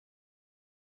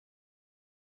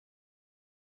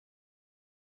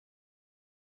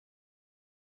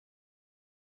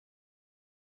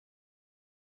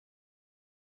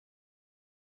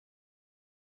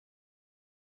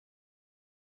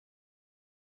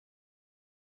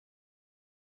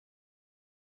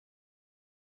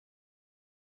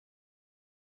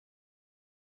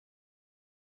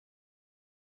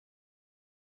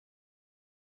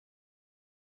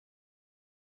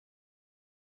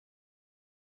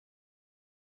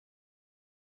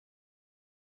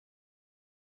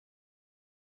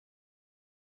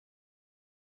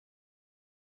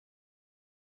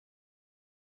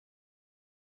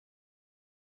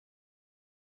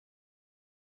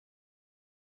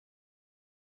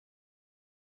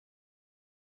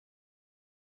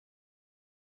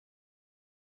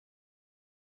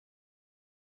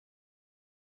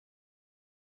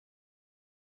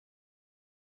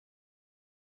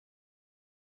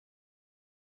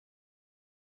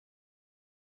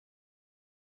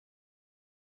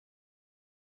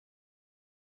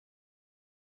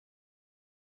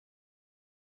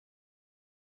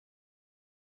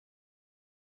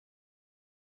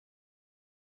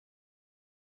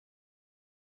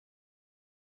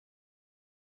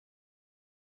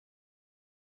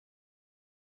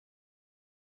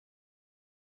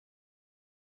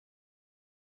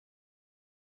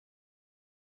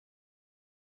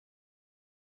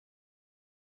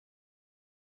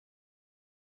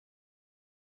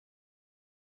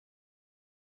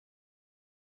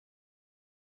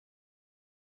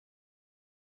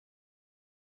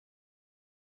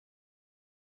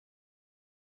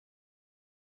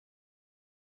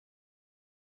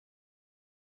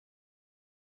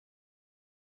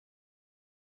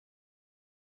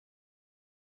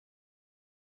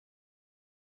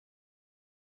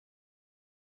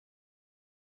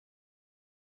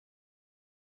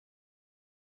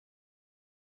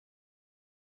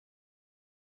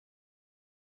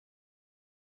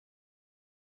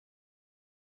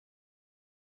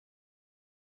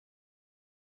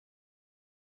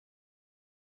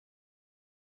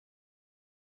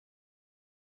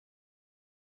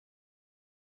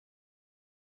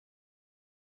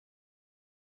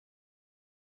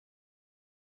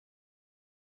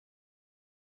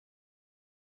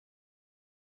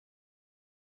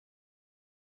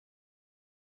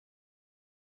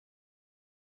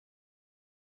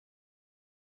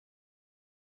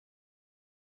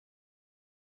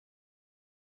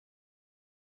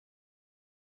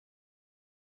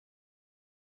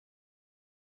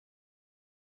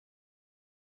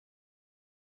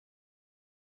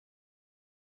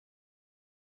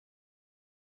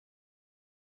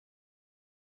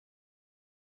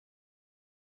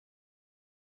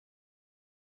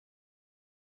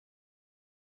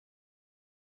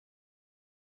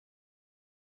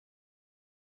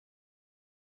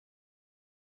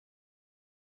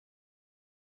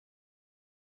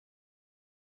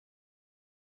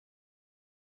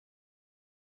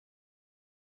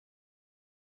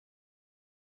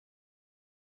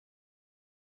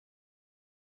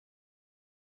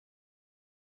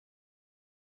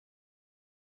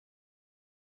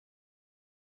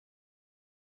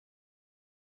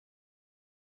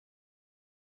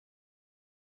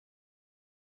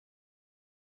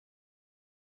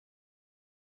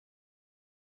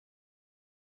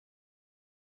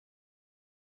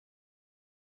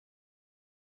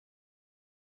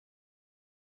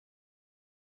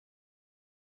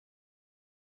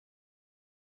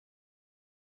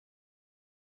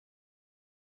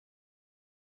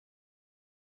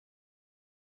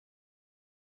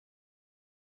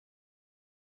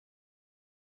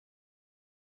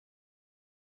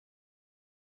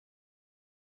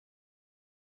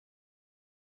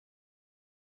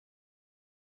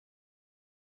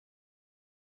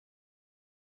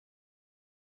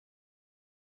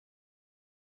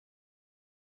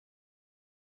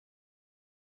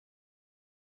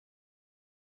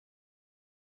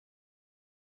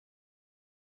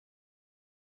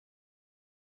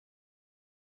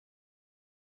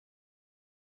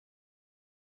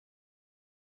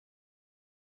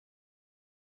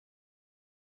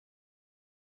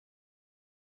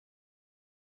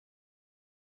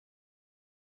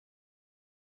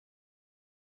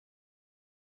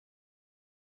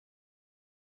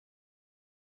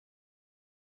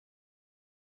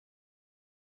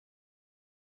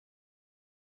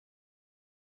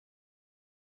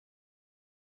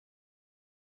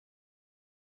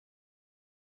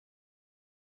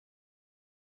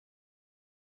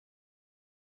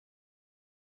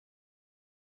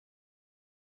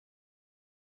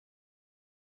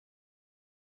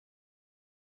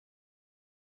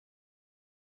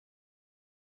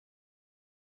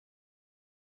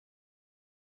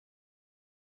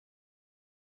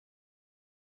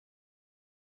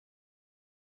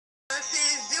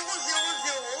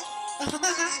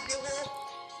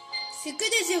 C'est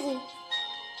que des zéros.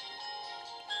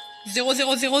 0,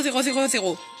 0, 0, 0, 0,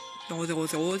 0. 0, 0,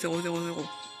 0, 0, 0, 0.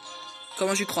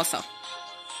 Comment j'y crois ça?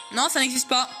 Non, ça n'existe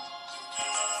pas.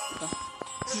 Pourquoi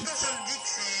ça me dit que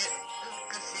c'est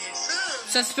ça?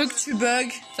 Ça se peut que tu bugs.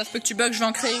 Ça se peut que tu bugs, je vais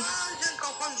en créer. Ah, je viens de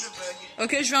comprendre, je bug.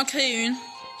 Ok, je vais en créer une.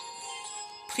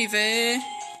 Privé.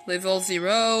 Level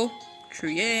 0.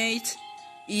 Create.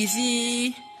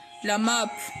 Easy. La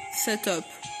map. Setup.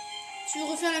 Tu veux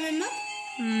refaire la même map?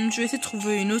 Je vais essayer de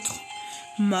trouver une autre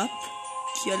map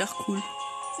qui a l'air cool.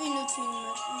 Fais une autre, une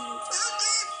autre.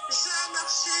 Ok, ça a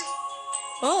marché.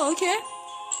 Oh, ok.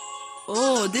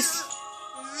 Oh, des... 8.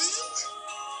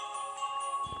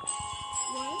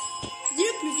 Ouais.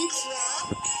 Dis-le plus vite. 3.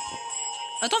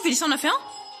 Attends, Félicia en a fait un?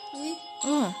 Oui.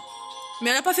 Oh. Mais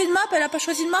elle a pas fait de map, elle a pas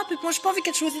choisi de map, et moi j'ai pas envie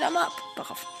qu'elle choisisse la map. Pas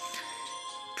grave.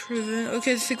 Ok,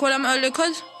 c'est quoi le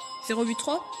code?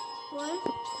 083? Ouais.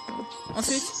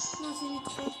 Ensuite? Non, c'est 8,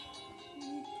 3.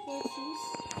 8, 3, 6. 5. 2.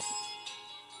 8.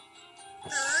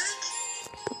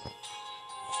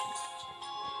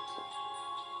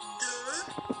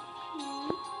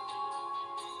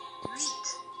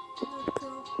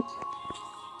 D'accord.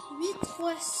 8,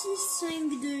 3, 6, 5,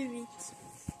 2, 8.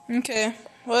 Ok.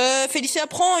 Félicia,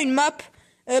 prends une map.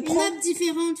 Une map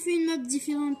différente, fais une map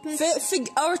différente. Fais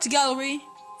Art Gallery,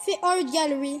 Fais Art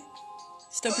Gallery.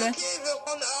 s'il te plaît. Ok, je vais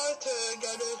prendre Art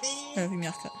Gallery. Oui,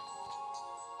 merci.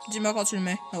 Dis-moi quand tu le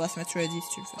mets. On va se mettre ready si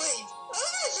tu le fais. Oui. Ah,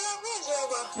 je vais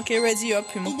avoir. Ok, ready, hop,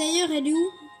 Et humo. d'ailleurs, elle est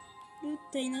où? Le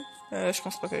taina. Je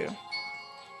pense pas qu'elle est là.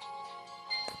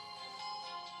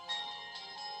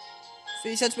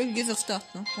 Félicia, tu peux cliquer sur Start,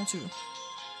 hein, quand tu veux.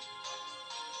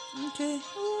 Ok. Après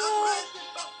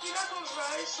cette partie-là, quand je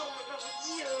vais aller sur mon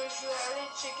ordi, je vais aller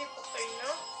checker pour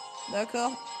taina.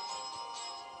 D'accord.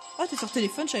 Ah, t'es sur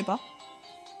téléphone, je savais pas.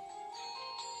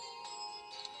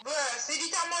 Voilà, c'est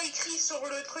littéralement écrit sur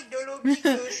le truc de lobby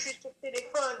que je suis sur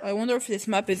téléphone. I wonder if this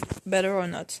map is better or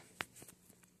not.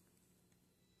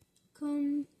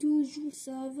 Comme toujours,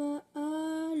 ça va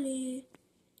aller.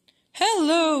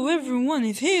 Hello, everyone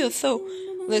is here, so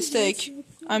let's take.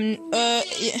 Yeah.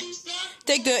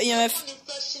 Take the EMF.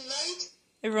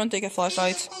 Everyone take a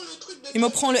flashlight. Il me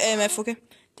prend le EMF, ok?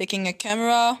 Taking a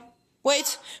camera.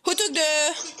 Wait, who took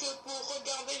the... Pour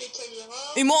regarder les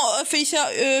caméras. Et moi,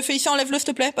 Félicia, enlève-le s'il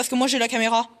te plaît, parce que moi j'ai la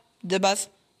caméra de base.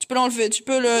 Tu peux l'enlever, tu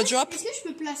peux le drop. Est-ce que je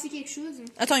peux placer quelque chose?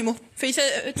 Attends, Imo. Félicia,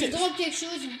 Je drop quelque chose.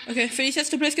 ok, Félicia,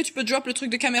 s'il te plaît, est-ce que tu peux drop le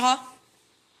truc de caméra?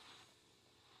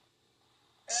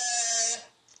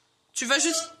 Tu vas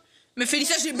juste... Mais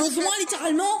Félicia, j'ai besoin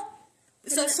littéralement.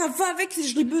 Ça va avec,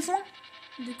 je l'ai besoin.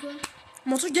 De quoi?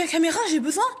 Mon truc de la caméra, j'ai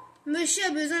besoin. Monsieur a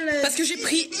besoin de... Parce que j'ai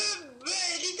pris...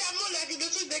 Littéralement, le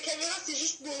truc de caméra, c'est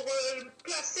juste pour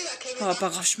placer la caméra. Oh, pas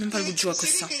grave, je suis même pas le goût de jouer à cause de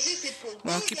ça. Celui que j'ai, c'est pour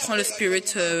Bon, qui prend le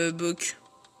Spirit Book?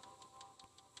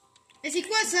 Et c'est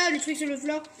quoi ça, le truc sur le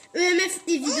floor? EMF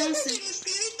évidence. C'est le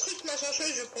spirit truc machin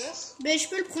chose, je pense. Ben je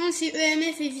peux le prendre, c'est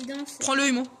EMF évidence. Prends-le,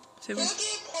 Imo. C'est bon. Ok,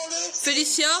 prends-le.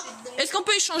 Félicia, est-ce qu'on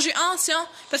peut échanger un? C'est un.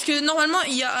 Parce que normalement,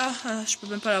 il y a... Ah, je peux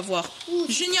même pas l'avoir.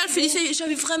 Génial, Félicia,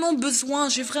 j'avais vraiment besoin.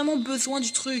 J'ai vraiment besoin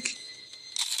du truc.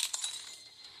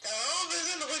 T'as vraiment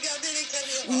besoin de regarder les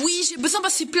caméras. Oui, j'ai besoin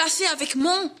parce que c'est placé avec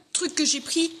mon truc que j'ai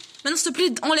pris. Maintenant, s'il te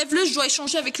plaît, enlève-le. Je dois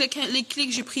échanger avec les clés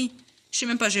que j'ai pris. Je sais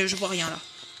même pas, je vois rien là.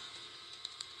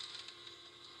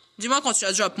 Dis-moi quand tu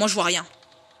la drop. Moi, je vois rien.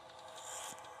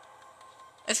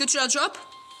 Est-ce que tu la drop?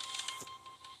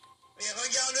 Mais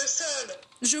regarde le sol.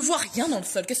 Je vois rien dans le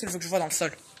sol. Qu'est-ce que je veux que je vois dans le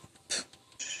sol? Pff.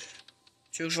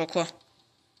 Tu veux que je vois quoi?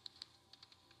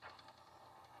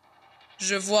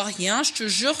 Je vois rien, je te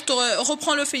jure.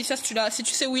 Reprends-le, Félicia, si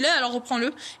tu sais où il est, alors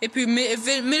reprends-le. Et puis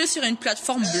mets-le sur une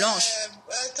plateforme blanche.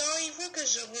 Attends, il faut que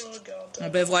je regarde. Ah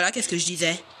ben voilà, qu'est-ce que je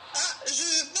disais? Ah,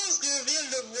 je pense que je viens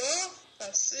de le voir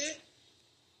passer.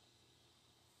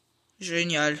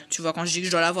 Génial. Tu vois quand je dis que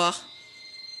je dois l'avoir?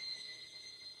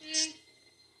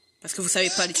 Parce que vous savez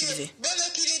pas l'utiliser. Bon,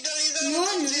 donc il est dans les Moi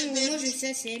alentours. non, moi je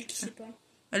sais, c'est elle qui sait pas.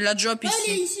 Elle la drop ici.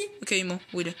 Elle est ici. Ok, Imo,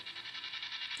 où il est?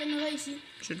 Caméra ici.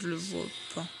 Je ne le vois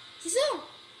pas. C'est ça.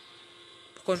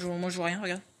 Pourquoi moi je vois rien?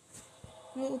 Regarde.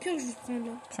 Au pire, je vais prendre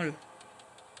là. Prends-le.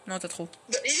 Non, t'as trop.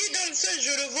 Il est dans le sol,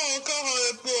 je le vois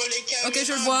encore pour les caméras. Ok,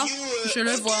 je le vois. Je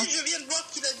le ok, vois. Je viens de voir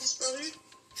qu'il a disparu.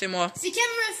 C'est moi. C'est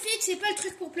camera fit, c'est pas le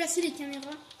truc pour placer les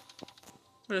caméras.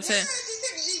 Je le sais. Ah, c'est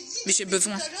ça que j'ai dit. Mais j'ai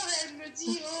besoin. Tout à l'heure, elle me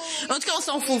dit, En tout cas, on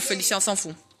s'en fout, Félicia, on s'en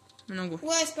fout. Maintenant, go.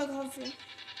 Ouais, c'est pas grave.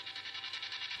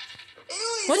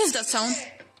 What is that sound?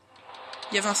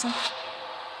 Il y avait un son.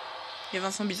 Il y avait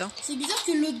un son bizarre. C'est bizarre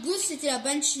que l'autre gauche c'était la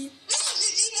Banshee. non,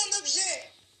 j'ai dit mon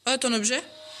objet. Ah, ton objet?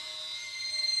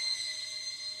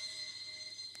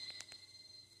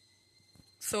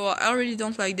 So I really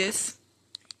don't like this.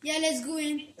 Yeah, let's go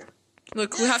in.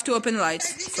 Look, we have to open lights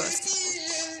T'as dit first.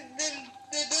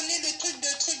 de donner le truc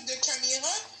de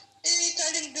caméra et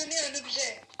t'allais me donner un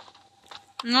objet.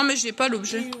 Non, mais j'ai pas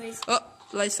l'objet. Anyways. Oh,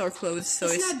 lights are closed, so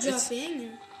It's it's not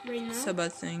dropping right it's now. a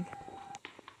bad thing.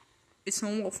 It's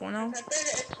normal for now. Ça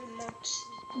s'appelle être menti.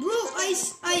 Bro,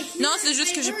 Non, c'est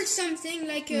juste que j'ai... heard something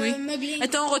like Oui. muggling.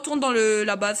 Attends, on retourne dans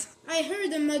la base. I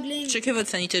heard a muggling. Checkez votre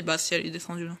sanité de base si elle est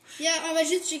descendue là. Yeah, on va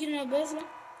juste checker la base là.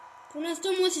 Pour l'instant,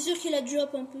 moi c'est sûr qu'il a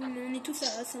drop un peu, mais on est tous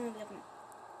à 100 environ.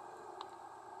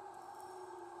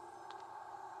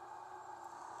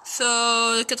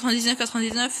 So,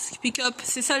 99, pick up.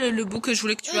 C'est ça le book que je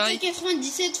voulais que tu ailles.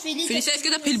 97, Félix. Félicia, est-ce que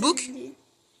t'as pris le book?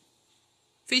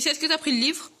 Félicia, est-ce que t'as pris le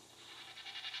livre?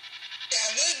 T'es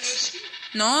aveugle aussi?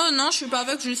 Non, je suis pas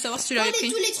aveugle, je veux juste savoir si tu l'avais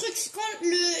pris. Tous les trucs, quand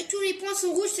tous les points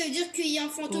sont rouges, ça veut dire qu'il y a un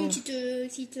fantôme qui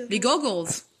te... Les goggles.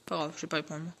 Pas grave, je vais pas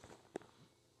répondre.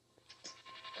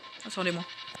 Attendez-moi.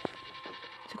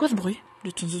 C'est quoi ce bruit?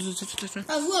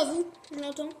 À vous, je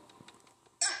l'entends.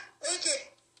 Ok.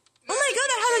 Oh my god,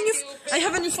 I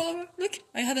have a new follower. Look,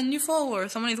 I had a new follower.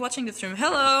 Someone is watching the stream.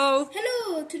 Hello.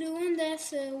 Hello to the one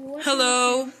that's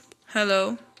watching.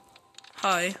 Hello.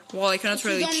 Hi. Well, I cannot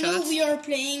really If you chat. don't know, we are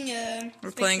playing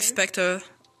We're playing SPECTER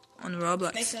on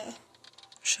Roblox. Spectre.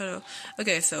 Shut up.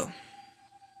 Okay, so.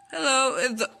 Hello.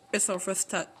 It's our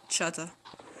first chatter.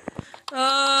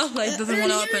 Like doesn't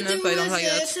want to Earlier open up. there I don't was, like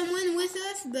that. someone with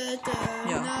us, but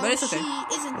now but it's okay.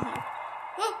 she isn't here.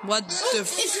 Oh, What the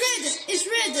it's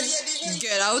red.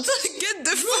 Get out. Get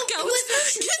the fuck out.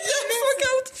 Get the fuck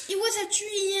out. It was a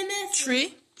 3 EMF.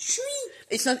 Tree? 3.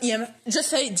 It's not EM. Just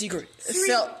say degree.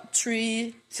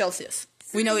 3 Celsius.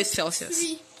 We know it's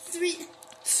Celsius. 3.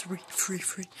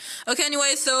 3. Okay,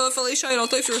 anyway, so Felicia, I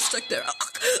don't know if you're stuck there.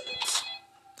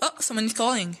 Oh, someone is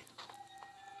calling.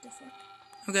 The fuck?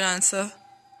 I'm gonna answer.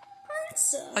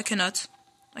 Answer. I cannot.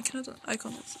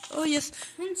 Oh, yes.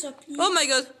 Answer, please. Oh my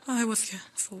god. Oh, I was scared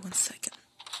for 1 second.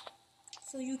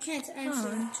 So you can't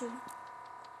answer too.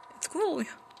 It's cool.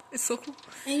 It's so cool.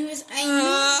 Anyways, I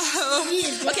know he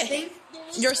is dropping. Okay.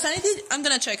 Your sanity, I'm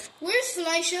gonna check. Where's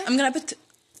Felicia? I'm gonna put...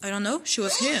 I don't know. She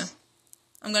was here.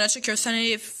 I'm gonna check your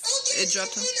sanity if it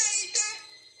dropped.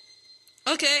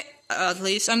 Okay. At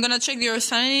least. I'm gonna check your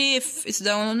sanity if it's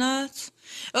down or not.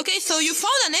 Okay, so you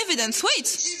found an evidence. Wait.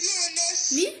 J'ai vu un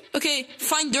os. Me? Okay,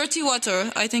 find dirty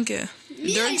water. I think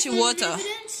Me? dirty I found water.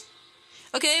 evidence?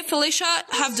 Okay, Felicia,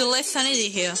 have the less sanity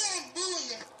here. Un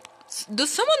boule. Does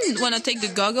someone want to take the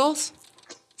goggles?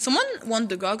 Someone want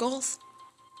the goggles?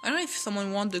 I don't know if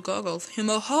someone want the goggles.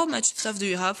 Humo, how much stuff do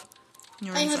you have in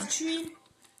your I have inventory? 3.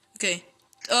 Okay.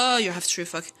 Oh, you have 3.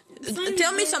 Fuck. Fine,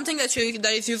 Tell me yeah. something that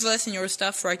is useless in your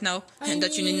stuff right now and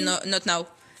that you need not now.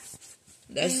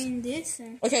 I mean this.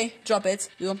 Okay, drop it.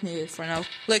 You don't need it for now.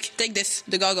 Look, take this.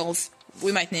 The goggles.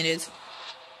 We might need it.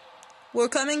 We're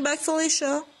coming back,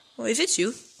 Felicia. Oh, is it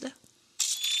you?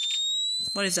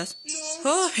 What is that? No.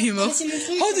 Oh, Humo. C'est mon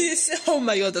truc. How do you see? Oh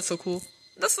my god, that's so cool.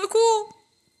 That's so cool.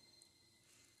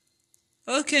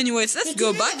 Okay, anyways, let's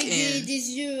go back avec in.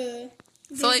 des yeux.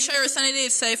 Felicia, your sanity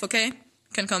is safe, okay?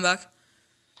 You can come back.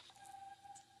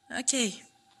 Okay.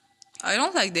 I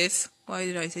don't like this. Why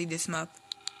did I take this map?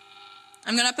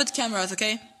 I'm gonna put cameras,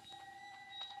 okay?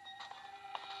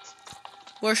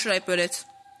 Where should I put it?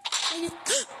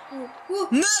 Oh,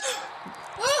 No!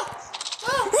 oh,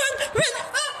 oh.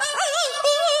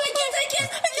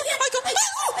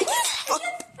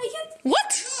 What?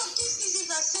 Qu'est-ce qui s'est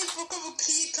passé? Pourquoi vous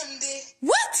criez comme des...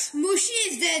 What? Moshi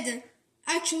is dead.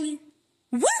 Actually,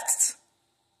 What?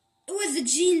 it was the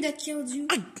gene that killed you.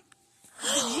 The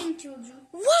gene killed you.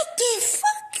 What the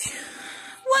fuck?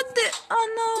 What the...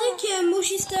 Oh Take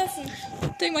Moshi stuff.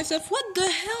 no. Take myself. What the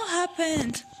hell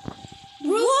happened?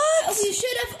 Bro, What? we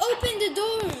should have opened the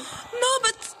door. No,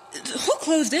 but... Who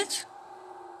closed it?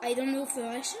 I don't know,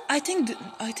 Felicia. I think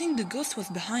the ghost was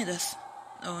behind us.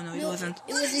 Oh no, it wasn't.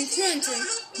 It was in front.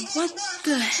 What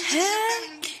the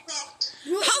heck?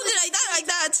 Bro, How did I die like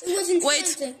that? It was in Wait,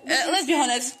 front. let's be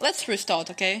honest. Let's restart,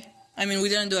 okay? I mean, we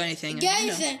didn't do anything.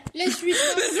 Guys, you know. let's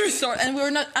restart. Let's restart, and we're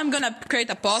not. I'm gonna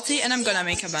create a party, and I'm gonna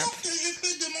make a map. Je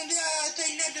peux demander à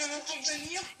Taina de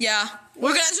revenir? Yeah,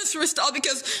 we're gonna just restart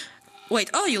because. Wait,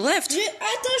 oh, you left.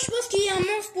 Attends, je pense qu'il y a un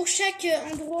monstre pour chaque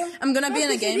endroit. I'm gonna be in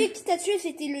a Celui game. qui t'a tué,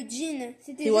 c'était le djinn.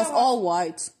 C'était He was genre- all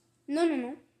white. Non, non,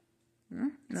 non.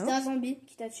 No. C'était un zombie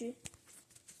qui t'a tué.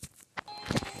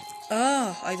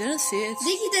 Oh, I didn't see it.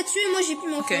 Dès qu'il t'a tué, moi j'ai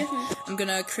pu Okay, m'enfuir. I'm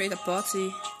gonna create a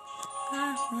party.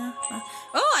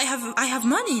 Oh, I have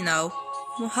money now.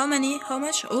 Well, how many? How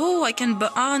much? Oh, I can buy.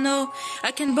 Oh no,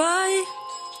 I can buy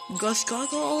ghost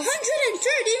goggles.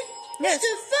 130? Yes. What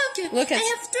the fuck? Look at- I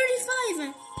have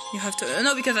 35. You have to...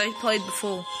 No, because I played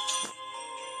before.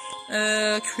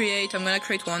 Create. I'm gonna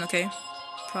create one, okay?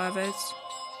 Private.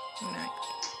 I'm gonna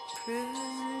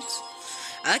create...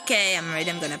 Okay, I'm ready.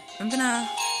 I'm gonna...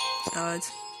 God.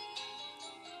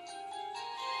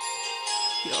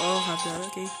 You all have that,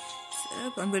 okay?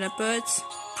 Setup. I'm gonna put...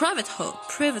 Private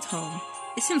home.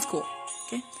 It seems cool,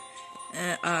 okay?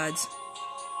 Add.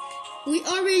 We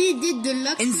already did the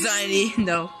luxury. Insanity.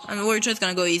 No. I mean, we're just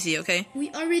gonna go easy, okay?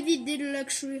 We already did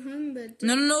luxury home, but...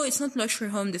 No, it's not luxury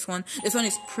home, this one. This one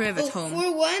is private home.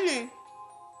 4-1.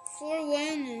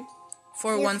 414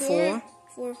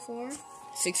 4-4.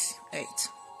 68.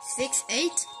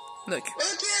 6-8. Look.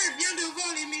 Ok, elle vient de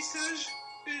voir les messages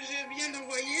que je viens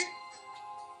d'envoyer.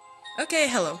 Okay,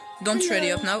 hello. Don't Hello.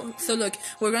 ready up now. So look,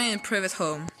 we're going in private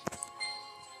home.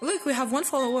 Look, we have one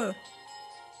follower.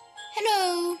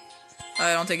 Hello.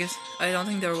 I don't think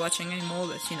they're watching anymore,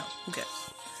 but you know, who cares?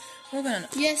 We're gonna know.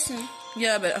 Yes.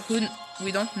 Yeah, but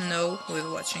we don't know who's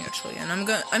watching actually, and I'm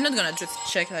not gonna just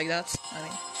check like that. I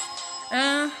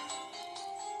mean,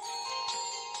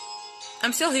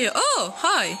 I'm still here. Oh,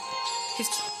 hi.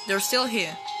 They're still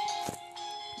here.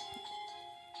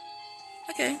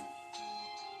 Okay.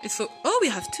 It's so. Oh, we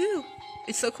have two.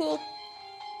 It's so cool.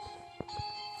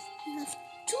 We have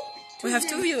two. We have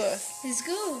two viewers. Let's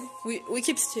go. We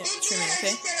keep streaming, okay?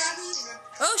 Elle arrive.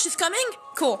 Oh, she's coming?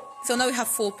 Cool. So now we have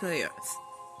 4 players.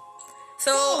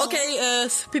 So, okay,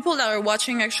 people that are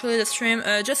watching actually the stream,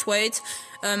 just wait.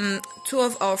 2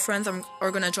 of our friends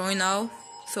are gonna join now,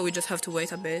 so we just have to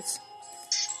wait a bit.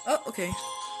 Oh, okay.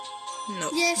 No.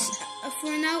 Yes.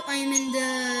 For now, I'm in the.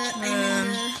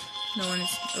 No one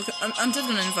is... Okay, I'm just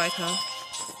gonna invite her.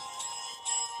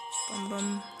 Bum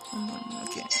bum. Bum bum.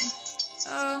 Okay.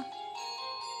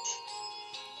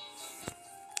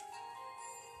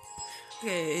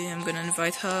 Okay, I'm gonna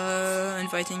invite her,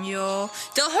 inviting you all.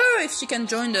 Tell her if she can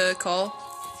join the call.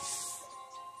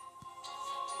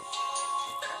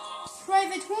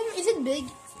 Private home, is it big?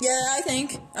 Yeah, I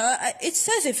think. It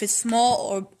says if it's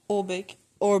small or big.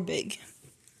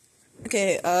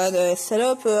 Okay, the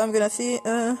setup, I'm gonna see,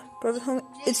 private home,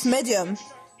 it's medium.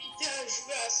 Je suis invitée à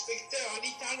jouer à SPECTER,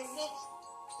 littéralement.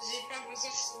 J'ai pas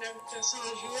besoin que je l'impression à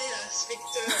jouer à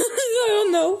SPECTER. I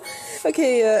don't know.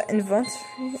 Okay,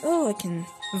 inventory. Oh, I can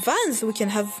vans. We can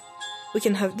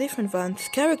have different vans.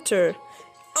 Character.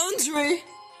 Andre.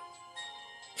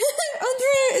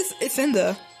 Andre it's in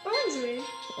there. Andre.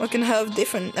 I can have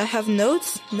different. I have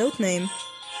notes. Note name.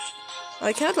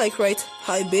 I cannot like write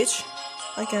hi bitch.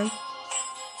 I can.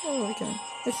 Oh, I can.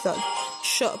 It's that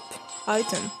shop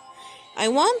item. I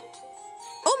want.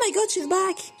 Oh my God, she's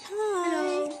back. Hi.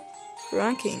 Hello.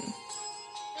 Ranking.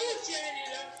 Oh, tiens, elle est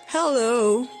là.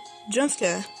 Hello. Jump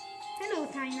scare. Hello,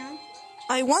 Taina.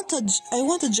 I want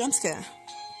a jump scare.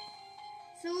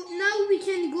 So now we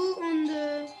can go on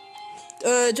the.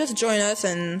 Just join us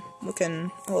and we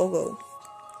can all go.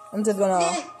 I'm just gonna.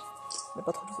 Mais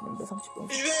pas trop, ça me baisse un petit peu.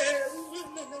 Je vais ouvrir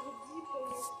mon ordi pour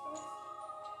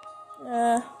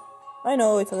l'instant. I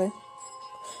know, it's okay.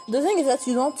 The thing is that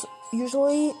you don't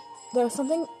usually. There's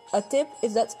something. A tip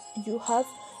is that you have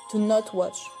to not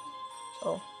watch.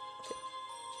 Oh. Okay.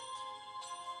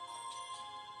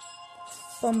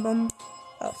 Bum bum.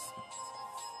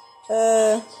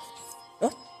 Oh.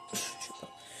 What?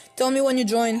 Tell me when you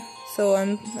join. So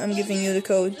I'm giving you the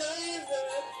code. J'arrive.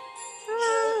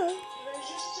 Je vais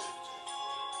juste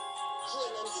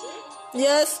jouer.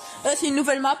 Yes, c'est une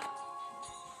nouvelle map.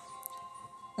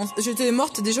 J'étais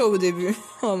morte déjà au début.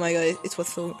 Oh my god, it was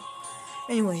so.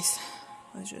 Anyways,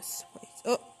 I just wait.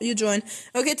 Oh, you join.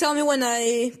 Okay, tell me when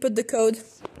I put the code.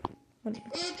 Ok,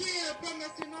 pas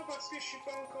maintenant parce que je suis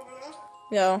pas encore là.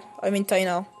 Yeah, I mean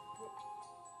taina.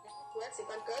 Ouais, c'est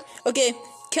pas le code. Okay,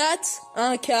 4,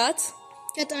 1, 4.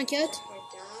 4-1-4.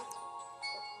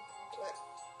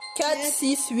 4,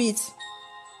 6, 8.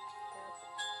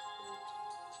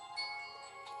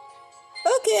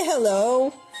 Okay,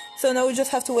 hello. So now we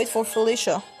just have to wait for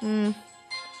Felicia.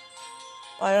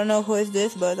 I don't know who is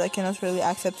this, but I cannot really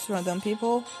accept random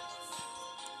people.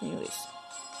 Anyways.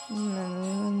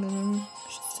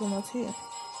 She's still not here.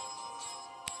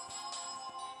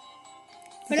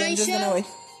 Okay, I'm just gonna wait.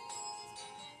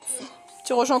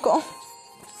 Tu rejoins quand?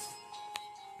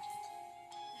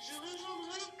 Je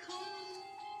rejoindrai quand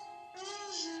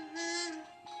je vais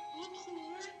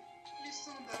retrouver les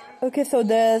sondages. Okay, so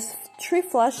there's 3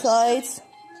 flashlights.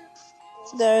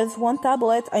 There's 1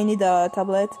 tablet. I need a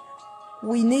tablet.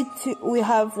 We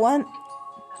have 1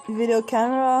 video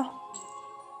camera.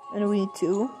 And we need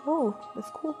 2. Oh, that's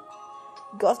cool.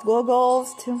 ghost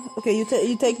goggles too. Okay, you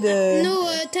take the... No,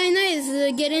 Taina is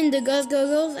getting the ghost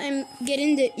goggles. I'm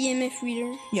getting the EMF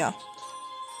reader. Yeah.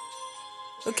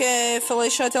 Okay,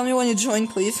 Felicia, tell me when you join,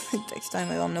 please. It takes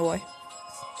time, I don't know why.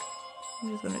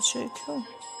 I'm just gonna check.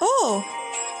 Oh,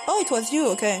 it was you,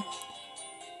 okay.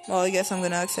 Well, I guess I'm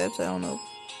gonna accept, I don't know.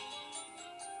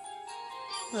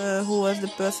 Who was the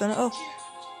person? Oh,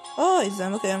 it's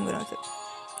them, okay, I'm gonna accept.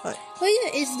 Hi. Oh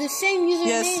yeah, it's the same username.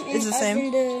 Yes, it's the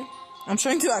same. I'm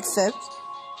trying to accept.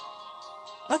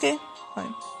 Okay,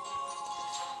 fine.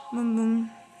 Boom,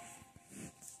 boom.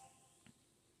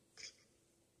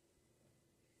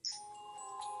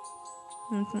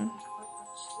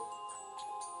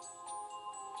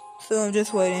 So I'm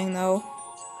just waiting now.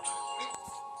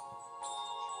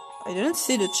 I didn't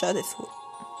see the chat as well.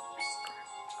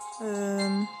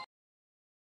 I'm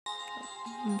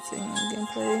seeing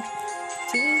gameplay.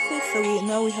 So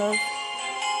now we have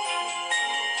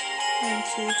 1,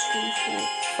 2, 3,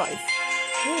 4, 5.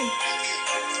 Yay.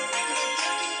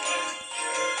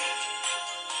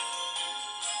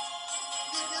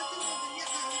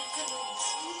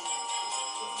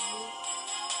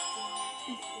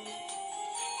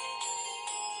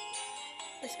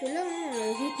 Parce que là,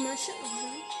 le rythme machin,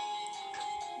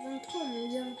 23, mon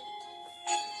gars.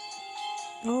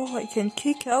 Oh, I can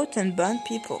kick out and ban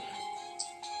people.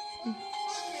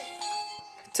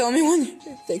 Tell me when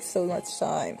it takes so much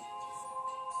time.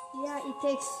 Yeah, it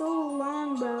takes so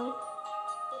long, bro.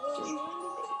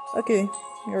 Okay,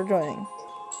 you're joining.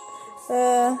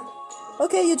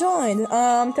 Okay, you joined.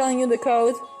 I'm telling you the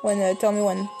code when tell me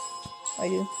when I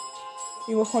do.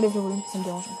 Il va enlever le volume, ça me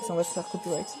dérange, parce qu'on va se faire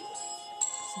copyright.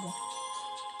 C'est bon.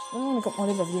 Non, mais quand on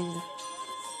enlève la vidéo.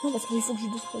 Non, parce qu'il faut que je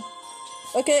douce.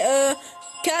 Ok,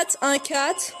 4, 1,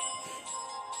 4.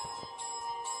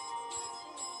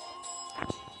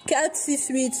 4, 6,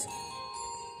 8.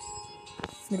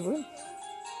 Mais le volume.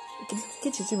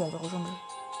 Qu'est-ce que tu veux, on va rejoindre.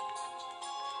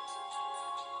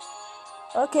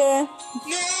 Ok. Non,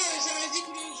 j'avais dit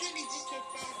que le jeu n'existe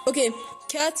pas. Ok,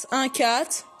 4, 1,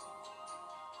 4.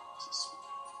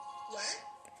 Ouais.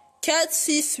 4,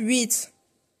 6, 8.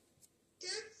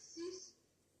 4, 6,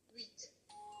 8.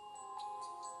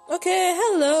 Ok,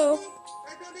 hello.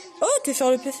 Attendez, Oh, t'es sur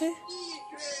le PC? je vais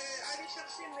aller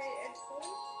chercher mes headphones.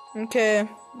 Okay,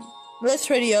 let's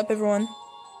ready up, everyone.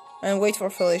 And wait for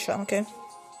Felicia, okay?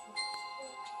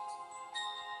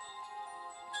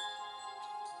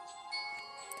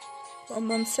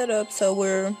 Set up, so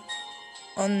we're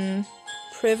on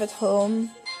private home.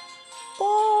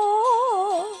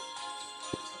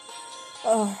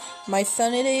 Oh, my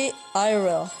sanity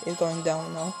IRL is going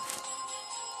down now.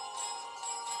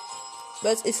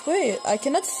 But it's weird, I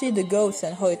cannot see the ghost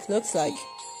and how it looks like.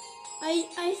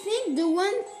 I think the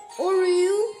one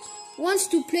Oreo wants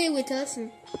to play with us.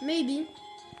 Maybe.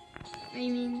 I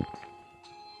mean,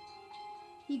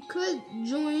 he could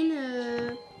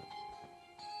join.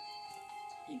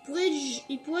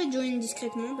 Il pourrait join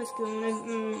discrètement parce qu'on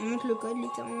montre le code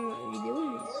littéralement dans la vidéo.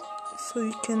 Mais... So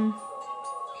you can.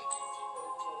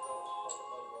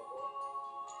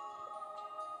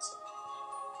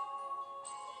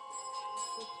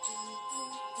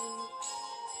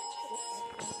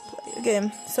 Okay,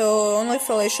 so only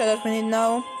Felicia that we need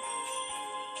now,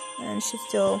 and she's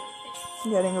still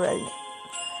getting ready.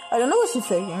 I don't know what she's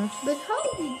saying. But how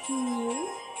did you know?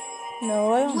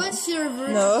 No, I don't What know. server?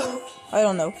 No, I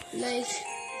don't know. Like.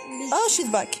 Oh, she's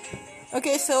back.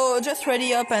 Okay, so just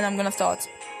ready up and I'm gonna start.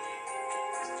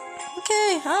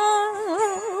 Okay.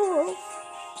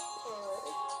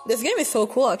 This game is so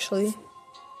cool, actually.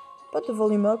 Put the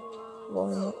volume up.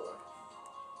 Volume up.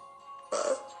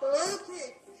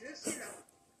 Ok, je suis là.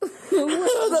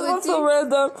 That was so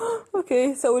random.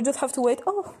 Okay, so we just have to wait.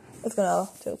 Oh, it's gonna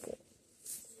teleport.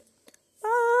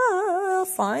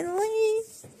 Finally.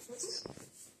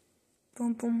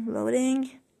 Boom, boom,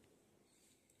 loading.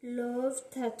 Love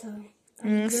Tata.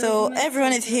 So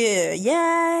everyone is here.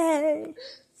 Yay!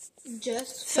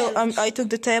 Just So I took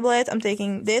the tablet. I'm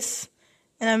taking this,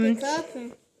 and I'm. pick up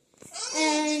and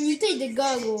you take the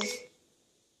goggles.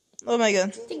 Oh my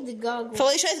god. Take the goggles.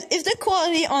 Felicia, is the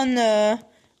quality on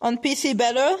PC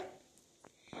better?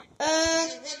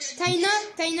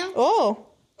 Taina, Oh.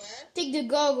 take the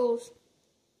goggles.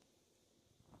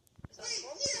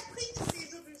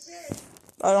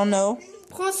 I don't know.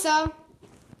 Prends ça.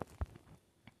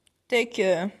 Take.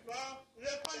 Bon,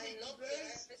 je prends les doubles.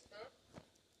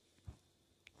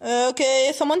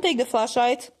 Okay, someone take the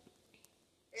flashlight.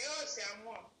 Et oh, c'est à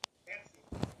moi. Merci.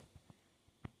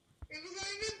 Et vous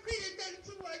avez même pris les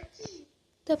talons à qui?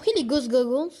 T'as pris les ghost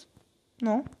goggles?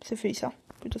 Non, c'est Felicia,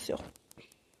 plutôt sûr.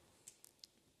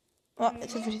 Ah,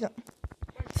 c'est Felicia.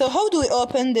 So how do we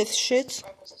open this shit?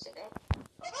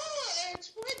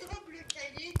 Tu pourrais drop le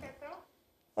cahier, Tata?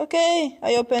 Okay,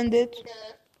 I opened it.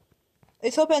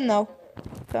 It's open now.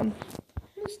 Come.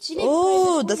 Stylé,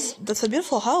 Oh, private that's a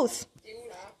beautiful house.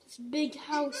 It's big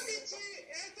house.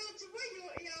 Attends, tu vois,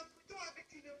 il y a un bouton avec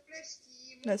une flèche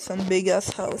qui monte That's some big ass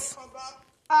house. en bas.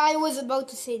 I was about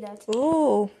to say that.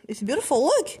 Oh, it's beautiful.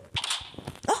 Look.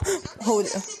 Oh,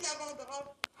 Merci de l'avoir drop.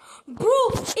 Bro,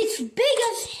 it's big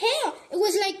as hell. It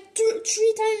was like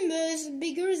three times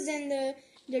bigger than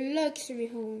the luxury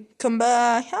home. come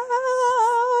back.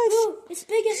 Hi. Bro, it's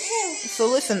big as hell. So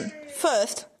listen.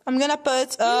 First, I'm gonna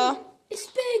put It's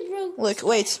big, bro. Look,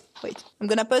 wait. I'm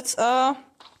gonna put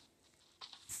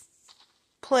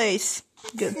place.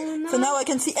 Good. So now I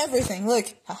can see everything.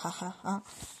 Look. Ha ha ha ha.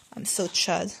 I'm so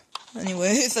Chad. Anyway,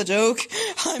 it's a joke.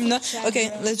 I'm not. Okay,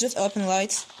 let's just open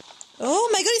lights. Oh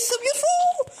my god, it's so beautiful!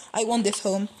 I want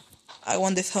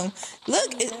this home.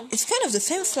 Look, it's kind of the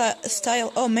same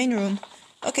style. Oh, main room.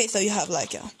 Okay, so you have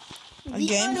like a The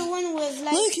game. other one was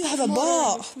like Look, you have a modern,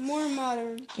 bar. more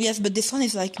modern. Yes, but this one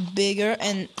is like bigger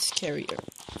and scarier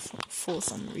for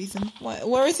some reason.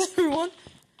 Where is everyone?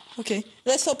 Okay,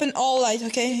 let's open all lights,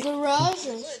 okay? Garage.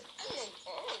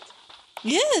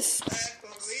 Yes!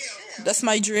 That's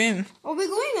my dream. Are we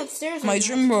going upstairs? My or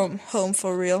dream not? room, home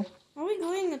for real. Are we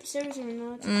going upstairs or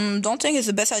not? Don't think it's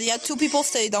the best idea. 2 people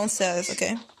stay downstairs,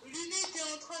 okay? Lunette est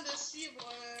en train de suivre.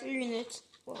 Lunettes.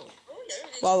 Wow.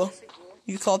 Wow.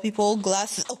 You call people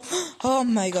glasses. Oh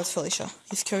my god, Felicia.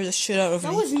 You scared the shit out of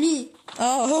That me. was me.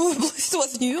 Oh, it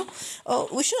was you? Oh,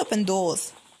 we should open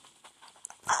doors.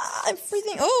 I'm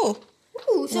freezing. Oh!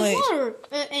 Ooh, some Wait. water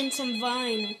and some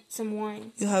wine.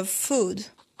 You have food.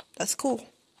 That's cool.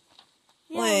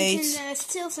 Yeah, Wait. we can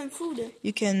steal some food.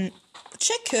 You can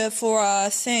check for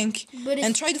a sink But it's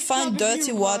and try to find probably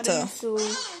dirty rotten, water. so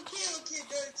Okay,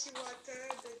 dirty water.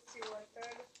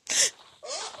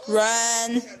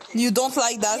 Run. You don't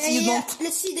like that. You yeah. don't.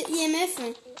 Let's see the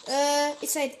EMF.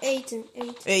 It's at 8.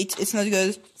 8. It's not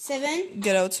good. 7.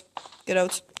 Get out.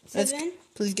 Seven?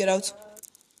 Please get out.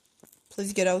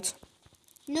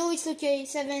 No, it's okay.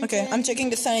 7. Okay, I'm checking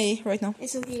the sanity right now.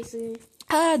 It's okay.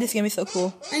 Ah, this game is so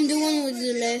cool. I'm the one with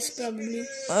the less, probably.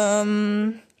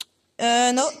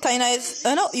 No, Taina is.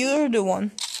 No, you're the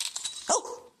one.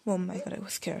 Oh my god, I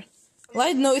was scared.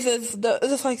 Light noises.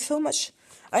 There's like so much.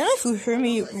 I don't know if you hear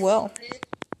me well.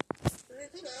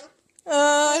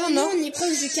 I don't know. On est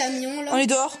proche du camion, là. On est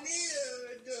dehors.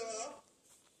 Dehors.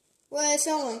 Ouais,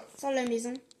 sors de la maison.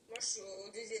 Moi, je suis au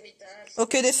 2e étage.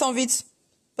 Ok, descends vite.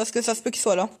 Parce que ça se peut qu'il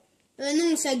soit là.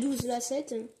 Non, c'est à 12, là,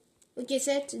 7. Ok,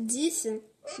 7, 10,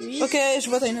 8, Ok, je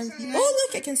vois Taina. Oh,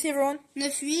 look, I can see everyone.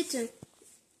 9, 8,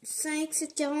 5,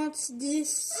 7, 40, 10,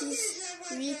 6,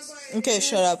 8. Okay,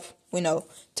 shut up. We know.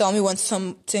 Tell me when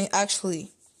something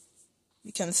actually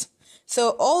becomes.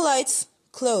 So, all lights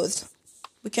closed.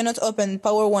 We cannot open.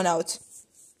 Power went out.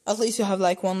 At least you have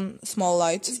like one small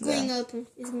light. It's there. going up.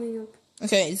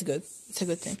 Okay, it's good. It's a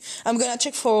good thing. I'm gonna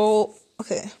check for...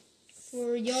 Okay.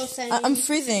 For your sanity. I'm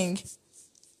freezing.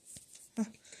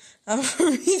 I'm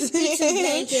freezing. It's a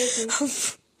blanket.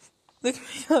 Look at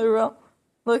me around.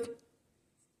 Look.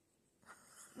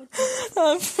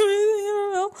 I'm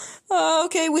freezing around.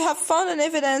 Okay, we have found an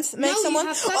evidence. Make Now someone...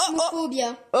 you have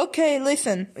phasmophobia. Okay,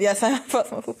 listen. Yes, I have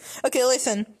phasmophobia. Okay,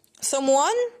 listen.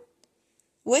 Someone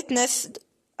witnessed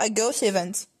a ghost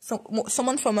event.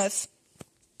 Someone from us.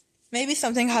 Maybe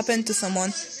something happened to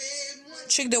someone.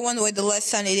 Check the one with the less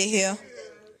sanity here.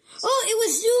 Oh, it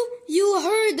was you. You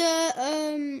heard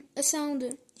a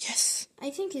sound. Yes. I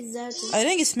think it's that. I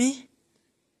think it's me.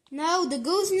 Now the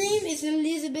ghost name is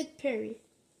Elizabeth Perry.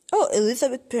 Oh,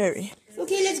 Elizabeth Perry.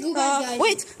 Okay, let's go back, guys.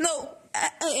 Wait, no.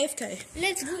 AFK.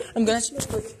 Let's go. I'm gonna...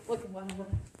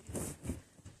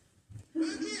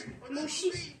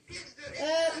 Moshi.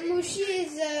 Moshi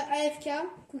is AFK.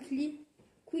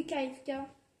 Quick AFK.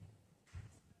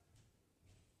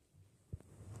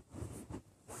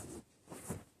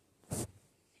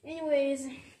 Anyways.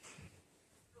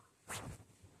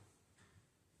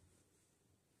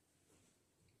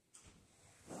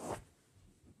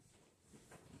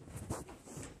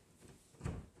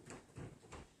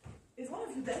 Is one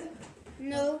of you dead?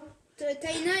 No.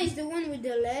 Taina is the one with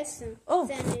the less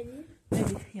sanity.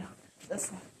 Maybe, yeah. That's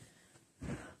fine.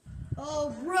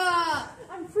 Oh, bruh.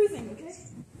 I'm freezing, okay?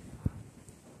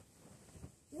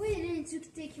 Why didn't you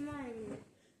take mine?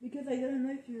 Because I didn't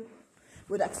know if you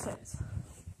would accept.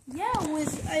 Yeah,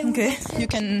 I Okay, was you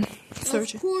can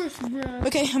search Of it. course, bruh.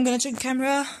 Okay, I'm gonna check the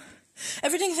camera.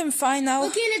 Everything's fine now.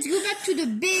 Okay, let's go back to the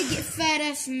big fat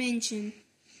ass mansion.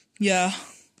 Yeah.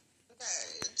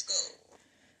 Let's go.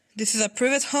 This is a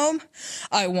private home.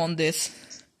 I want this.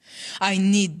 I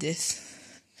need this.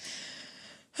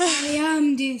 I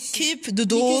am this. Keep the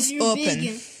doors Because you're open.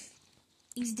 big.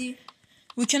 Is the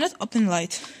We cannot open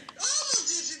light.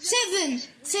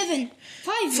 7,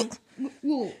 5.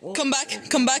 Whoa. Come back.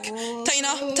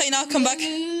 Taina, come back.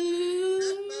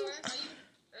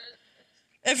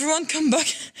 Everyone come back.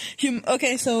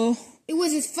 Okay, so It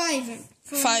was a 5.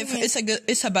 5.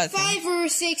 It's a bad thing. 5 or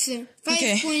 6. 5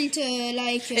 Okay. point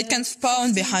It can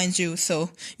spawn behind you, so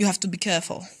you have to be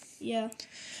careful. Yeah.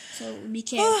 So be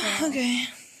careful. Okay.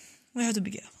 We have to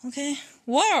be careful, okay?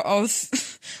 Why are ours?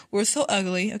 We're so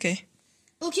ugly. Okay.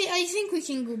 Okay, I think we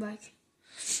can go back.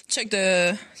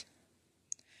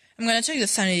 I'm gonna check the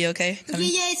sanity, okay? Okay,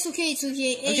 yeah, it's okay.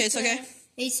 Okay, it's okay.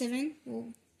 8, 7.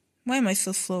 Oh. Why am I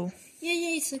so slow?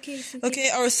 Yeah, it's okay. Okay,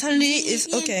 our sanity is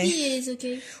okay. EMP is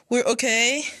okay. We're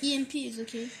okay. EMP is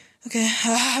okay. Okay,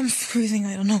 I'm freezing.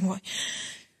 I don't know why.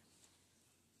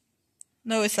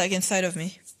 No, it's like inside of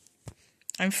me.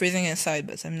 I'm freezing inside,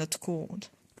 but I'm not cold.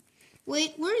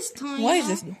 Wait, where is time? Why is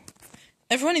this?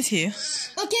 Everyone is here.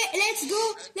 Okay, let's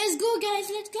go. Let's go, guys.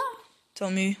 Let's go. Tell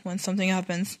me when something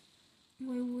happens.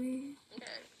 Wait.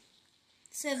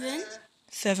 7.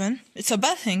 7. It's a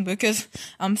bad thing because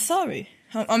I'm sorry.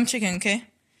 I'm checking, okay?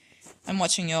 I'm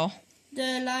watching y'all.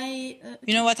 The light.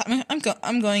 You know what?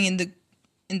 I'm going in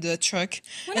the truck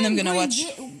and I'm gonna watch.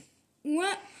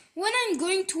 When I'm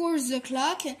going towards the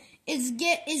clock, it's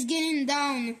getting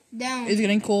down. It's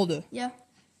getting colder. Yeah.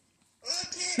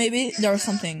 Maybe there's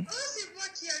something.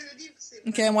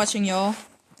 Okay, I'm watching y'all.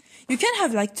 You can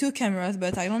have like 2 cameras,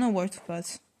 but I don't know where to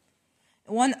put.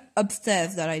 One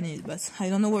upstairs that I need, but I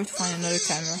don't know where to find another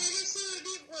camera.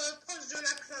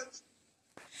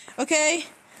 Okay,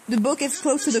 the book is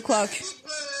close to the clock.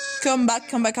 Come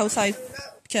back outside.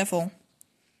 Careful.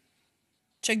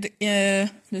 Check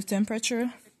the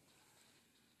temperature.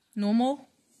 Normal?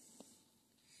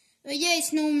 Yeah,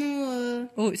 it's normal.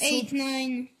 It's 8,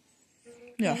 9.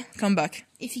 Yeah, come back.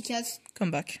 Efficace.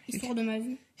 Come back. Histoire de ma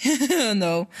vie.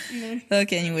 No. No.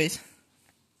 Okay, anyways.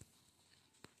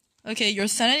 Okay, your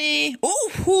sanity.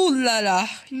 Oh, ooh la la.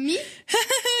 Me?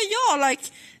 Yeah, like,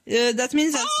 that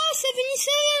means that...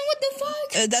 77, what the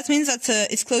fuck? That means that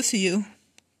it's close to you.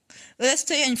 Let's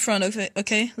stay in front of it,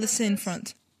 okay? Let's stay in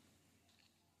front.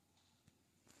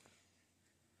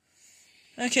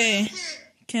 Okay.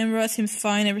 Camera seems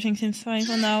fine, everything seems fine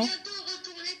for now.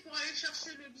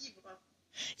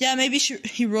 Yeah, maybe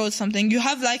he wrote something. You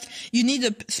need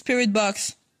a spirit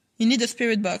box. You need a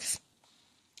spirit box.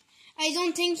 I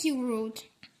don't think he wrote.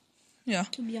 Yeah.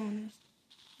 To be honest.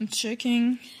 I'm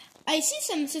checking. I see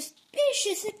some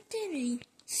suspicious activity.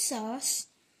 Sauce.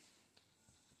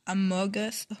 Among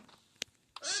Us.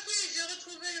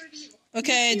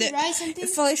 Okay, write something?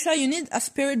 Felicia, you need a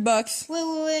spirit box.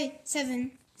 Wait.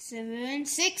 7,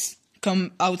 6.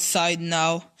 Come outside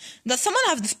now. Does someone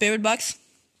have the spirit box?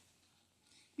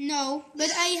 No,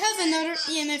 but I have another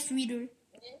EMF reader.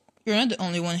 You're not the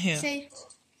only one here.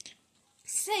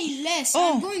 Say less.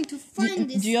 I'm going to find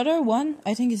this. The other one,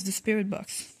 I think, is the spirit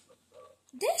box.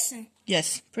 This?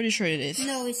 Yes, pretty sure it is.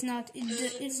 No, it's not.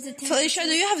 It's the Felicia,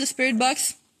 do you have the spirit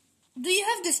box? Do you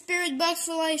have the spirit box,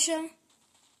 Felicia?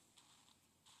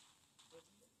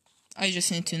 I just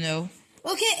need to know.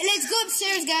 Okay, let's go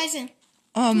upstairs, guys.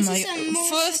 Oh This my is a most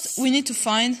First, we need to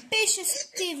find... Suspicious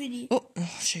activity. Oh,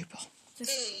 shaper.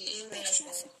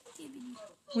 Suspicious activity.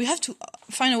 We have to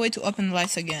find a way to open the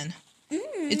lights again.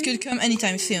 It could come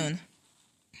anytime soon.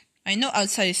 I know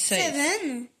outside is safe.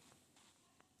 7.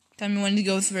 Tell me when it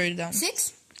goes very down.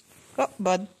 6. Oh,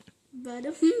 but...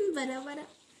 Bada.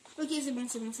 Ok, c'est bon,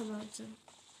 ça va.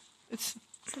 It's...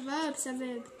 Ça va.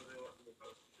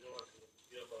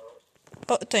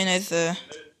 Oh, Taina is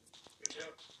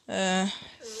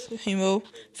humo.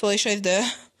 Felicia is there.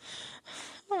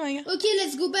 Oh my god. Okay,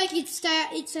 let's go back. It's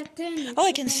at 10. Oh,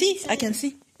 I can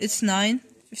see. It's 9.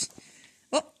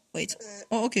 Oh, wait.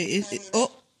 Oh, okay.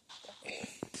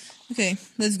 Okay,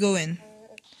 let's go in.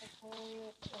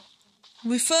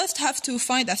 We first have to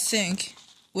find a sink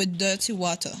with dirty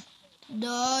water.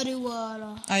 Dirty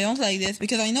water. I don't like this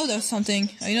because I know there's something.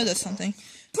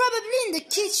 Probably in the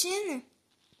kitchen.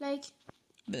 Like,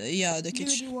 Yeah, the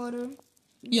kitchen. dirty water.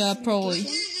 Yeah, probably.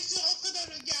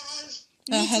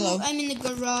 Hello. I'm in the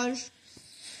garage.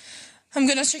 I'm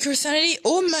gonna check her sanity.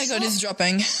 Oh my god, it's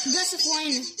dropping.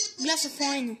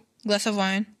 Glass of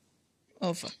wine.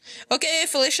 Oh, fuck. Okay,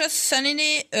 Felicia's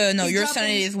sanity. No, your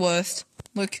sanity is worst.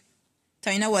 Look,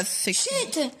 Taina was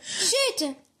 16. Shit!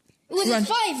 It was a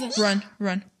 5.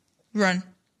 Run.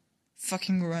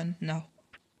 Fucking run. No.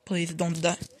 Please, don't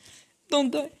die.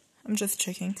 I'm just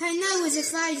checking. Taina was a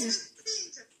 5.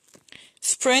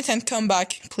 Sprint and come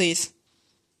back, please.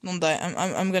 Don't die.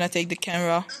 I'm gonna take the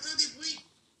camera. J'entends des bruits.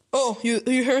 Oh, you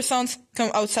hear sounds? Come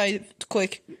outside,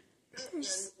 quick.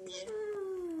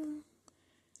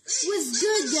 What's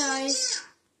good, guys?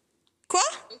 Quoi?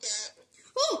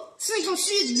 Oh,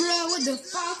 58, bro, what the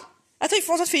fuck? Attends, ils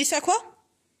font ça de Félicia à quoi?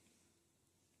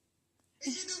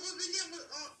 Essaye de revenir.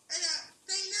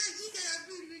 Taina a dit qu'elle a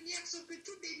vu une lumière, sauf que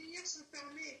toutes les lumières sont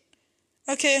fermées.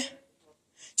 Ok.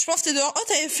 Je pense que t'es dehors.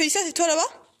 Oh, Félicia, c'est toi là-bas?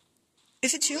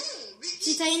 Is it you?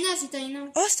 C'est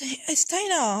Taina. Oh, it's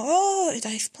Taina. Oh,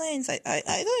 that explains. I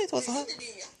thought it was her. Des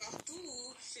lumières partout,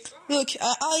 c'est pas. Look,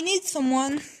 I need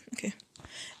someone. Okay.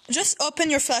 Just open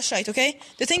your flashlight, okay?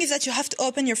 The thing is that you have to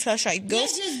open your flashlight. Let's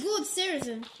Ghost. just go upstairs.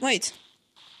 Wait.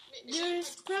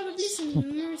 There's probably some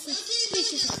more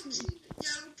suspicious. Il y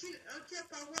a aucun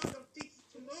power dans tes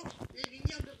humo. Les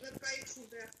lumières ne devraient pas être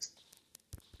ouvertes.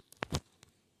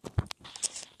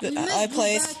 Good. We must I go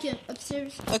place. back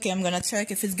upstairs. Okay, I'm gonna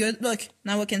check if it's good. Look,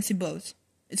 now I can see both.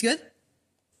 It's good?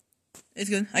 It's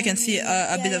good. I can see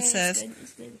a bit of stairs.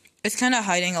 It's good. It's kind of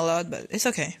hiding a lot, but it's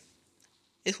okay.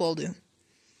 It will do.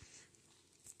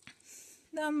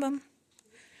 Bum.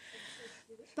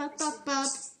 Pop.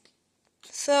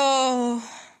 So,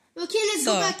 Okay, let's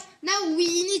go back. Now we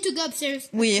need to go upstairs.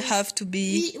 we have to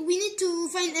be... We need to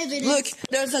find evidence. Look,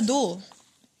 there's a door.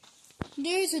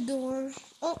 There is a door.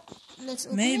 Oh, let's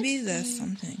open Maybe it. there's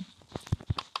something.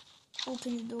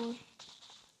 Open the door.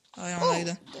 I don't like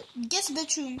that. The guest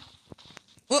bedroom.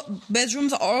 Well,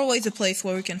 bedrooms are always a place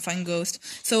where we can find ghosts.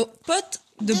 So, put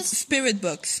the That's- spirit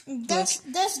box. That's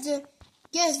the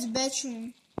guest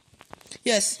bedroom.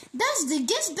 Yes. That's the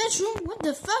guest bedroom. What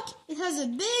the fuck? It has a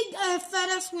big fat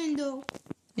ass window.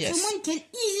 Yes. Someone can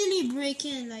easily break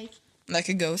in. Like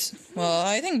a ghost. Well,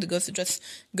 I think the ghost just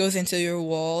goes into your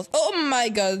walls. Oh my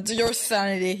god, your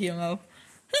sanity, humo.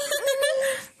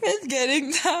 It's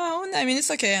getting down. I mean,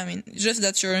 it's okay. I mean, just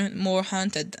that you're more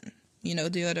haunted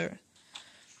than, the other.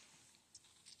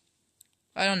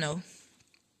 I don't know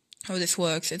how this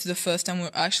works. It's the first time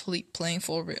we're actually playing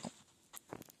for real.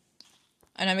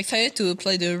 And I'm excited to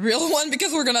play the real one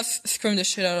because we're gonna scream the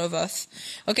shit out of us.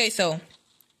 Okay, so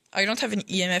I don't have an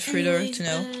EMF reader to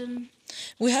know.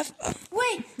 We have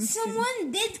Wait,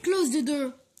 someone did close the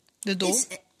door. the door.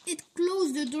 It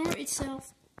closed the door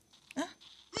itself.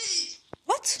 Oui,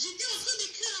 What? j'étais en train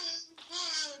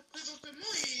d'écrire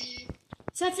présentement et.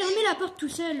 Ça a fermé la porte tout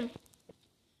seul.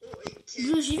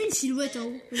 J'ai vu une silhouette en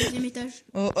haut, au deuxième étage.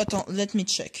 Oh, attends, let me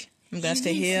check. I'm gonna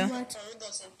stay here.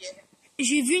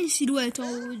 J'ai vu une silhouette en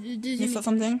haut, au You deuxième saw étage.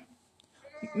 something?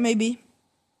 Maybe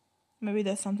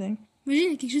there's something. Imagine,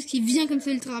 il y a quelque chose qui vient comme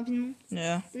ça ultra rapidement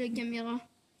Yeah. de la caméra.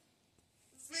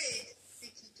 Wait, c'est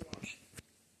qui toi?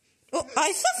 Oh,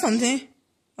 I saw something.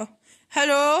 Oh,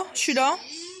 hello, je suis là.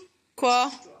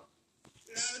 Quoi?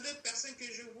 La deux personnes que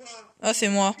je vois. Ah, c'est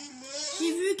moi.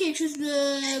 J'ai vu quelque chose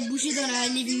de bouger dans la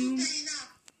living room.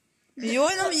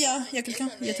 Ouais, non, mais il y a quelqu'un.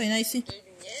 Il y a Taina ici.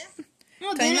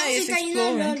 Oh, ben Taina là, is c'est Taina,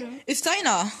 exploring. lol. It's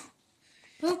Taina.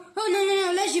 Oh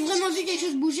non, là j'ai vraiment vu quelque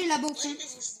chose bouger là-bas au fond.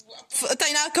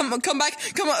 Taina, come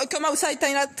back. Come outside,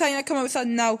 Taina, come outside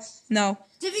now.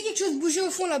 J'ai vu quelque chose bouger au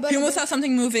fond là-bas. You must have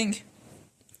something moving.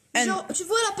 And Genre, tu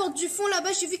vois la porte du fond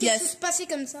là-bas, j'ai vu quelque Yes. chose passer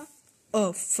comme ça.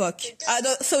 oh fuck.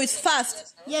 So it's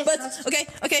fast. Yes, But fast.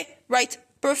 okay, right,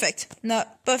 perfect. No,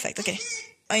 perfect. Okay,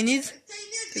 I need.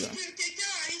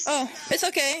 Oh, it's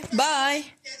okay. Bye.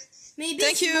 Maybe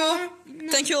Thank it's you. more-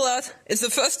 No. Thank you a lot. It's the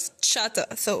first chatter.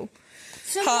 So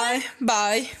Someone- hi,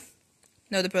 bye.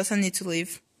 No, the person needs to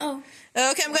leave. Oh.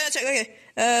 Okay, I'm gonna check.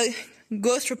 Okay.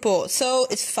 Ghost report. So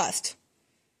it's fast.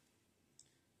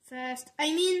 Fast.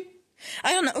 I mean,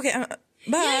 I don't know. Okay.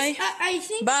 Bye. yes, I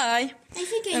think Bye.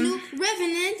 I know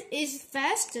Revenant is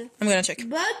fast, I'm gonna check.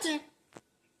 but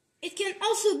it can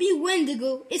also be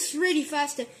Wendigo. It's really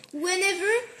fast.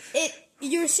 Whenever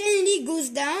your sanity goes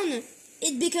down,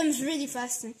 it becomes really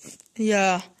fast.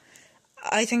 Yeah.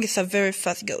 I think it's a very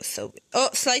fast ghost. So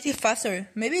slightly faster.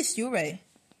 Maybe it's Ray.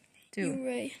 Too. You're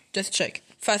right. Just check.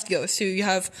 Fast ghost. So you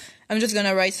have. I'm just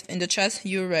gonna write in the chat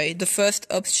Ray. The first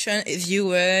option is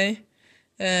Ray.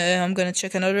 I'm gonna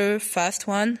check another fast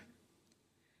one.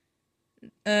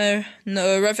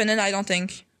 No, Revenant, I don't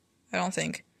think.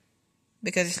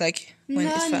 Because it's like when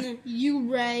it's fast. None.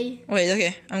 You right. Wait,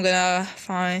 okay. I'm gonna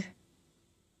find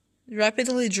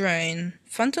rapidly drain.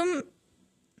 Phantom?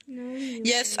 No. You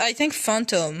Yes, I think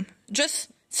Phantom. Just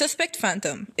suspect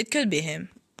Phantom. It could be him.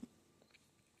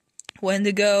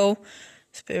 Wendigo,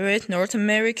 Spirit, North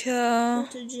America,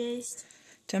 Poltergeist.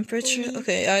 temperature.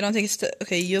 Okay, I don't think it's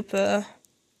okay. Yupa.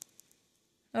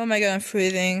 Oh my god, I'm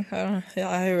freezing. I don't. Yeah,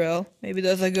 IRL. Maybe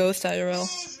there's a ghost IRL.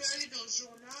 Je vais aller dans le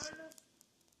journal.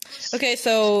 Okay,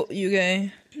 so you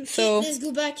guys. So let's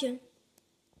go back.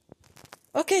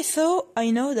 okay, so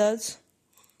I know that.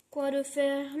 Quoi de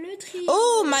faire le tri?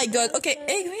 Oh my god. Okay,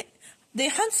 hey, wait. They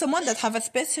hunt someone that have a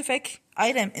specific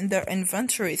item in their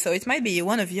inventory, so it might be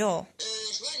one of y'all.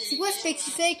 C'est quoi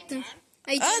spécifique?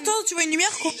 Ah, attends, tu vois une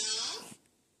lumière quoi?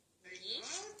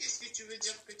 Qu'est-ce que tu veux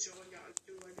dire que tu regardes,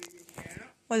 tu vois des lumières?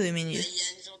 What do you mean? Il y a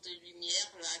une genre de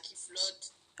lumière là qui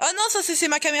flotte. Ah non, ça c'est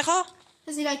ma caméra.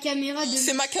 Ça c'est la caméra de.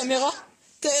 C'est ma caméra.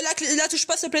 La touche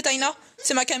pas, s'il te plaît, Taina.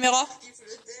 C'est ma caméra.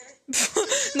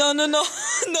 No, no, no.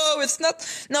 No, it's not.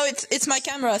 No, it's my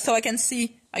camera, so I can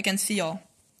see y'all.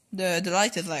 The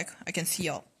light is like, I can see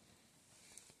y'all.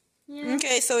 Yeah.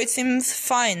 Okay, so it seems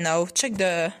fine now. Check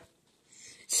the...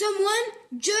 Someone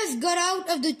just got out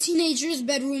of the teenager's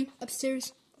bedroom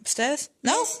upstairs. Upstairs?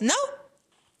 No? No?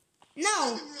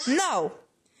 No.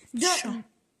 No.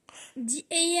 The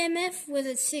AMF was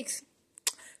at 6.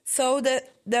 So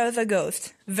there's a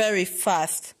ghost. Very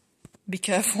fast. Be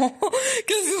careful.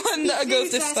 Because when a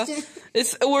ghost is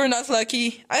fast, we're not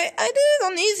lucky. I did it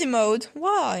on easy mode.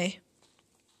 Why?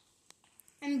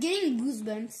 I'm getting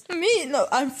goosebumps. Me? No,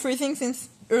 I'm freezing since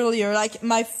earlier. Like,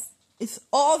 it's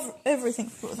all, everything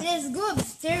frozen. Let's go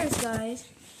upstairs, guys.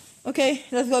 Okay,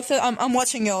 let's go upstairs. I'm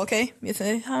watching y'all, okay? You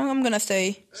say, I'm gonna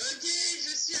stay. Ok, je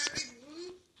suis avec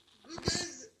vous.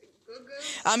 Google.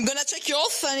 I'm gonna check your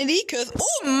sanity, cause,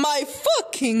 oh my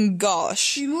fucking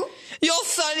gosh. Humo? Your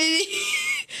sanity.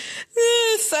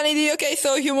 Sanity, okay,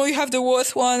 so Humo, you have the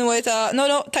worst one with,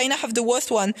 no, Taina have the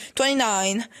worst one,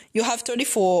 29, you have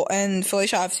 34, and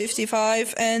Felicia have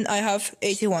 55, and I have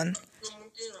 81.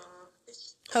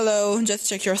 Hello, just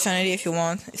check your sanity if you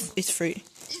want, it's free.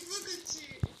 Il faut que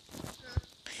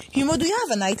tu... Humo, do you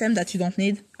have an item that you don't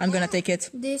need? I'm gonna take it.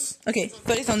 This. Okay,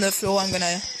 put it on the floor, I'm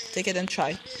gonna take it and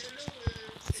try.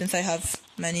 Since I have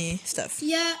many stuff.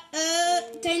 Yeah,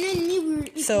 Taina and me were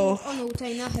equal. So- Oh no,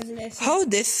 Taina has less. How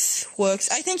this works,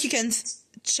 I think you can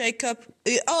check up,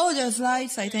 oh, there's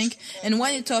lights, I think, and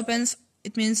when it opens,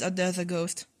 it means that there's a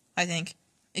ghost, I think.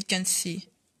 It can see.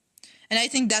 And I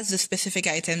think that's the specific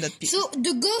item that people... So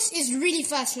the ghost is really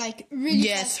fast, like really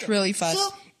fast. Yes, really fast.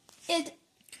 So it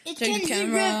Check can the be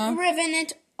camera.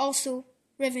 Revenant also.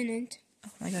 Revenant. Oh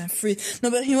my god, I'm free.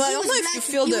 No, but Humo, I don't know if you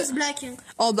feel He the... was black.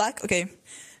 All black? Okay.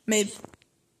 Maybe...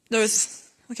 There's...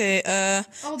 Okay,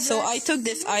 All so black. I took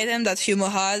this item that Humo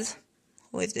had.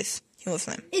 What is this? Humo's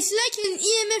name. It's like an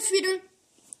EMF reader.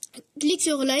 Clique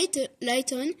sur light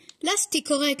on. Là, c'était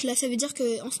correct. Là, ça veut dire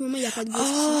que en ce moment, il n'y a pas de ghost.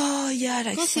 Oh, yeah,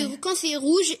 that's fine. Quand c'est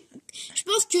rouge, je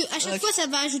pense que à chaque fois, ça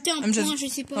va ajouter un I'm point, je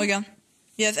sais pas. Regarde.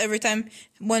 Yes, every time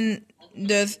when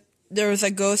there's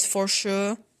a ghost for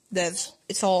sure,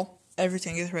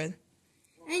 everything is red.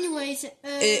 Anyways,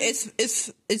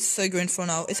 It's green for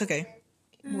now. It's okay.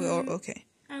 We are okay.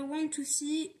 I want to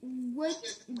see what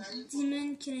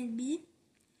demon can it be.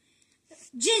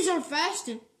 Jinns are fast.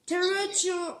 Terror,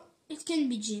 it can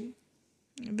be jinn.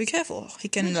 Be careful. He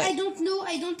can But I like... don't know.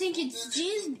 I don't think it's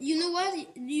jinn. You know what?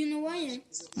 You know why?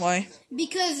 Why?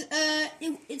 Because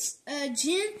it's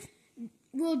jinn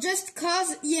will just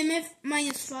cause EMF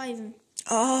 -5.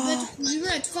 Oh. But we were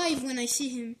at 5 when I see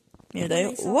him.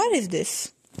 Yeah, what is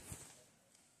this?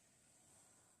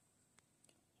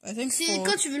 I think C'est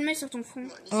quand tu veux le mettre sur ton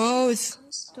front, Oh, it's...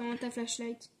 ta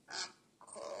flashlight.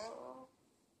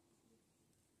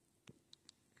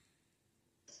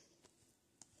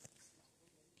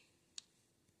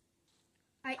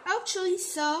 I actually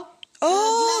saw.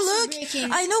 Oh, glass look!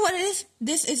 breaking. I know what it is.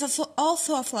 This is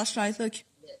also a flashlight. Look.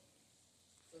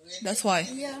 That's why.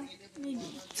 Yeah, maybe.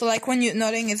 So like when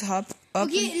nothing is up.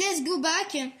 Okay, let's go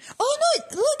back. Oh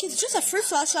no! Look, it's just a free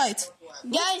flashlight.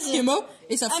 Guys, Humo,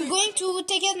 it's a free... I'm going to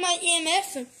take out my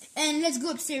EMF and let's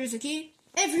go upstairs, okay?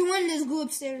 Everyone, let's go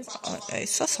upstairs. I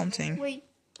saw something. Wait,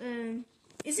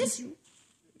 is this you?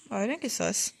 I think it's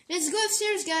us. Let's go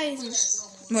upstairs, guys.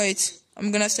 Wait,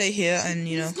 I'm gonna stay here and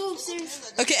Let's go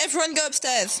upstairs. Okay, everyone go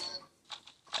upstairs.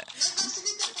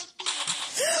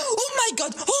 Oh my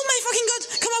god! Oh my fucking god!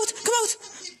 Come out! Come out!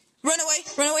 Run away!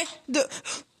 Run away!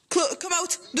 Come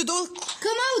out! The door!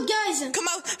 Come out, guys! Come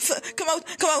out! Come out!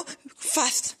 Come out!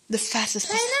 Fast! The fastest.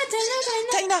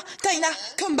 Taina!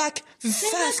 Come back!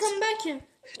 Taina, Fast! come back.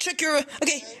 Check your...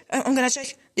 Okay, I'm gonna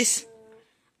check this.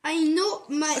 I know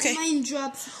mine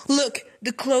drops. Look,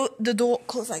 the door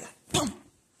closed like that. Boom!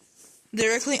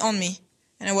 Directly on me.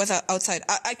 And I was outside.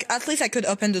 At least I could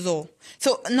open the door.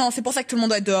 So, non, c'est pour ça que tout le monde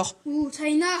doit être dehors. Ooh,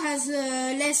 Taina has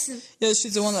less. Yeah,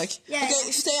 she's the one like... Yeah, okay,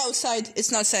 yeah. Stay outside.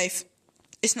 It's not safe.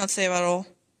 It's not safe at all.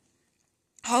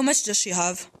 How much does she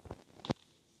have?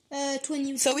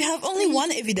 20. So we have only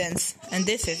one evidence. And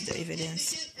this is the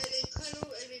evidence. Elle est très low,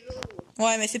 elle est low.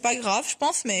 Ouais, mais c'est pas grave, je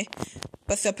pense, mais...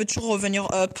 Parce que ça peut toujours revenir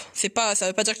up. Ça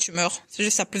veut pas dire que tu meurs. C'est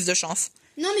juste que ça a plus de chance.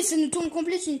 Non, mais ça nous tourne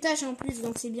complète une tâche en plus,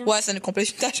 donc c'est bien. Ouais, ça nous complète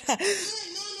une tâche. Non, elle a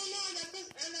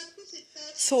pris cette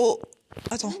tâche. So...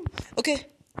 Attends. Ok. On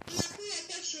a pris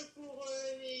la tâche pour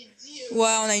les 10...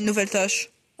 Ouais, on a une nouvelle tâche.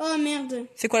 Oh merde.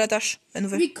 C'est quoi la tâche? La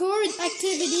nouvelle? Record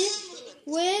activity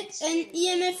with an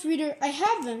EMF reader. I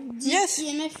have the Yes.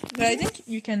 EMF But I reader. think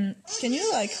you can you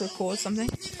like record something?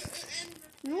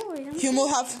 No, I don't.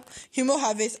 Humo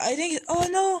have it. I think, oh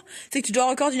no! C'est que tu dois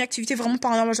recorder une activité vraiment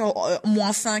paranormale, genre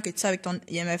 -5 et tout ça avec ton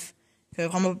IMF.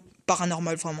 Vraiment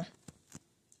paranormal, vraiment.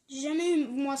 J'ai jamais eu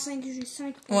moins 5, j'ai eu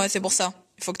 5. Ouais, c'est pour ça.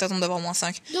 Il faut que t'attendes d'avoir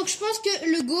 -5. Donc je pense que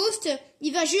le ghost,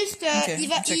 il va juste, Ok,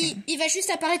 il va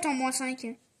juste apparaître en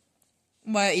 -5.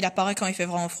 Ouais, il apparaît quand il fait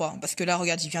vraiment froid. Parce que là,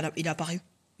 regarde, il est apparu.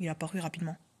 Il est apparu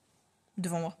rapidement.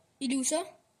 Devant moi. Il est où ça?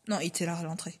 Non, il était là à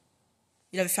l'entrée.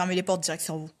 Il avait fermé les portes direct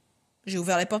sur vous. J'ai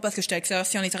ouvert les portes parce que j'étais à l'extérieur.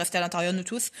 Si on était resté à l'intérieur, nous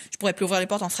tous, je pourrais plus ouvrir les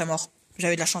portes, on serait mort.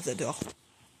 J'avais de la chance d'être dehors.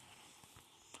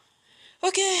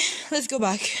 Ok, let's go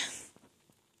back.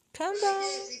 Calm down.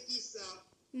 C'est qui ça?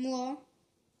 Moi.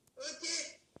 Ok.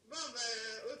 Bon, bah,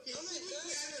 ok. C'est lui qui a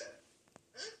le...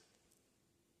 Hein?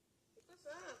 C'est quoi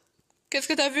ça? Qu'est-ce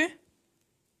que t'as vu?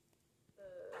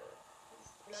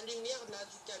 La lumière là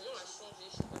du camion a changé.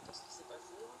 Je sais pas ce qui s'est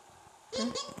passé. On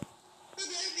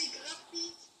dirait des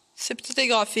graphiques. C'est peut-être des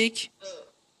graphiques.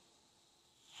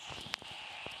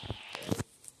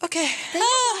 Ok. T'as eu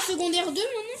un secondaire 2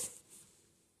 maintenant?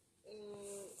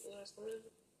 Il reste combien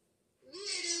de... Lui,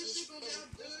 elle est au secondaire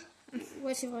 2.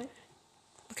 Ouais, c'est vrai.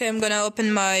 Okay, I'm gonna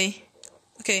open my...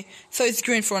 Okay, so it's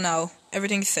green for now.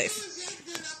 Everything is safe. Deuxième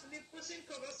de l'année prochaine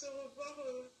qu'on va se revoir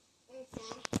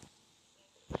enfin.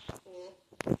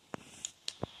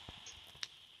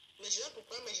 Mais je sais pas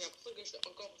pourquoi, mais j'ai l'impression que je vais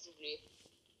encore jouer.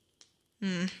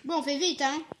 Bon, on fait vite,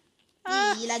 hein.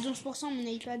 Il a 12% mon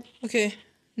iPad. Ok,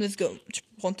 let's go. Tu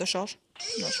peux prendre ta charge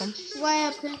dans la chambre. Ouais,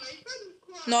 après.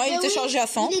 Non, il Bah était oui, chargé à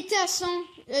 100. Il était à 100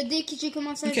 dès que j'ai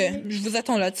commencé à Ok, jouer. je vous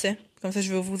attends là, tu sais. Comme ça,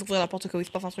 je vais vous ouvrir la porte au cas où il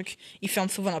se passe un truc. Il ferme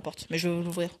souvent la porte, mais je vais vous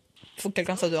l'ouvrir. Faut que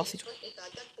quelqu'un soit dehors, c'est tout. Il est à 4%,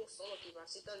 donc il va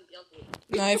s'éteindre bientôt.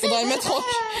 Non, il faudra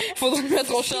le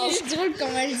mettre en charge. C'est drôle quand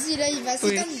elle dit là, il va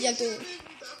s'éteindre bientôt.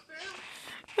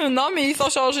 Non, mais il s'en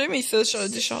chargé, mais il se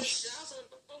décharge. Charge en même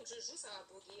temps que je joue, ça va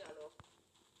bugger alors.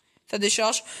 Ça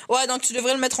décharge. Ouais, donc tu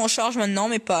devrais le mettre en charge maintenant,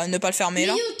 mais pas ne pas le fermer Mais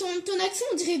là. yo, ton accent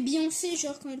on dirait Beyoncé,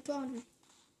 genre quand elle parle.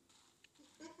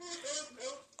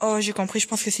 Oh, j'ai compris. Je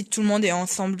pense que si tout le monde est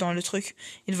ensemble dans le truc,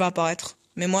 il va apparaître.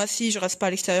 Mais moi, si je reste pas à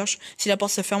l'extérieur, si la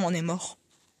porte se ferme, on est mort.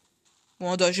 Ou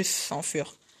on doit juste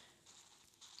s'enfuir.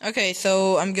 Okay,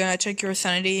 so I'm gonna check your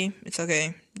sanity. It's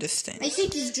okay. This thing. I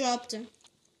think it's dropped.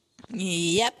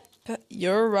 Yep,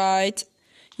 you're right.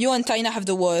 You and Taina have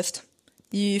the worst.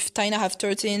 Taina have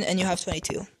 13 and you have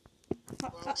 22.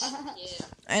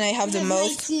 And I have the have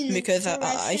most 19, because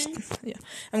correction. yeah.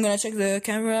 I'm gonna check the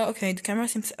camera. Okay, the camera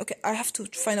seems okay. I have to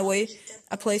find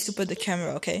a place to put the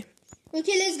camera. Okay. Ok,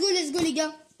 let's go les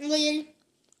gars. On doit y aller.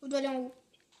 On doit aller en haut.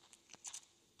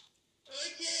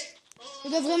 Ok. On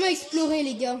doit vraiment explorer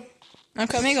les gars. I'm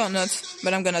coming or not,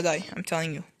 but I'm gonna die. I'm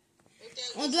telling you.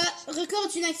 On doit record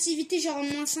une activité genre en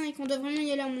 -5. On doit vraiment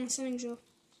y aller en -5 genre.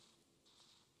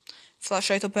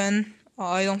 Flashlight open.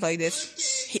 Oh, I don't like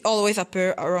this. He always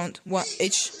appear around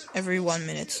every 1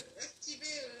 minute. Activer...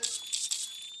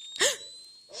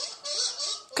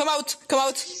 Come out! Come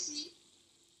out! Ici.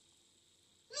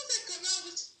 Non, mais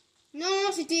comment...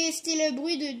 Non, c'était le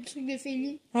bruit du truc de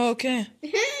Feli. Oh, ok.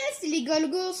 C'est les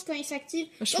golgos quand ils s'activent.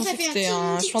 Je Quand ça pensais que fait c'était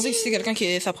un ting, je pensais que ting, c'était quelqu'un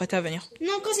qui s'apprêtait à venir.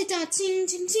 Non, quand c'était un ting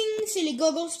ting ting, c'est les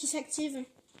goggles qui s'activent.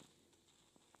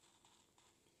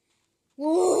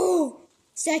 Oh,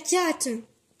 c'est à 4.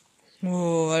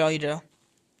 Oh, alors il est là.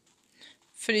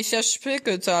 Felicia, je sais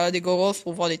que t'as des goggles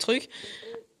pour voir des trucs.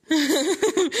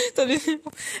 T'as des...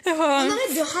 On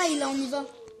arrête de high là, on y va.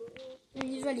 On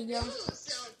y va les gars.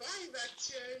 C'est un vibe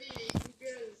actually, les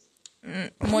Eagles.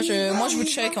 Moi, on je vous y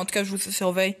check, va. en tout cas, je vous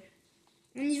surveille.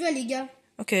 On y va les gars.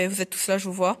 Ok, vous êtes tous là, je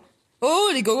vous vois. Oh,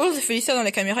 les goggles de Felicia dans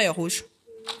la caméra est rouge.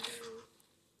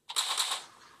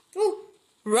 Oh,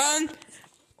 Run!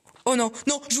 Oh non,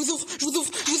 non, je vous ouvre.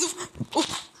 Oh,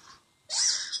 Je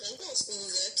sais même pas où est-ce que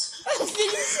vous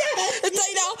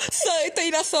êtes.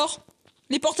 Taïla sort.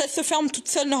 Les portes, elles se ferment toutes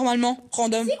seules, normalement.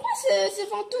 Random. c'est quoi ce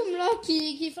fantôme là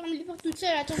qui ferme les portes toute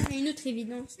seule? Attends, on a une autre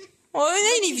évidence. Oh, il y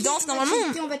a une évidence, normalement.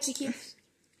 On va checker.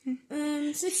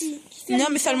 Ce qui fait Non, la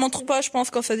mais ça le porte. montre pas, je pense,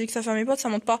 quand ça dit que ça ferme les portes, ça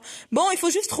montre pas. Bon, il faut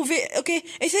juste trouver... Ok,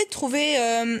 essayez de trouver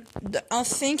un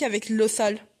sync avec l'eau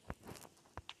sale. Ouais,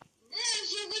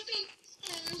 je retourne...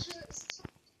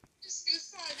 Plus que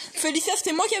ça... Felicia,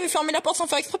 c'était moi qui avais fermé la porte sans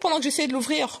faire exprès pendant que j'essayais de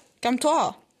l'ouvrir.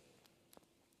 Calme-toi.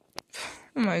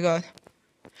 Oh my god.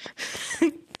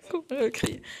 Comment je vais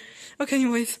crier. Ok,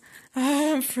 anyways.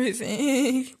 I'm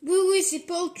freezing. Oui, c'est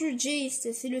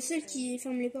Poltergeist. C'est le seul qui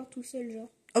ferme les portes tout seul, genre.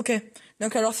 Ok,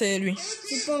 donc alors c'est lui.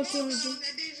 C'est Poltergeist. On a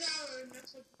déjà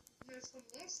notre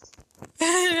monstre.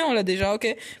 On l'a déjà,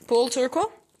 ok. Polter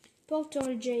quoi?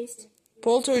 Poltergeist.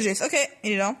 Poltergeist, ok,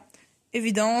 il est là.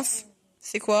 Évidence,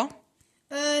 c'est quoi?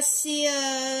 C'est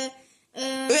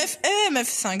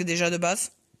EMF5 déjà de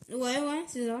base. Ouais,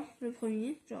 c'est ça, le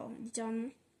premier, genre, littéralement.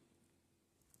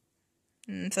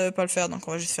 Ça veut pas le faire, donc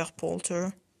on va juste faire Polter.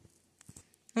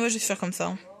 On va juste faire comme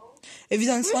ça.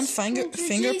 Evidence one,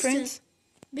 fingerprints.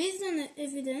 Based on the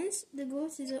evidence, the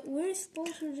ghost is a... Where is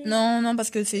Poltergeist? Non, parce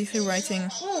que c'est écrit writing.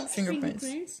 Oh,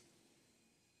 Fingerprints.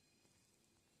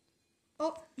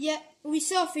 Oh, yeah, we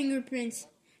saw fingerprints.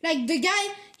 Like, the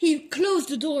guy, he closed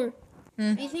the door.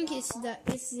 I think it's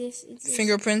this.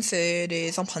 Fingerprints, c'est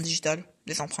des empreintes digitales.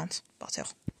 Des empreintes par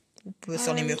terre. Ou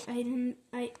sur les murs.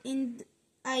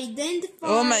 Identify.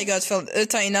 Oh my god,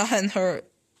 Taina and her.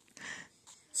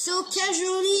 So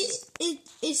casually, it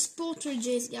is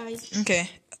Poltergeist, guys. Okay,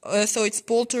 so it's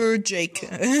Polter Jake.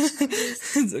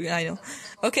 I know.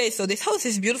 Okay, so this house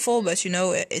is beautiful, but you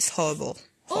know, it's horrible.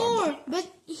 But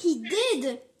he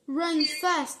did run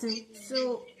fast,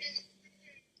 so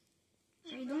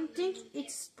I don't think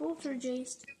it's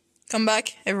Poltergeist. Come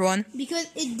back, everyone. Because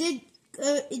it did,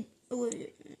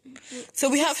 So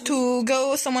we have to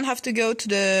go, someone have to go to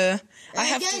the...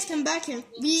 guys, come back.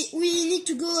 We need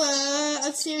to go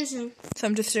upstairs. So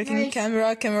I'm just checking Right.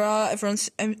 camera,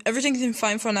 everything's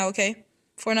fine for now, okay?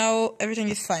 For now, everything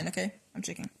is fine, okay? I'm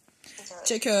checking.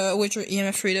 Check with your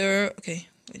EMF reader. Okay,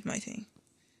 with my thing.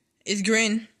 It's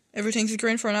green. Everything's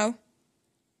green for now.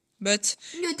 But...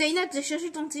 Yo, Taina, t'as cherché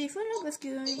ton téléphone, là, parce que...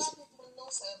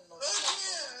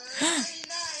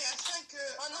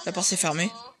 La porte est fermée.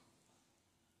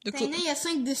 Taina, il y a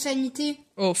 5 de sanité.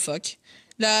 Oh fuck.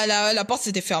 La porte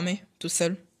s'était fermée, toute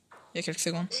seule. Il y a quelques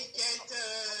secondes. Et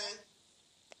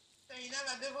Taina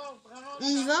va devoir vraiment On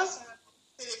y va? charger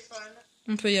son téléphone.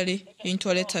 On peut y aller. Il y a une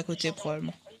toilette à côté,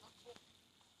 probablement.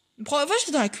 Va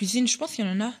juste dans la cuisine. Je pense qu'il y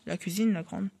en a. La cuisine, la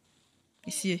grande.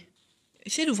 Ici.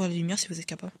 Essayez d'ouvrir les lumières si vous êtes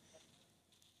capable.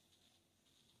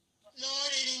 Non,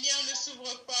 les lumières ne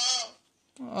s'ouvrent pas.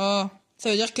 Oh. Ça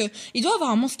veut dire que... Il doit y avoir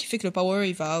un monstre qui fait que le power,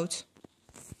 il va out.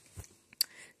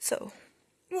 So.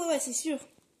 Ouais, c'est sûr.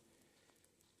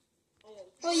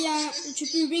 Oh, il y a un... Tu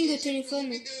peux ring le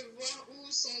téléphone. J'ai envie de voir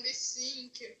où sont les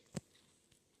sinks.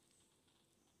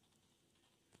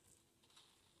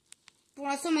 Pour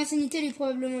l'instant, ma sanité, elle est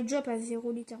probablement drop à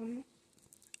 0, littéralement.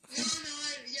 Non,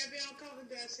 il y avait encore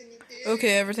de la sanité.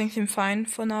 Okay, everything seems fine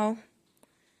for now.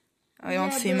 I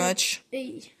don't see much.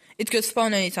 Hey. It could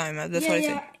spawn anytime, that's what I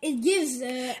think. It gives...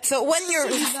 So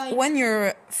when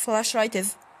your flashlight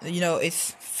is, you know,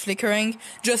 it's flickering,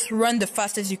 just run the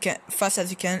fast as you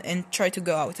can, and try to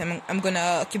go out. I'm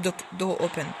gonna keep the door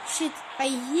open. Shit, I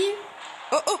hear...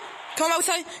 Oh, come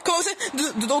outside,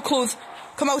 the door closed.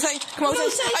 Come outside.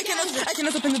 I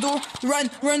cannot open the door.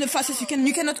 Run the fastest you can.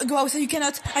 You cannot go outside.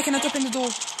 I cannot open the door.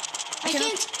 I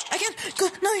can't. Go.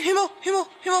 No, Humo.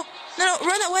 No,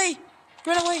 run away.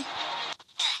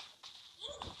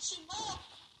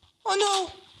 Oh no.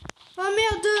 Oh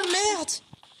merde.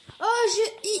 Oh,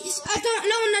 attends,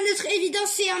 là on a notre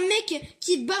évidence, c'est un mec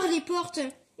qui barre les portes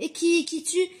et qui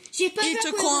tue. J'ai pas vu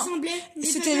à quoi il ressemblait.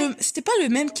 C'était pas le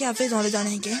même qu'il y avait dans le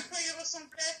dernier game. À quoi il ressemblait?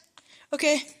 Ok.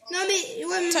 Non mais,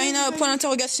 ouais, mais... Taina, point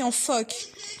d'interrogation, fuck.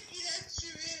 Il a tué...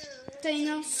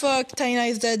 Taina. Fuck, Taina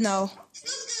is dead now. Je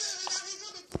pense que la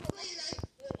raison de pourquoi il a...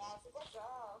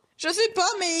 Je sais pas,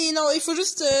 mais non, il faut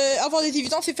juste avoir des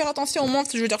évidences et faire attention aux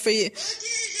monstres, je veux dire, Ok, je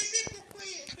sais pourquoi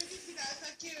il a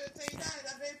attaqué Taina. Elle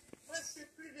avait presque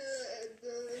plus de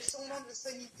son nom de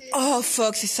sanité. Oh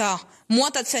fuck, c'est ça.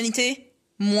 Moins t'as de sanité,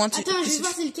 moins tu... Attends, je vais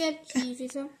voir c'est lequel qui fait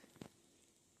ça.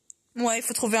 Ouais, il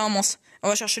faut trouver un monstre. On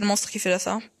va chercher le monstre qui fait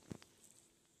ça.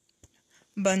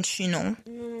 Banshee, non.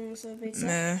 Non, ça va pas être ça.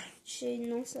 Mais...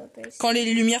 Non, ça va pas être ça. Quand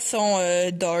les lumières sont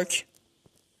dark.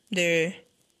 Des...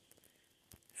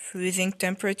 Freezing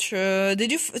temperature...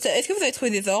 Est-ce que vous avez trouvé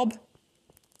des orbes?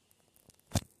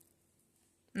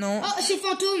 Non. Oh, c'est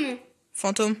fantôme.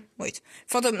 Phantom, wait.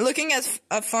 Phantom, looking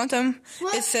at Phantom,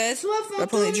 it says... Soit fantôme,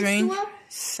 rapidly drain soit...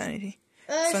 sanity.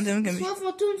 Phantom can be... Soit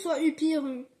fantôme, soit Upir.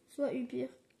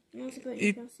 Non, c'est pas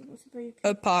Upir, c'est bon, c'est pas Upir.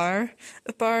 A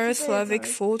par Slavic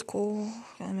Upar. food call.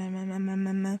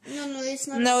 No, it's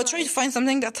not. No, Upar. try to find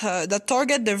something that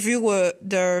target the viewer,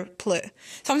 their play.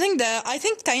 Something that I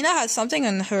think Taina has something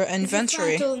in her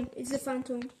inventory. It's a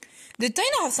phantom. Did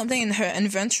Taina have something in her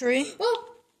inventory?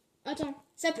 Oh, attends,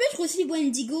 Ça peut être aussi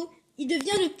Wendigo. Il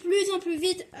devient de plus en plus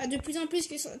vite, de plus en plus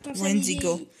que ton salive,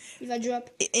 Wendigo. il va drop.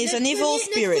 It's an evil Notre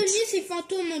spirit. premier, c'est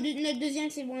fantôme. Notre deuxième,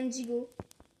 c'est Wendigo.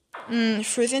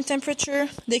 Freezing temperature.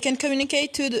 They can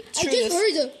communicate to the... I just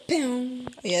heard a bang.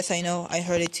 Yes, I know. I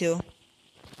heard it too.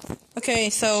 Okay,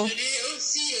 so... Je l'ai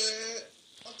aussi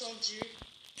entendu.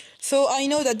 So I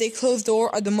know that they close door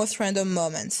at the most random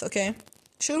moments, okay?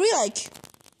 Should we, like,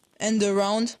 end the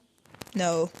round?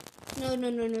 No. No.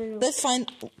 Let's find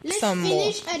Let's some more.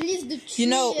 finish at least the three, You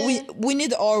know, we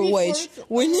need our wage. 3/4.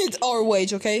 We need our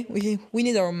wage, okay? We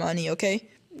need our money, okay?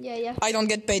 Yeah. I don't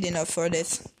get paid enough for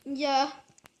this. Yeah.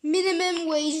 Minimum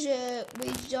wage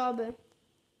job.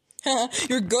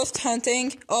 You're ghost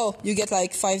hunting? Oh, you get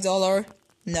like $5?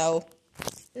 No.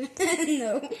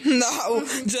 No. No,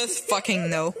 just fucking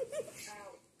no.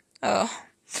 Oh.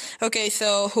 Okay,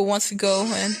 so who wants to go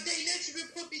and... Taina, tu peux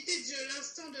profiter de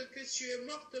l'instant que tu es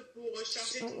morte pour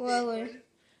charger ton Ouais. téléphone.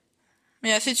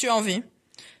 Mais si tu as envie.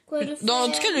 Quoi de Dans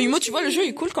faire? tout cas, le humo, tu vois, le jeu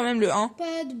est cool quand même, le 1.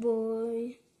 Bad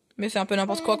boy. Mais c'est un peu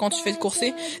n'importe quoi quand tu fais te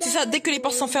courser. C'est ça, dès que les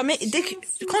portes sont fermées, et dès que...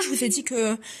 Quand je vous ai dit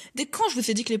que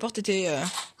les portes étaient...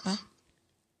 Hein,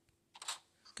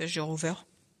 que j'ai rouvert.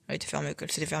 Elle était fermée,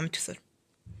 qu'elle s'était fermée tout seul.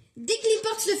 Dès que les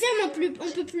portes se ferment,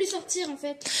 on peut plus sortir en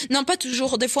fait. Non, pas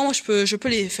toujours. Des fois, moi, je peux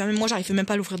les fermer. Moi, j'arrive même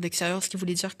pas à l'ouvrir de l'extérieur, ce qui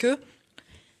voulait dire que...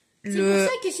 C'est pour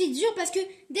ça que c'est dur parce que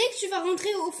dès que tu vas rentrer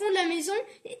au fond de la maison,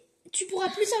 tu pourras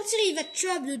plus sortir et il va te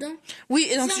trap dedans. Oui,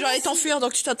 et donc C'est tu un dois aller monstre- t'enfuir,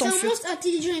 donc tu dois C'est un t'enfuir. monstre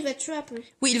intelligent, il va te trap.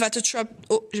 Oui, il va te trap.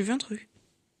 Oh, j'ai vu un truc.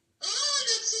 Oh,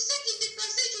 c'est ça qui s'est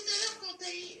passé tout à l'heure quand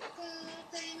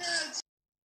Taina a dit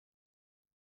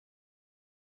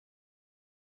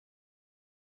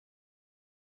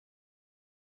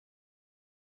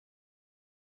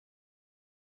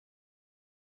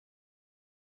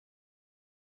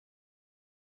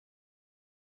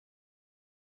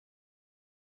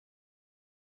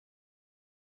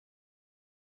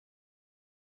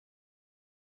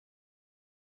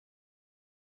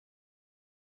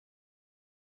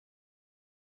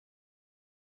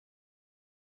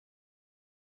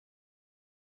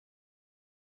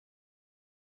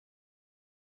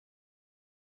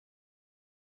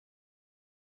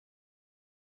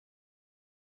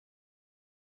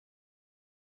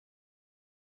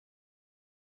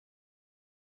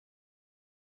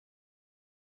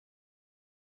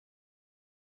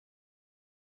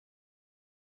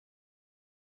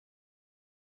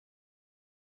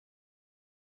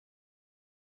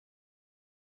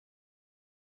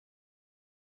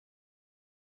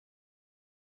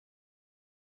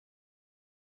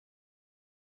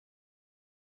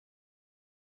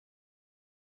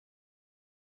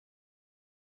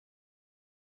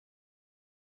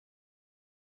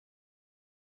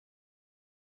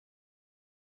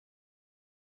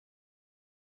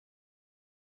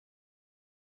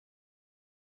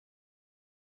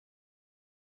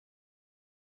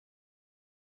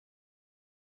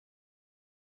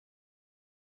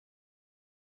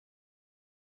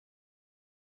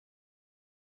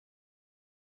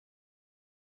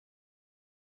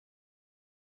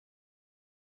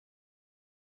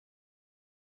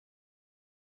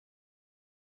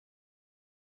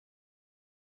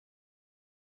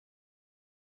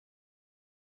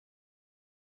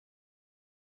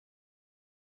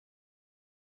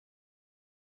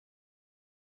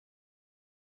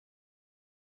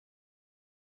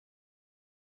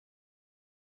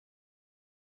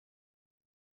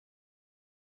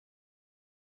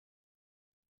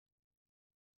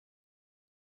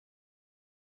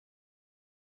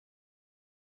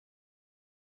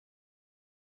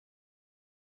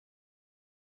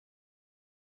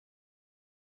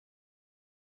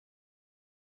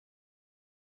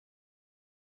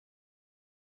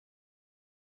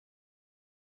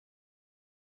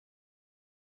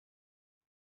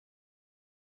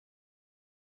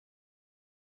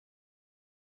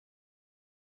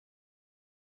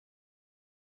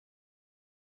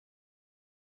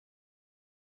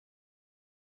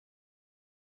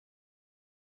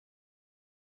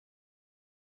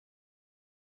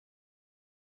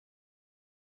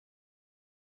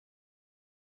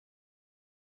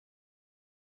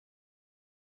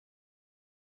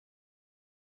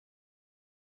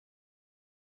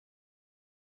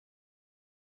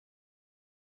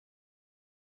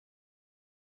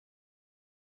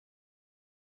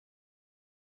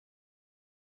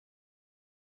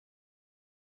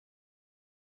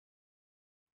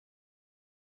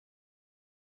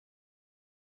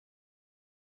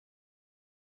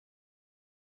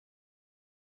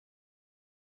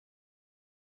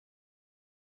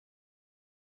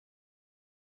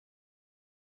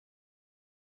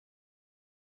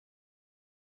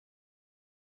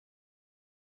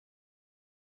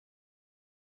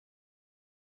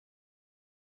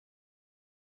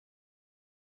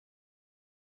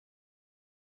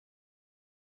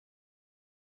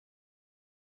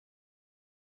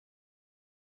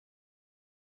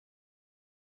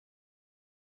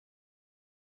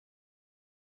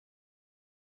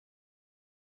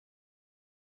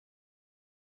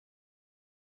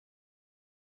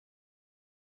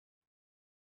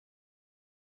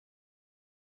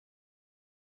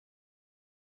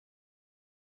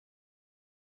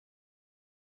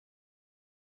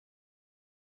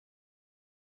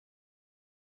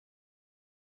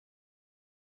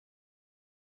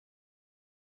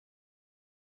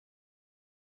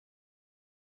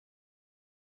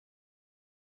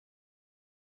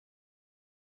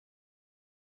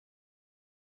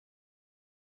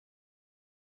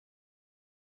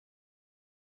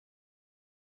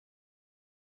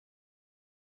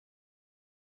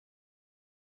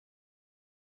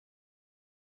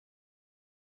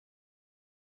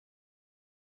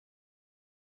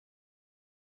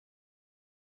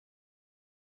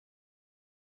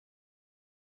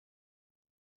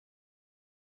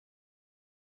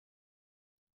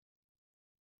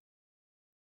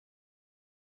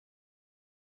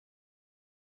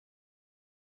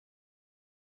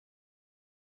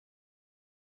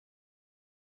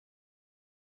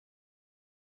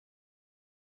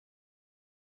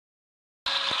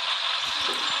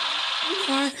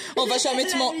On va jamais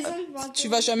te manquer. Tu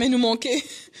vas jamais nous manquer.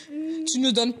 Tu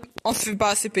nous donnes... On fait pas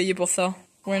assez payer pour ça.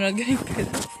 We're not getting paid.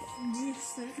 10.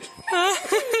 Ah,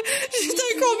 j'étais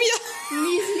à combien?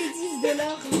 Les $10.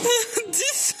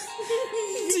 10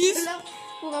 $10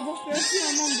 pour avoir placé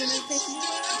un membre de notre équipe.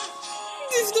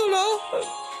 $10.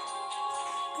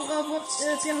 Pour avoir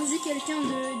perdu quelqu'un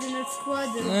de notre squad.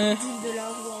 Ouais. $10.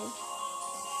 Wow.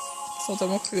 Ils sont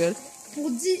tellement cruels. Pour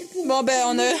Bon, ben,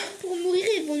 on a... Pour mourir,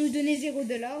 ils vont nous donner $0.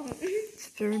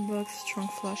 Spirit box, strong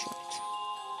flashlight.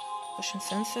 Motion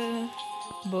sensor.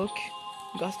 Book.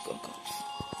 Gas goggles.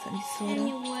 Sanity soda.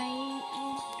 Anyway.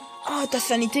 Ah, ta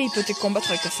sanité, il peut te combattre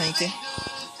avec ta sanité. Non,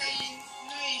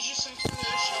 il est juste en train de le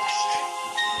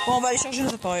charger. Bon, on va aller charger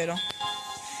nos appareils, là.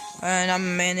 And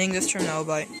I'm ending the stream now,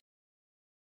 bye.